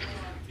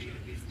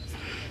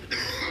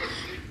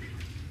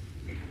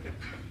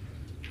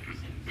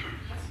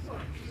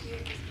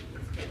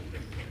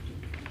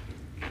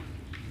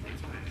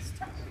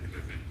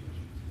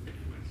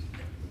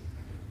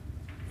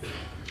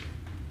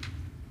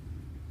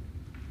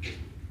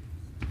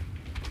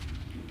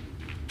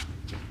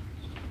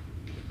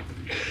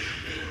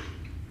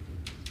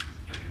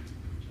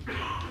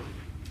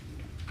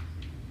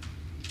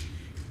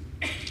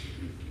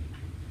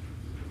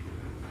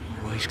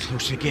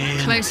 Close again.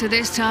 Closer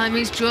this time,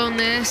 he's drawn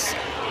this.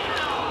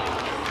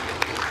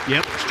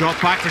 Yep, it's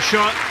dropped back the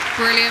shot.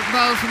 Brilliant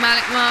bowl from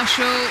Alec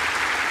Marshall.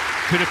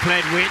 Could have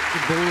played weight, the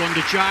ball on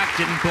the jack,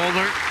 didn't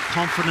bother.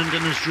 Confident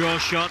in his draw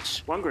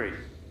shots. 1 green.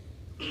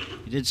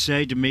 He did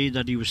say to me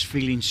that he was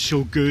feeling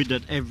so good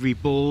that every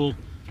bowl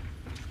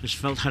just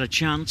felt had a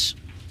chance.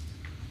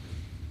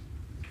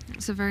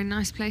 It's a very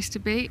nice place to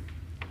be.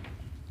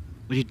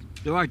 But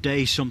there are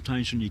days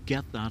sometimes when you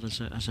get that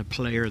as a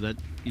player that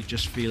you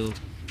just feel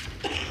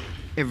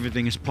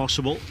everything is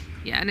possible.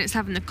 Yeah, and it's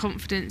having the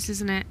confidence,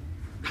 isn't it?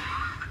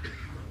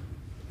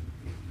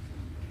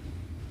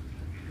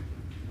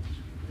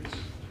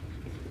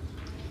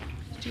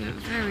 Stewart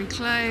very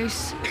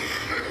close.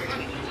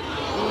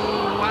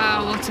 Oh,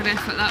 wow, what an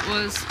effort that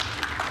was.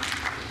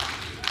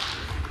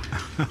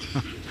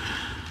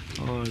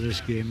 Oh, this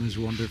game is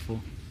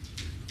wonderful.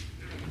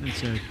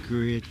 It's a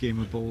great game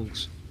of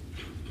bowls.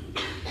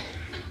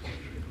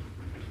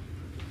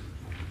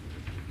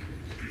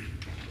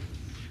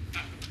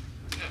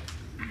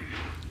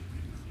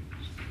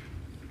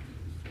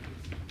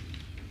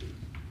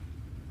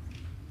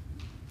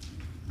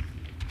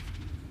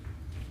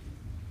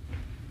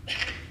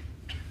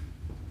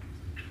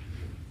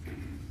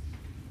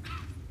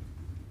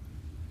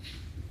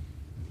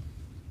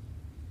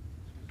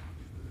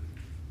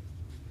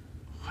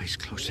 He's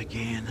close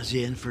again. Is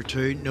he in for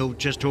two? No,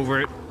 just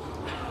over it.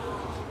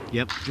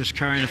 Yep, just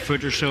carrying a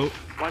foot or so.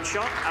 1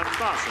 shot out of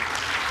passing.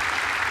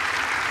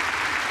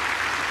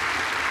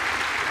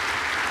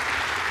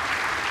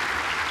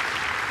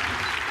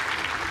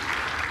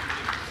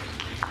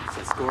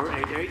 Set score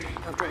 8-8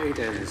 after 8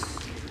 ends.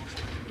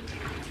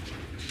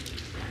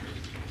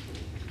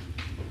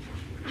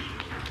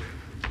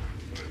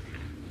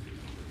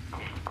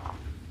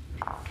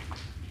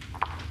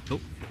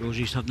 Oh,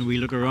 Rosie's having a wee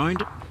look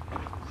around.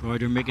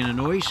 Crowd are making a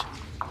noise.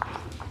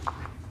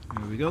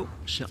 There we go.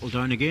 Settle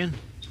down again.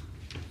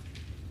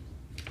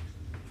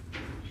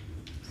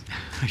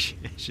 She's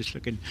just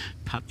looking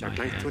pat my Jack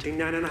length head.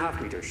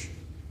 29.5 metres.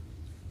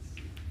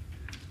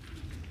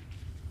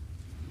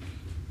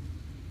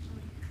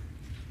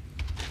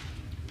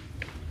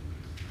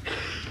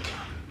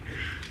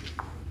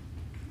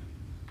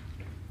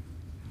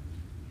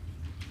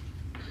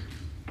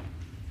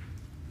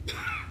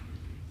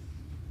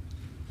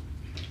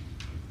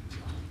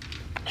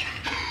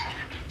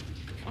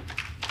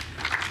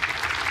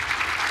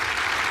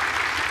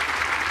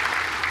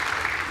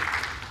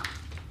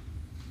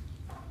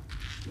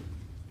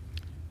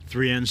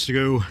 Three ends to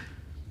go.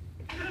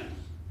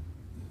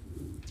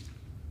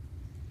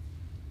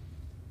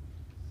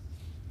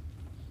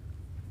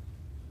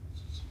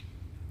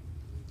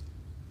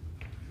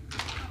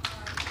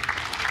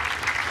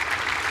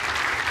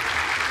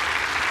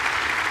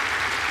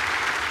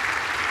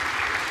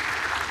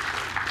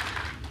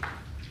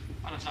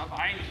 And it's up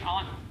behind,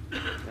 Alan.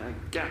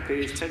 Gap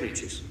is 10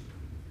 inches.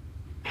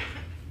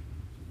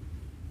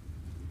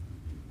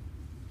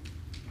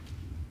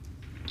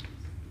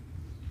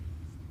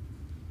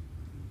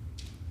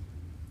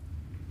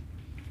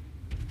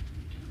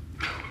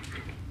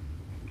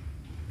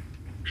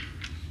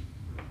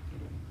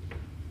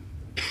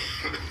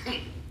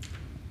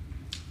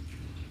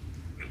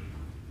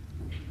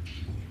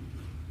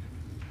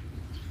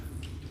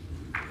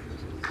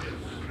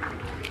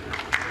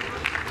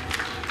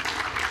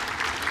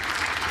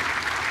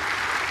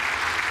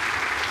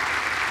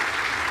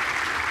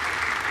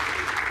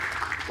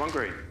 One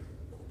green.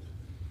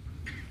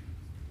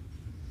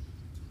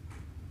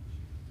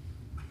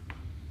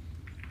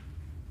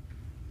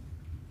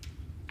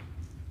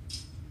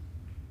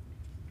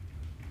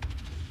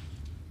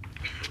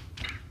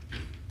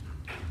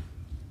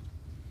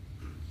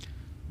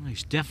 Well,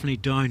 he's definitely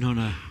down on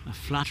a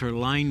flatter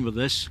line with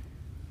this.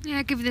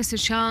 Yeah, giving this a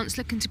chance,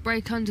 looking to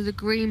break under the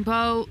green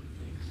bowl.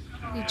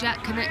 The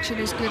jack connection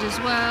is good as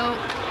well.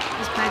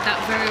 He's played that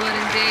very well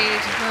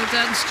indeed. Well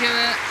done,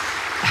 Stewart.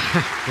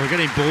 We're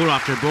getting ball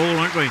after ball,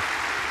 aren't we?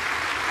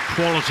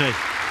 Quality.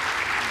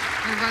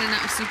 We're running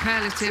out of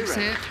superlatives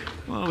here.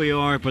 Well, we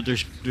are, but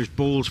there's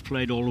bowls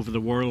played all over the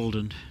world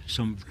and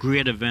some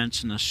great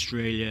events in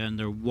Australia, and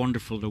they're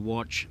wonderful to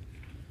watch.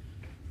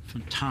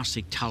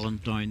 Fantastic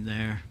talent down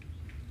there.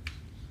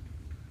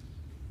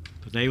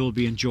 But they will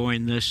be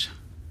enjoying this,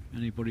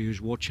 anybody who's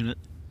watching it.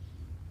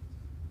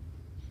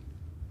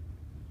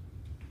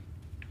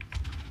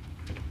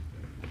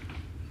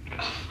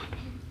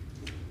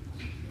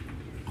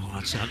 Oh,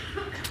 that's that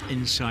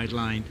inside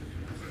line.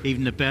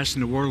 Even the best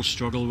in the world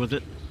struggle with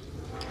it.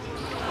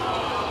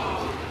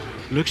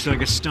 Looks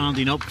like it's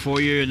standing up for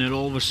you, and then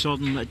all of a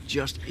sudden it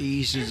just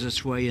eases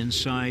its way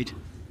inside.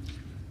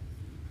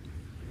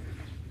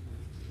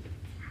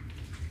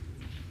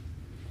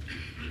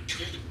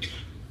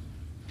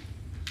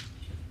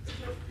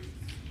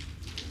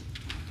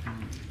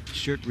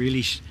 Stewart really,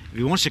 if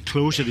he wants to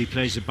close it, he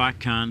plays the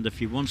backhand. If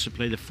he wants to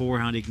play the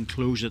forehand, he can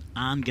close it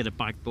and get a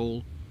back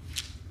ball.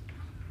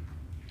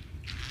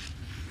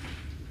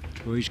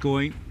 Where he's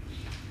going.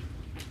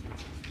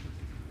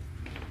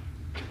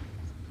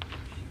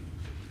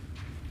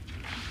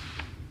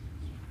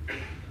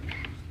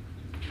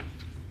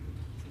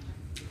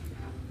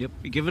 Yep,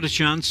 you give it a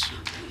chance.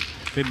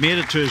 If it made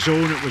it to his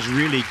own, it was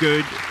really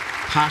good.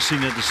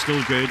 Passing it is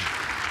still good.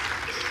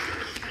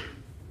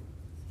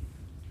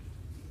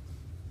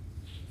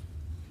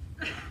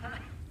 I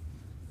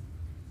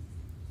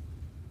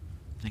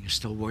think it's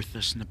still worth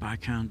this in the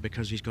backhand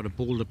because he's got a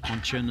ball to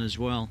punch in as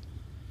well.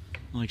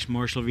 Alex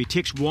Marshall, if he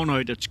takes one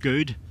out, it's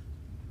good.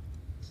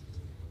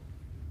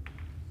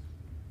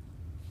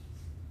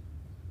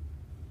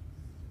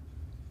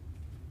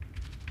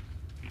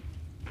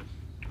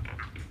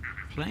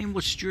 Playing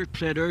what Stewart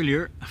played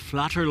earlier, a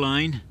flatter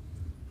line,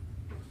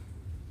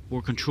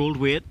 more controlled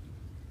weight.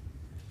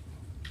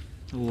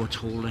 Oh, it's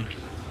holding.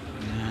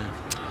 Yeah.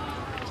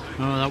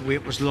 Oh, that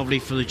weight was lovely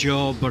for the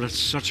job, but it's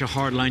such a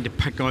hard line to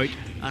pick out.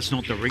 That's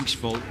not the rink's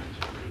fault,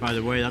 by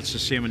the way. That's the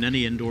same in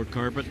any indoor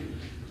carpet.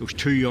 Those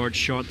 2-yard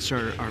shots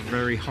are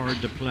very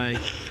hard to play.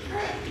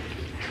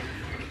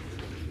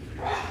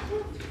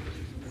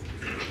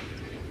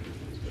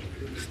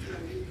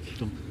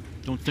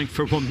 Don't think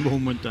for one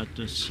moment that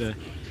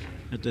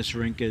this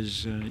rink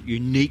is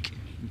unique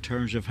in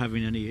terms of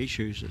having any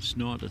issues. It's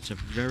not. It's a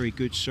very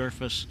good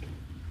surface,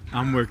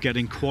 and we're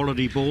getting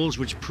quality balls,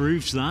 which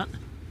proves that.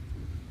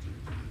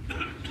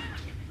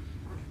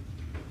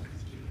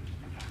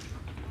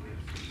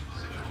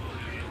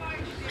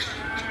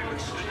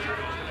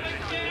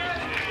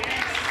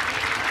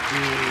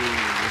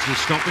 Is he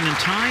stopping in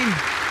time?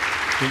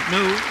 Don't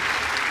know.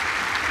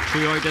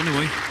 3 out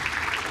anyway.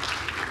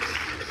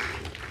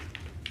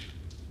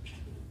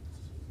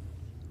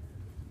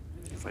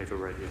 Favour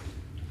radio.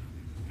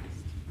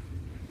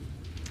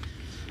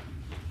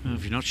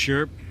 If you're not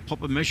sure,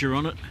 pop a measure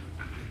on it.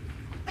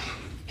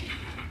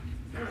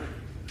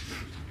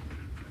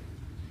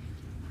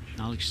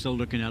 Alex still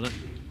looking at it.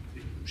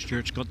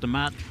 Stewart's got the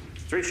mat.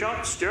 3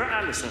 shots, Stewart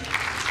Anderson.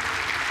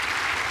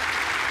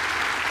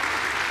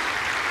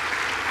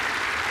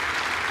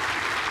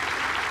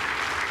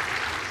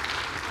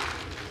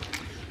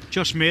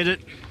 Just made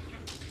it.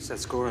 Set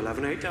score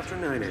 11-8 after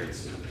 9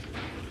 hits.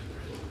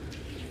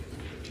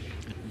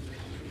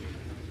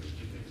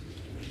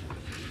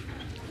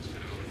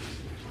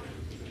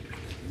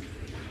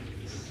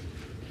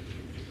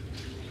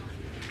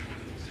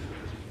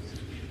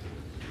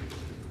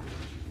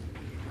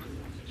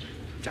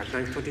 Jack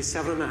 9,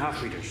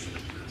 27.5 meters.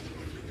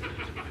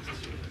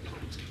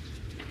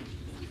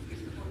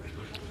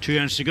 2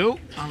 ends to go.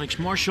 Alex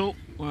Marshall,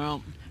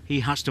 well,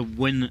 he has to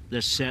win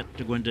this set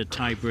to go into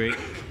tie break.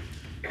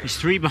 He's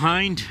 3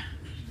 behind.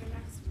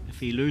 If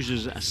he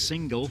loses a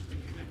single,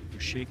 we're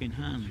shaking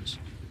hands.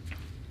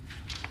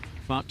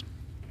 But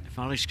if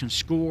Alex can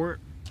score,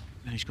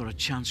 then he's got a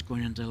chance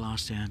going into the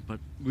last end. But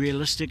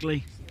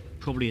realistically,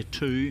 probably a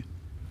 2.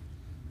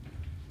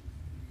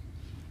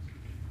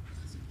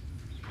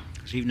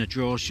 Because even a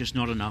draw is just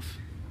not enough.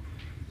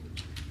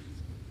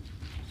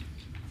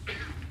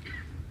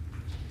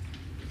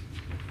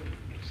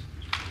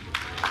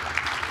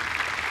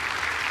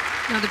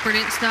 Another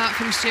brilliant start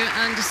from Stewart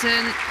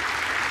Anderson.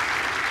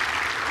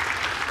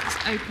 His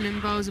opening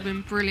bowls have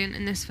been brilliant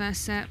in this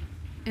first set.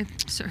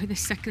 Sorry,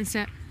 this second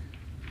set.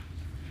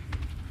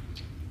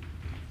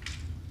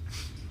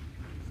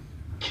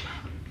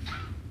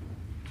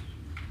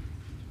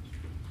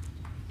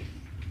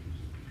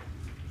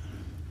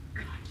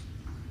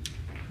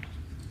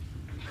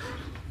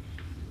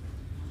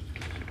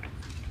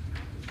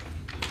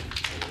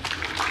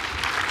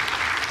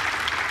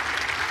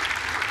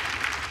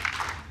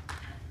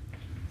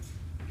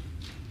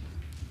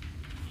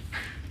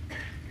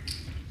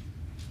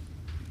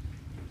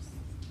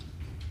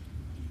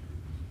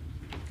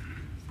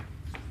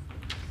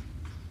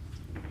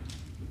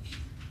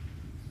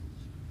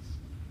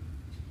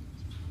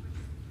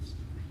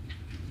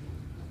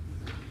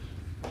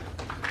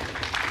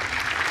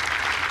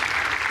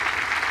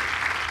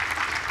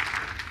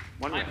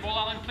 One My red. ball,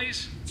 Alan,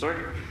 please. Sorry?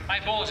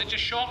 My ball, is it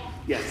just short?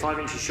 Yeah, 5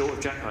 inches short of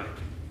jack high.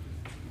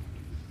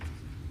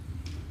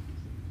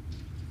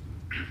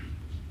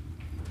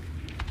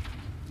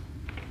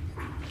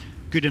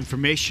 Good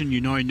information, you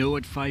now know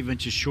at 5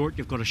 inches short,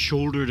 you've got a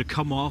shoulder to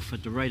come off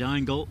at the right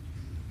angle.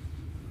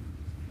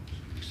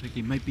 Looks like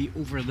he might be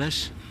over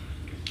this.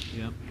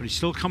 Yeah, but he's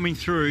still coming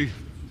through.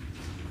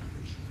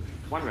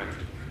 1 red.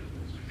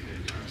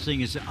 The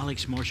thing is that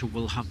Alex Marshall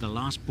will have the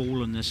last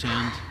ball on this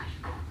end.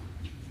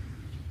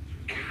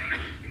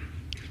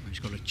 He's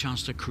got a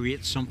chance to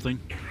create something.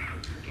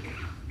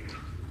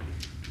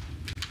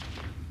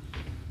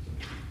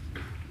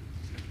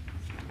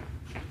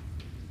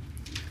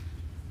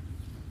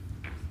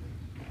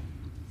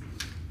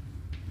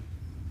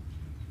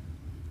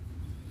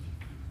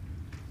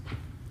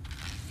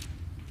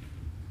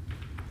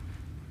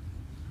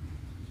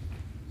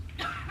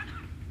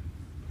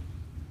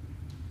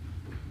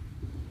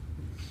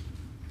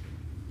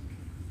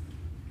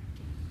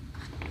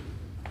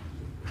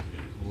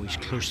 Always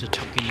close to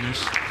tucking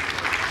this.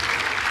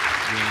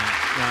 Yeah,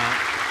 well,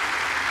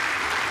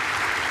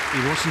 he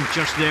wasn't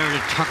just there to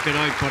tuck it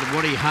out, but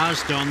what he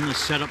has done is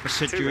set up a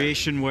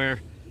situation where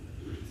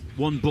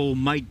one ball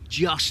might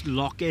just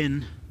lock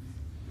in.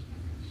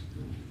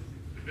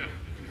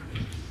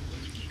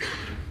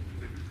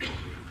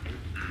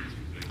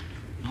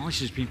 Alex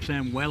has been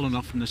playing well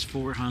enough in this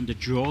forehand to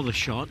draw the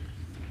shot,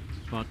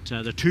 but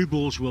the 2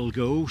 balls will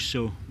go,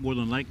 so more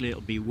than likely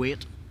it'll be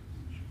weight.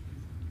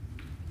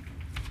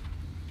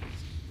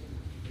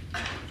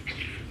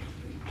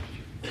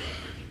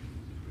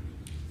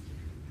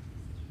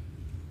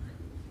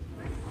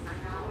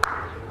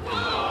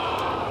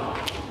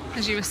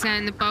 As you were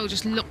saying, the ball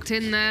just locked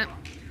in there.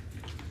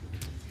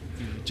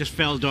 It just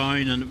fell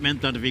down, and it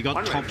meant that if he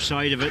got top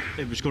side of it,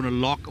 it was going to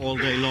lock all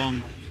day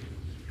long.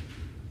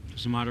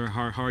 Doesn't matter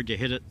how hard you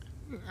hit it.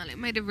 Well, it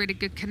made a really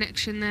good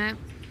connection there.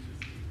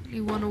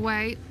 He won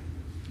away.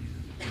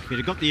 If he'd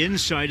have got the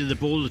inside of the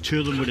ball, the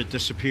 2 of them would have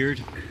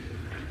disappeared.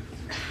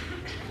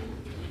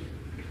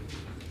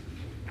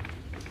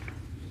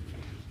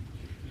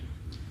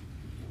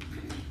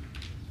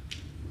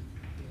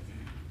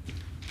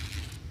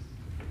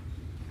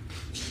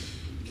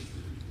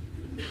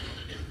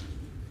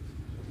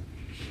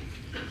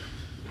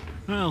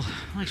 Well,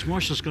 Alex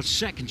Marshall's got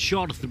second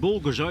shot. If the ball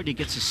goes out, he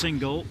gets a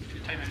single.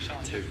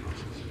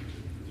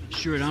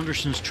 Stewart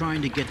Anderson's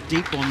trying to get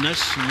deep on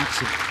this, and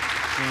that's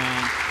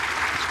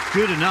it's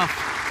good enough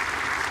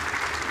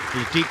for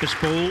the deepest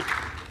ball.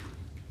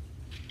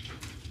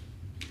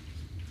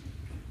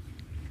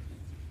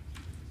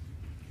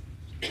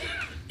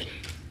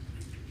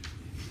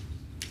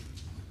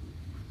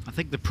 I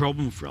think the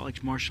problem for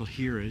Alex Marshall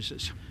here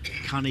is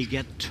can he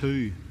get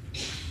 2?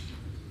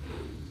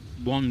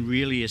 1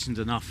 really isn't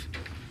enough.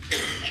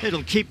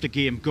 It'll keep the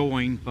game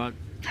going, but...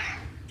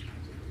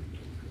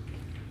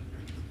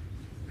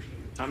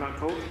 Timeout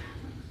called.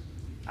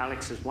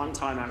 Alex has 1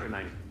 timeout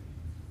remaining.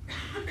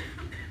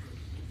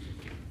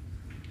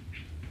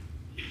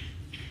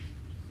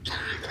 So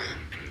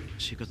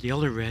you've got the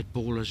other red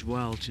ball as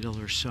well to the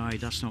other side.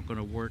 That's not going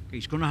to work.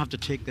 He's going to have to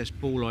take this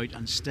ball out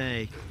and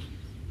stay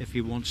if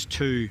he wants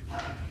to.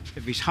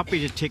 If he's happy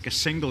to take a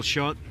single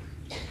shot,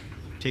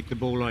 take the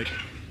ball out.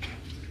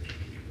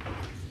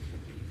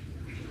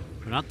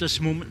 But at this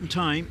moment in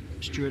time,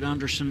 Stewart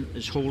Anderson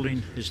is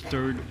holding his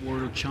 3rd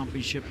World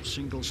Championship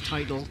singles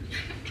title.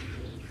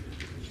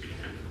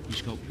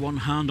 He's got 1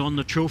 hand on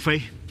the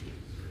trophy.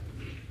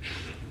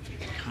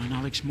 Can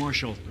Alex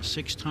Marshall, the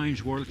 6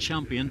 times world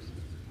champion,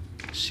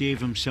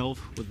 save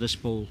himself with this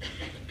ball?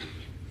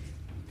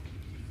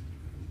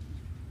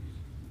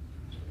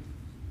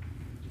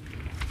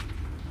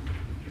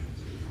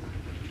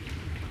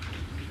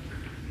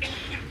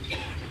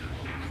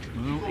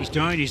 Well, he's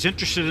down, he's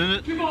interested in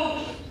it.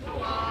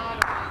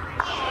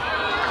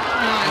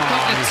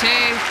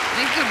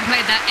 He couldn't have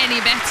played that any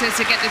better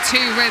to get the 2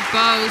 red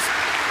balls.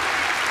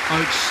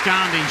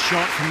 Outstanding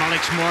shot from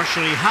Alex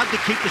Marshall. He had to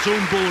keep his own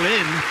ball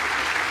in.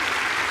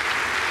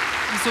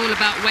 It's all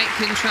about weight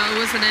control,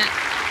 wasn't it?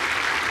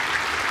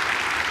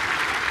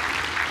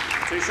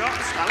 2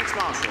 shots, Alex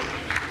Marshall.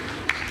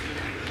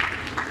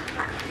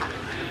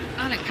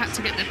 Alec had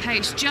to get the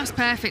pace just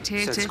perfect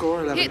here Set to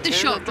score, 11, hit the 10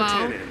 shot after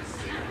ball, 10.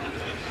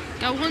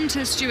 go on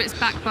to Stewart's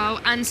back bowl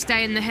and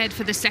stay in the head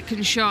for the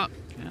 2nd shot.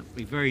 Yeah,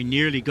 we very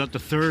nearly got the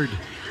 3rd.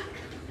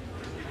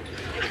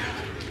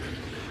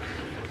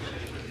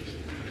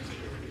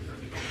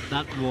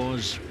 That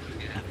was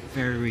a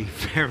very,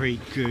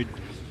 very good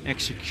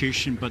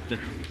execution, but the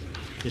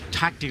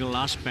tactical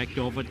aspect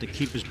of it to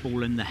keep his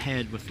ball in the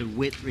head with the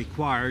weight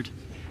required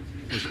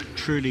was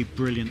truly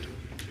brilliant.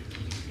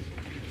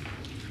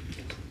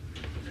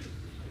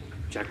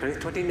 Jack length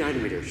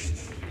 29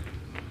 meters.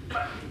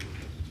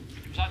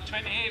 Was that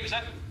 28, was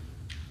that?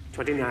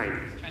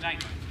 29. 29.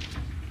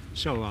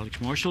 So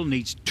Alex Marshall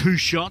needs 2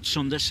 shots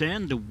on this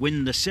end to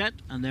win the set,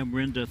 and then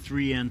we're into a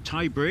 3-end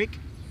tie break.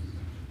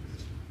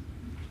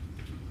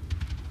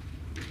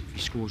 If he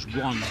scores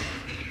 1,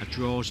 a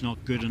draw is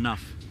not good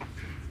enough.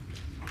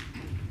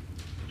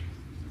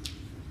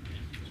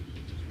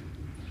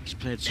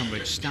 played some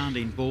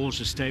outstanding bowls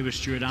to stay with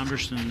Stewart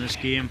Anderson in this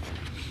game.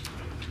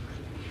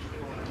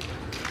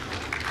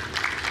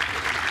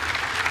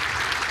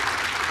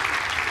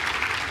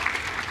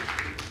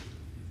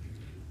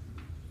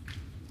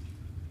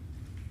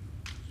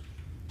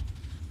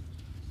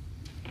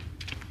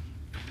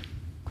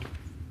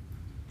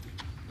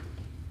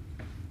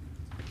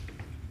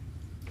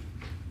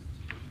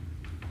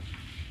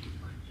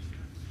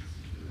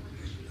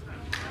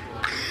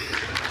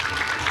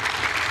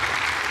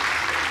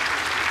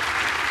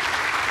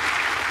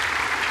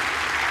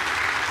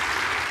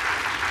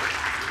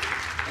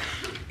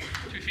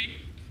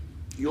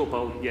 Your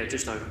bowl, yeah,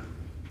 just over.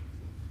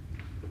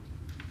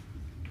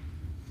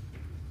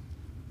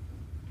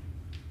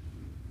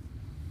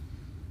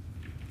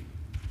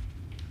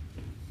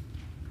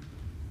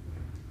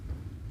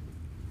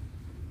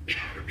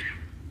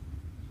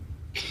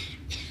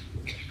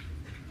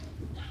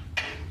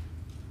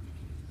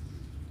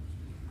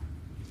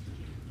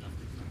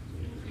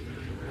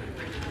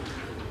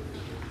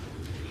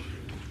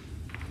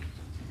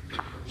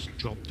 Just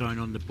dropped down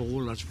on the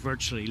bowl. That's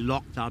virtually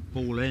locked that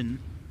ball in.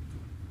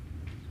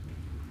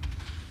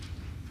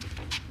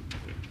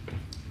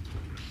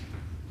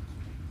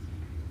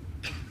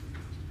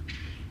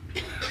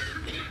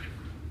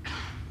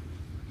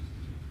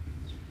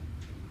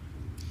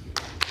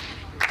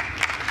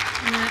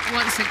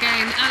 Once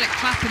again, Alec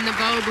clapping the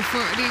bowl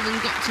before it even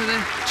got to the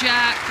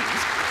jack. It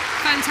was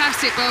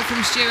fantastic bowl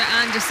from Stewart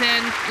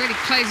Anderson. Really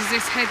closes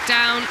his head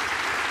down.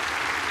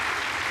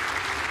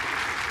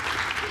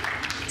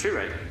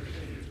 2-8.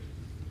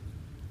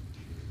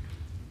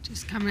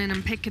 Just coming in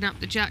and picking up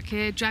the jack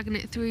here, dragging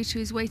it through to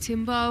his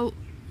waiting bowl.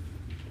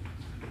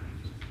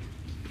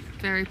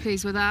 Very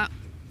pleased with that.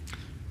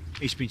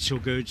 He's been so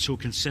good, so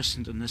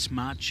consistent in this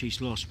match.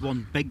 He's lost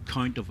one big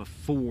count of a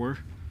 4.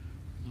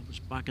 That was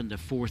back in the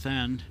 4th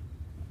end.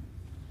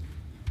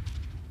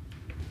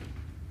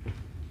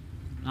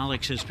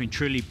 Alex has been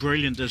truly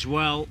brilliant as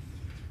well.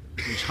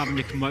 He's having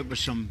to come out with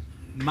some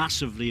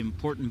massively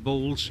important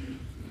bowls.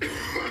 That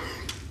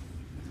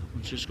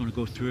one's just going to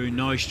go through.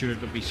 Now Stewart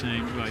will be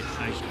saying, right,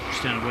 I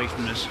stand away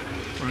from this.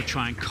 We're going to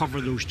try and cover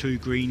those 2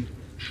 green.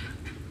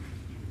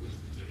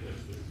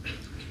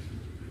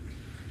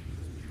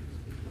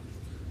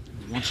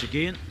 Once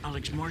again,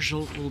 Alex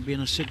Marshall will be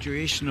in a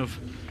situation of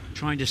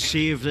trying to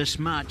save this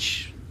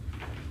match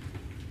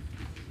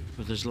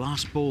with his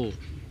last bowl.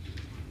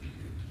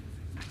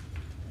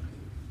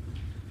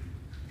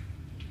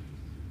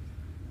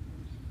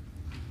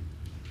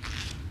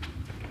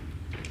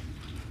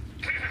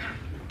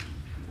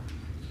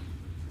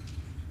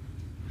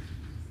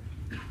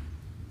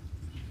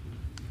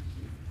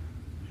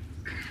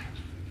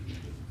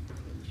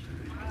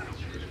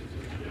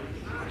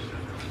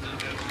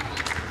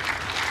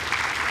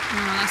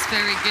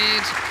 Very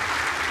good.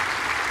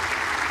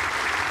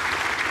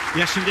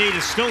 Yes, indeed,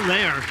 it's still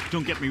there.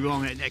 Don't get me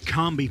wrong, it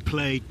can be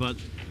played, but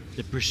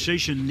the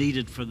precision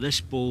needed for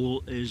this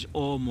bowl is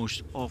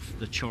almost off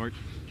the chart.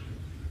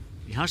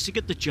 He has to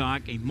get the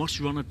jack. He must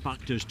run it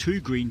back to his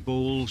 2 green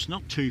bowls,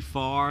 not too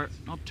far,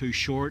 not too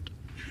short.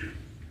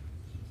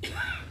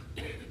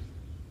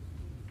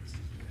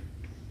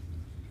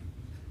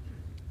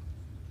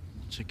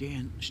 Once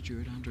again,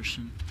 Stewart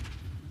Anderson,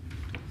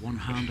 one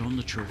hand on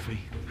the trophy.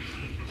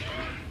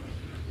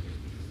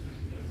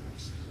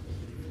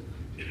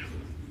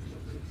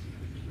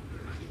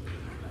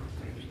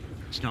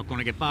 It's not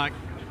going to get back.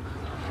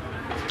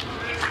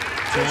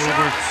 It's all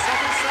over.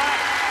 Second set,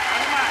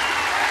 and match.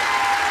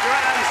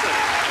 Stewart Anderson.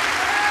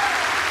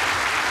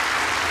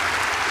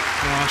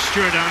 Oh,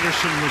 Stewart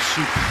Anderson was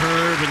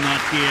superb in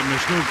that game.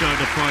 There's no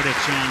doubt about it,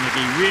 John.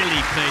 Like, he really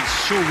played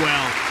so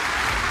well.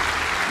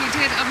 He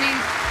did. I mean,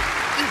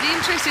 the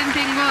interesting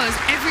thing was,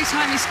 every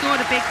time he scored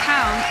a big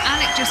count,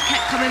 Alec just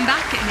kept coming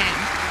back at him.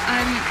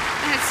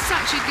 They had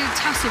such a good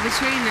tussle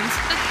between them.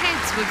 The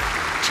heads were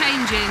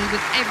changing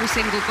with every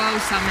single bowl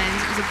some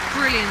ends. It was a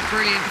brilliant,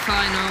 brilliant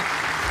final.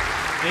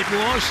 It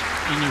was,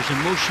 and there's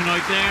emotion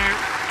out there.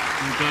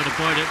 No doubt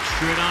about it.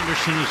 Stewart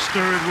Anderson, his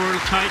 3rd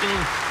world title.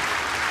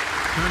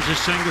 Turns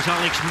his singles.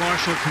 Alex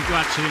Marshall,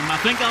 congrats to him. I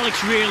think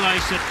Alex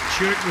realised that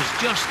Stewart was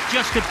just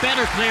a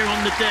better player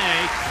on the day,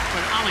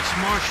 but Alex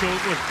Marshall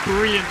was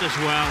brilliant as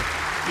well.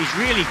 He's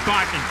really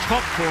back in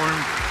top form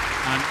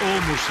and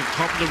almost at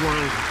top of the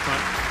world, but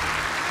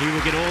he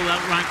will get all that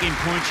ranking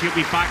points. He'll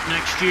be back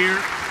next year.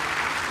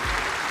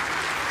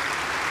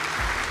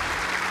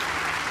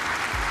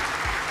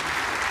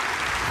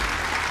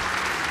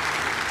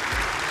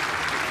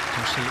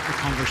 Just a little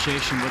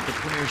conversation with the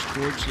players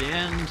towards the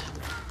end.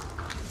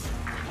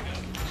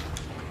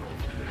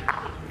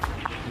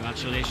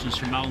 Congratulations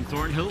from Alan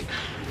Thornhill.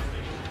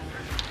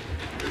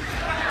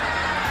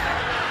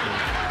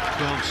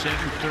 12-7,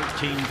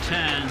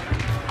 13-10.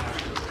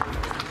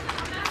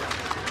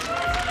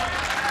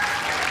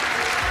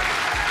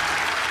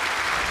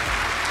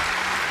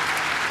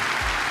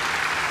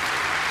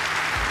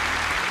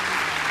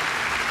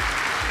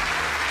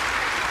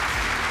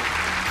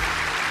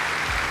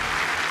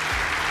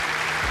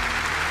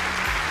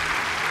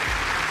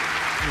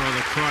 Oh,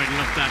 the crowd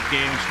loved that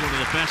game. It's one of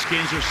the best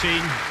games we've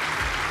seen.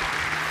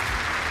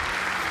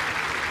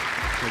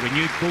 So we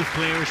knew both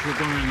players were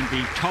going to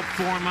be top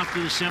form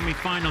after the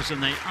semi-finals,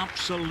 and they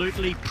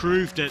absolutely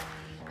proved it.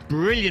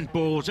 Brilliant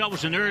bowls. That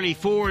was an early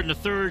 4 in the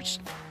third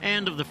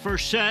end of the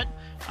first set.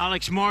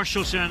 Alex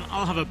Marshall saying,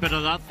 I'll have a bit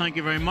of that, thank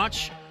you very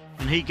much.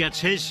 And he gets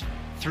his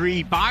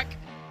 3 back.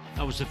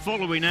 That was the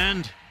following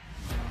end.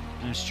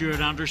 And Stewart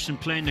Anderson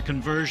playing the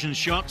conversion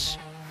shots.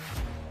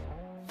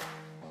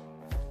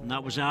 And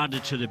that was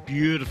added to the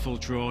beautiful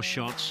draw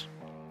shots.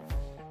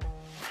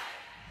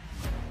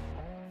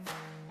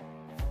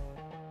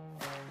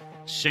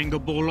 Single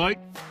bowl out.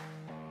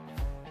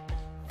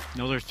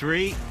 Another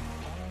 3.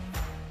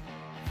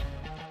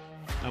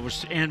 That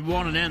was end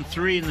 1 and end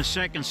 3 in the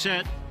second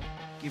set.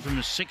 Give him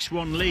a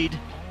 6-1 lead.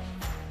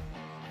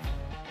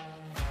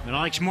 But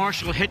Alex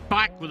Marshall hit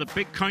back with a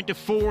big count of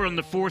 4 on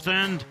the fourth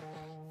end.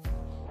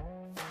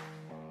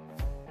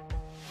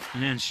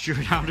 And then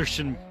Stewart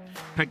Anderson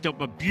picked up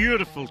a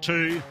beautiful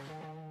 2.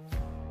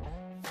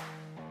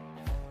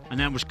 And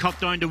then was cut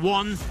down to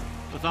 1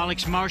 with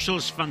Alex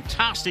Marshall's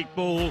fantastic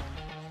bowl.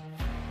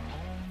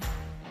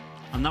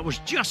 And that was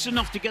just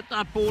enough to get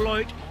that bowl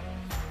out.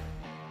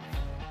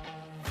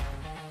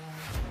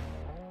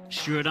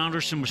 Stewart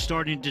Anderson was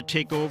starting to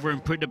take over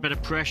and put a bit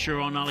of pressure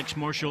on Alex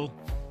Marshall.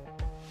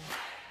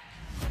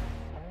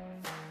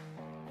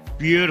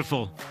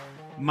 Beautiful.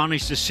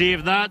 Managed to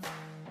save that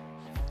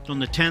on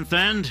the 10th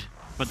end,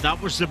 but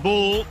that was the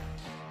bowl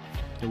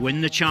to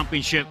win the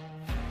championship.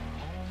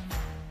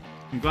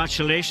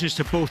 Congratulations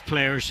to both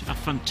players. A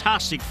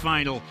fantastic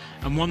final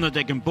and one that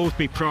they can both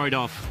be proud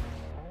of.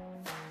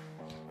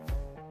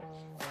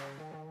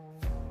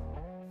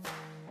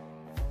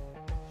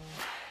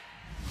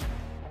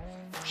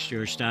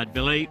 Stewart's dad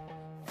Billy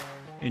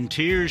in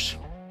tears.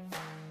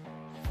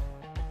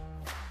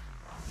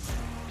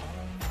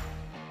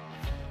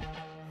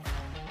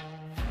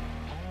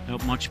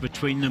 Not much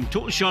between them.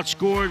 Total shots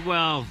scored,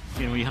 well,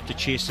 you know, you have to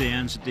chase the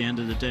ends at the end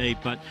of the day,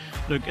 but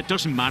look, it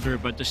doesn't matter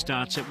about the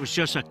stats. It was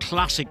just a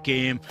classic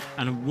game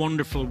and a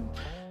wonderful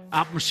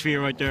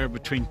atmosphere out there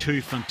between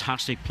 2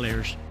 fantastic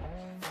players.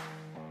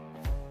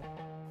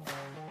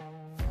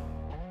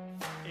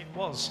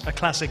 Was a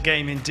classic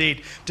game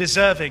indeed,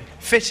 deserving,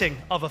 fitting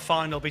of a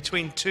final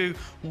between 2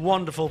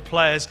 wonderful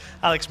players,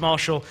 Alex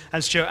Marshall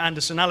and Stewart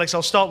Anderson. Alex,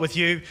 I'll start with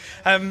you.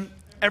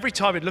 Every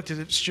time it looked as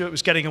if Stewart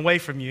was getting away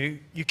from you,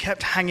 you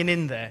kept hanging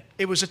in there.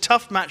 It was a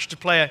tough match to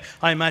play,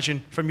 I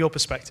imagine, from your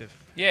perspective.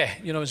 Yeah,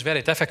 you know, it was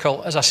very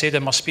difficult. As I said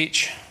in my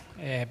speech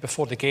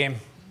before the game,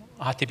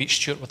 I had to beat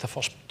Stewart with the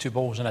first 2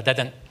 balls, and I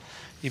didn't.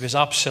 He was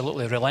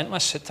absolutely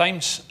relentless at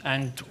times,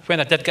 and when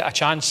I did get a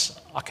chance,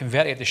 I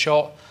converted the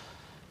shot.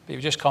 But he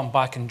would just come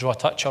back and draw a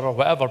toucher or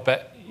whatever.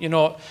 But, you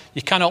know,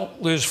 you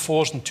cannot lose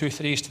 4s and 2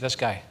 3s to this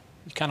guy.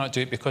 You cannot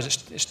do it because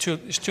it's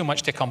too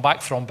much to come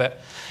back from.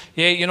 But,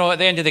 yeah, you know, at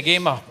the end of the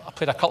game, I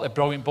played a couple of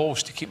brilliant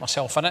balls to keep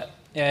myself in it.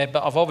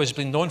 But I've always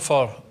been known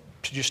for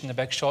producing the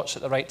big shots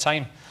at the right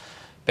time.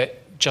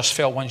 But just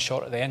fell 1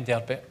 short at the end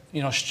there. But,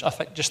 you know,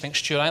 I just think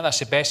Stewart, I think that's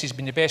the best. He's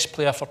been the best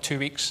player for 2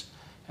 weeks.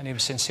 And he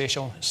was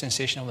sensational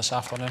this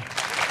afternoon.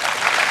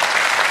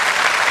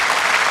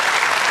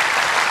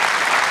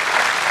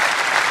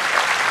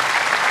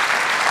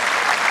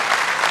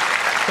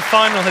 The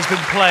final has been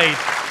played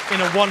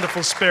in a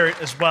wonderful spirit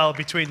as well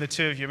between the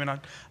 2 of you. I mean, I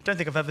don't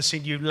think I've ever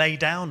seen you lay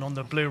down on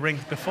the blue ring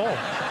before.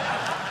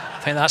 I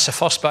think that's the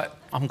first, but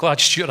I'm glad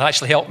Stewart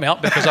actually helped me up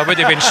because I would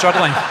have been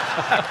struggling.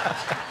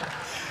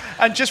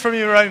 And just from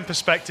your own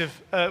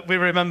perspective, we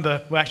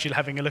remember we're actually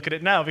having a look at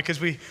it now because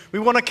we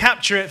want to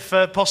capture it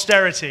for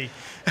posterity.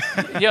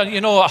 Yeah,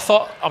 you know, I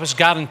thought I was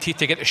guaranteed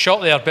to get the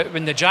shot there, but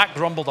when the jack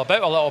rumbled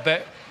about a little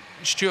bit,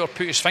 Stewart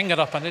put his finger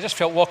up, and I just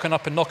felt walking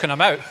up and knocking him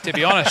out, to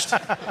be honest.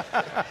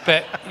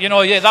 But you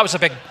know, yeah, that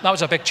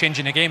was a big change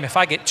in the game. If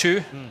I get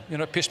 2, you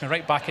know, it puts me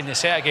right back in the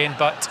set again.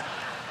 But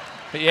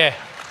yeah,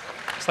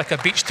 it's like a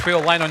beached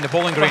whale lying on the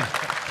bowling green.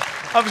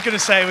 I was going to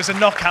say it was a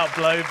knockout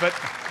blow, but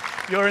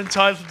you're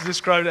entitled to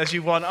describe it as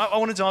you want. I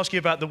wanted to ask you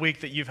about the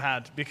week that you've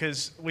had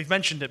because we've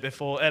mentioned it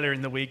before earlier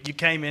in the week. You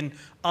came in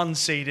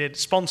unseeded,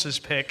 sponsors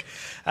pick.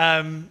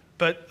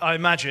 But I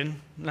imagine,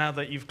 now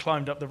that you've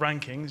climbed up the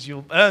rankings,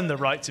 you'll earn the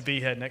right to be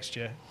here next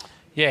year.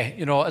 Yeah,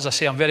 you know, as I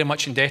say, I'm very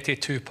much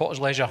indebted to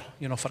Potter's Leisure,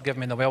 you know, for giving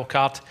me the wild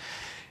card.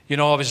 You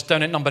know, I was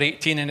down at number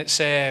 18, and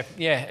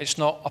it's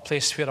not a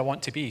place where I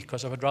want to be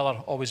because I would rather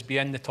always be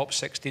in the top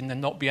 16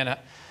 than not be in it.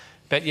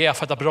 But yeah, I've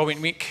had a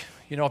brilliant week.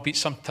 You know, I beat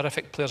some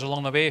terrific players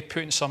along the way,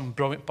 put in some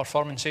brilliant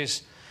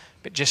performances,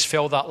 but just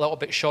fell that little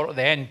bit short at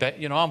the end. But,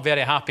 you know, I'm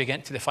very happy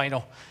getting to the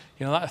final.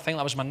 You know, I think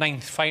that was my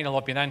 9th final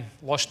I've been in.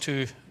 Lost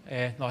 2,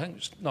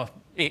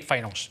 8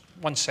 finals.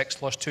 Won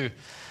 6, lost 2.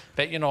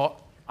 But, you know,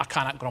 I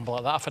cannot grumble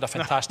at that. I've had a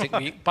fantastic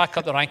week. Back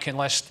up the ranking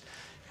list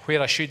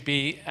where I should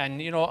be.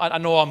 And, you know, I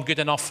know I'm good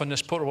enough on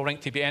this portable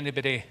rink to beat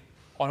anybody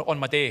on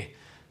my day.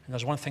 And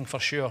there's one thing for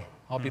sure.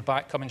 I'll be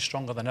back coming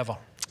stronger than ever.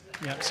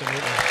 Yeah,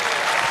 absolutely.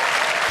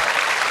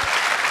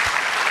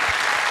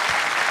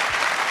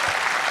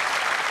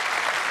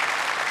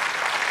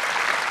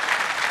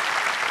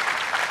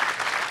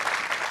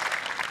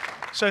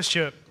 So,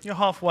 Stewart, you're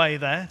halfway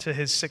there to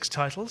his 6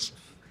 titles.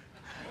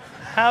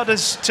 How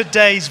does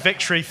today's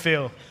victory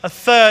feel? A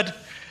 3rd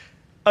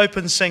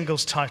open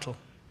singles title.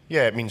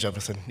 Yeah, it means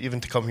everything.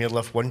 Even to come here,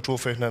 lift 1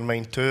 trophy, and then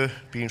mine 2,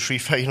 being 3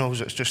 finals,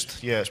 it's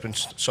just, yeah, it's been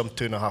some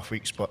 2.5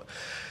 weeks, but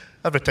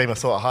every time I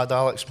thought I had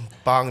Alex,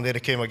 bang, there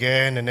he came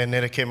again, and then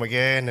there he came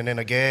again, and then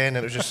again, and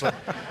it was just like,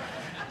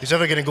 he's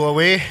ever going to go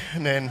away?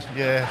 And then,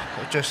 yeah,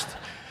 it just,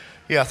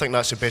 yeah, I think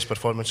that's the best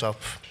performance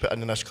I've put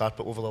in this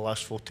carpet over the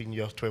last 14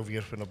 years, 12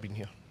 years when I've been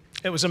here.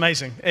 It was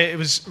amazing. It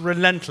was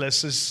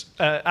relentless, as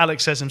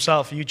Alex says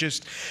himself. You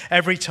just,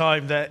 every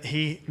time that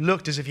he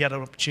looked as if he had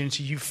an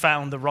opportunity, you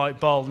found the right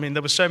bowl. I mean,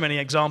 there were so many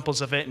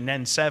examples of it in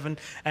N7,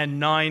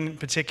 N9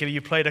 particularly.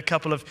 You played a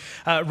couple of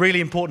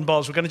really important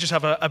bowls. We're going to just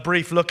have a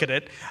brief look at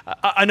it.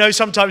 I know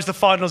sometimes the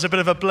final's a bit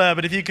of a blur,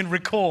 but if you can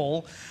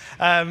recall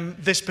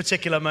this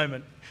particular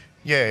moment.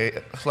 Yeah,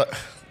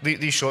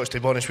 these shots,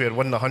 to be honest, we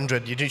were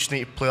 1-100. You just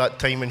need to play that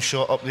timing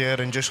shot up there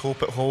and just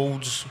hope it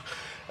holds.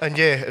 And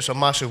yeah, it's a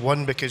massive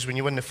one because when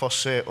you win the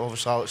first set,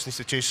 obviously Alex needs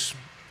to chase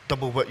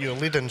double what you're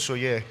leading. So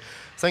yeah,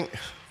 I think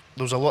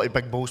there was a lot of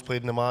big balls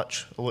played in the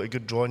match, a lot of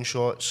good drawn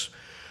shots,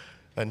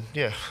 and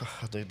yeah,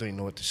 I don't even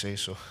know what to say.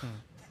 So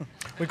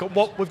we've got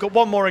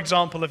one more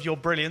example of your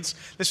brilliance.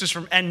 This was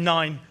from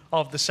N9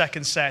 of the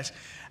 2nd set,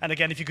 and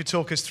again, if you could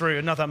talk us through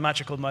another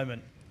magical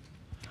moment.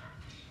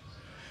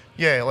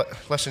 Yeah,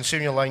 listen,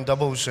 seeing your line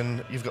doubles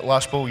and you've got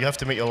last ball, you have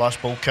to make your last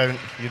ball count.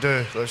 You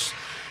do.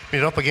 When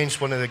you're up against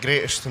one of the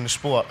greatest in the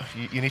sport,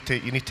 you need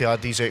to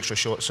add these extra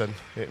shots in,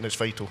 and it's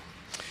vital.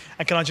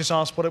 And can I just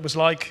ask what it was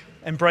like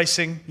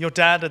embracing your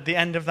dad at the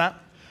end of that?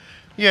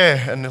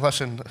 Yeah, and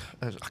listen,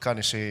 I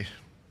can't say,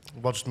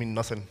 words mean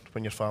nothing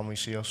when your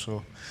family's here.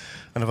 So,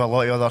 and I've a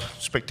lot of other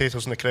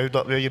spectators in the crowd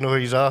up there, you know who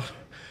you are.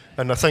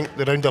 And I think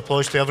the round of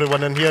applause to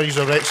everyone in here,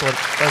 you are excellent.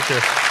 Thank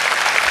you.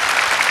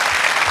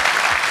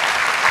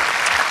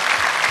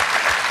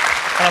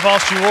 And I've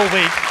asked you all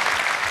week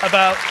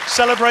about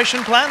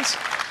celebration plans.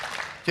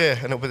 Yeah,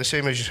 and it'll be the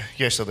same as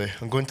yesterday.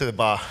 I'm going to the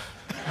bar.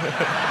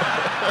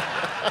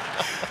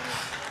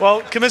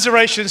 Well,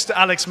 commiserations to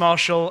Alex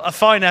Marshall. A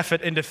fine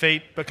effort in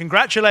defeat, but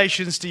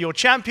congratulations to your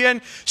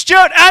champion,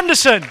 Stewart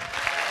Anderson.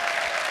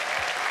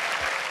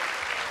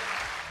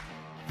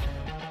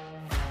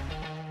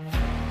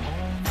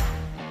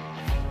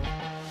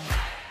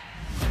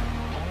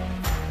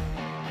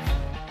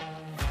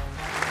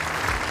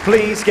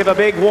 Please give a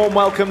big warm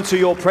welcome to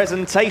your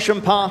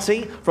presentation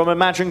party from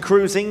Imagine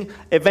Cruising,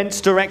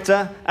 Events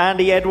Director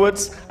Andy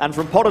Edwards, and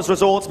from Potter's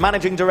Resorts,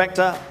 Managing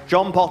Director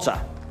John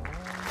Potter.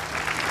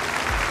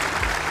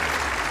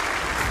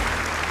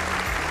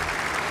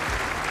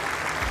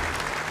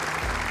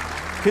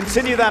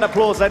 Continue that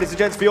applause, ladies and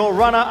gents, for your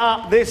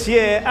runner-up this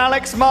year,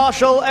 Alex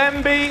Marshall,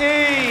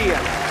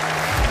 MBE.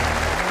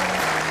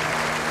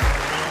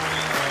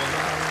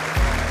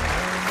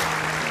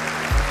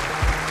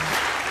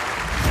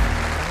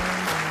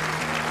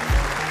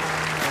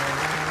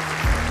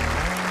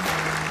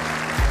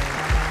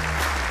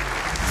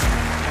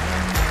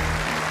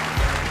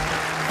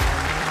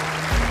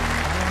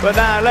 But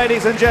now,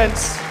 ladies and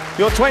gents,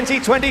 your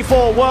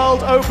 2024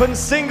 World Open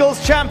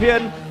Singles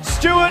Champion,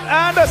 Stewart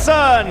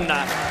Anderson.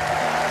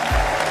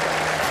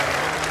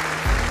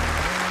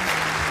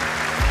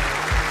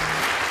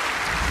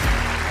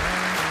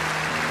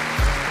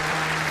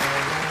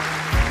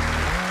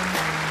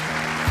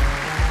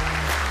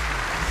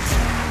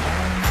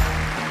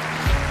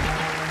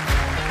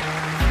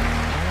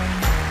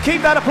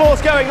 Keep that applause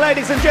going,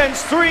 ladies and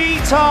gents. 3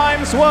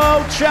 times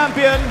world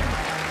champion,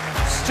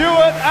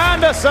 Stewart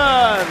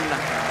Anderson.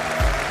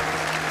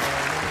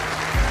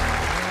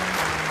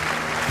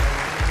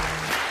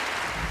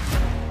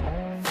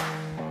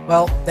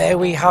 Well, there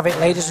we have it,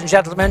 ladies and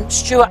gentlemen.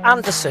 Stewart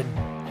Anderson,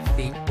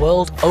 the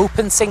World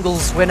Open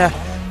Singles winner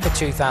for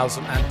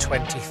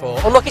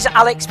 2024. Unlucky to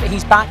Alex, but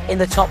he's back in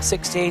the top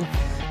 16,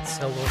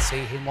 so we'll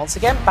see him once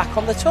again back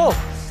on the tour.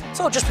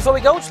 So just before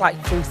we go, I'd just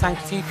like to thank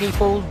a few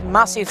people.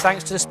 Massive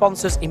thanks to the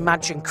sponsors,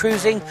 Imagine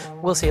Cruising.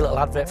 We'll see a little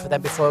advert for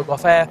them before we go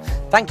off air.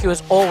 Thank you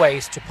as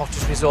always to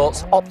Potter's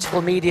Resorts,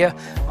 Optical Media,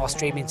 our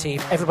streaming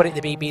team, everybody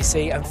at the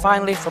BBC, and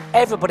finally from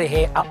everybody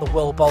here at the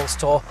World Bowls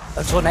Tour.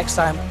 Until next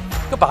time,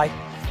 goodbye.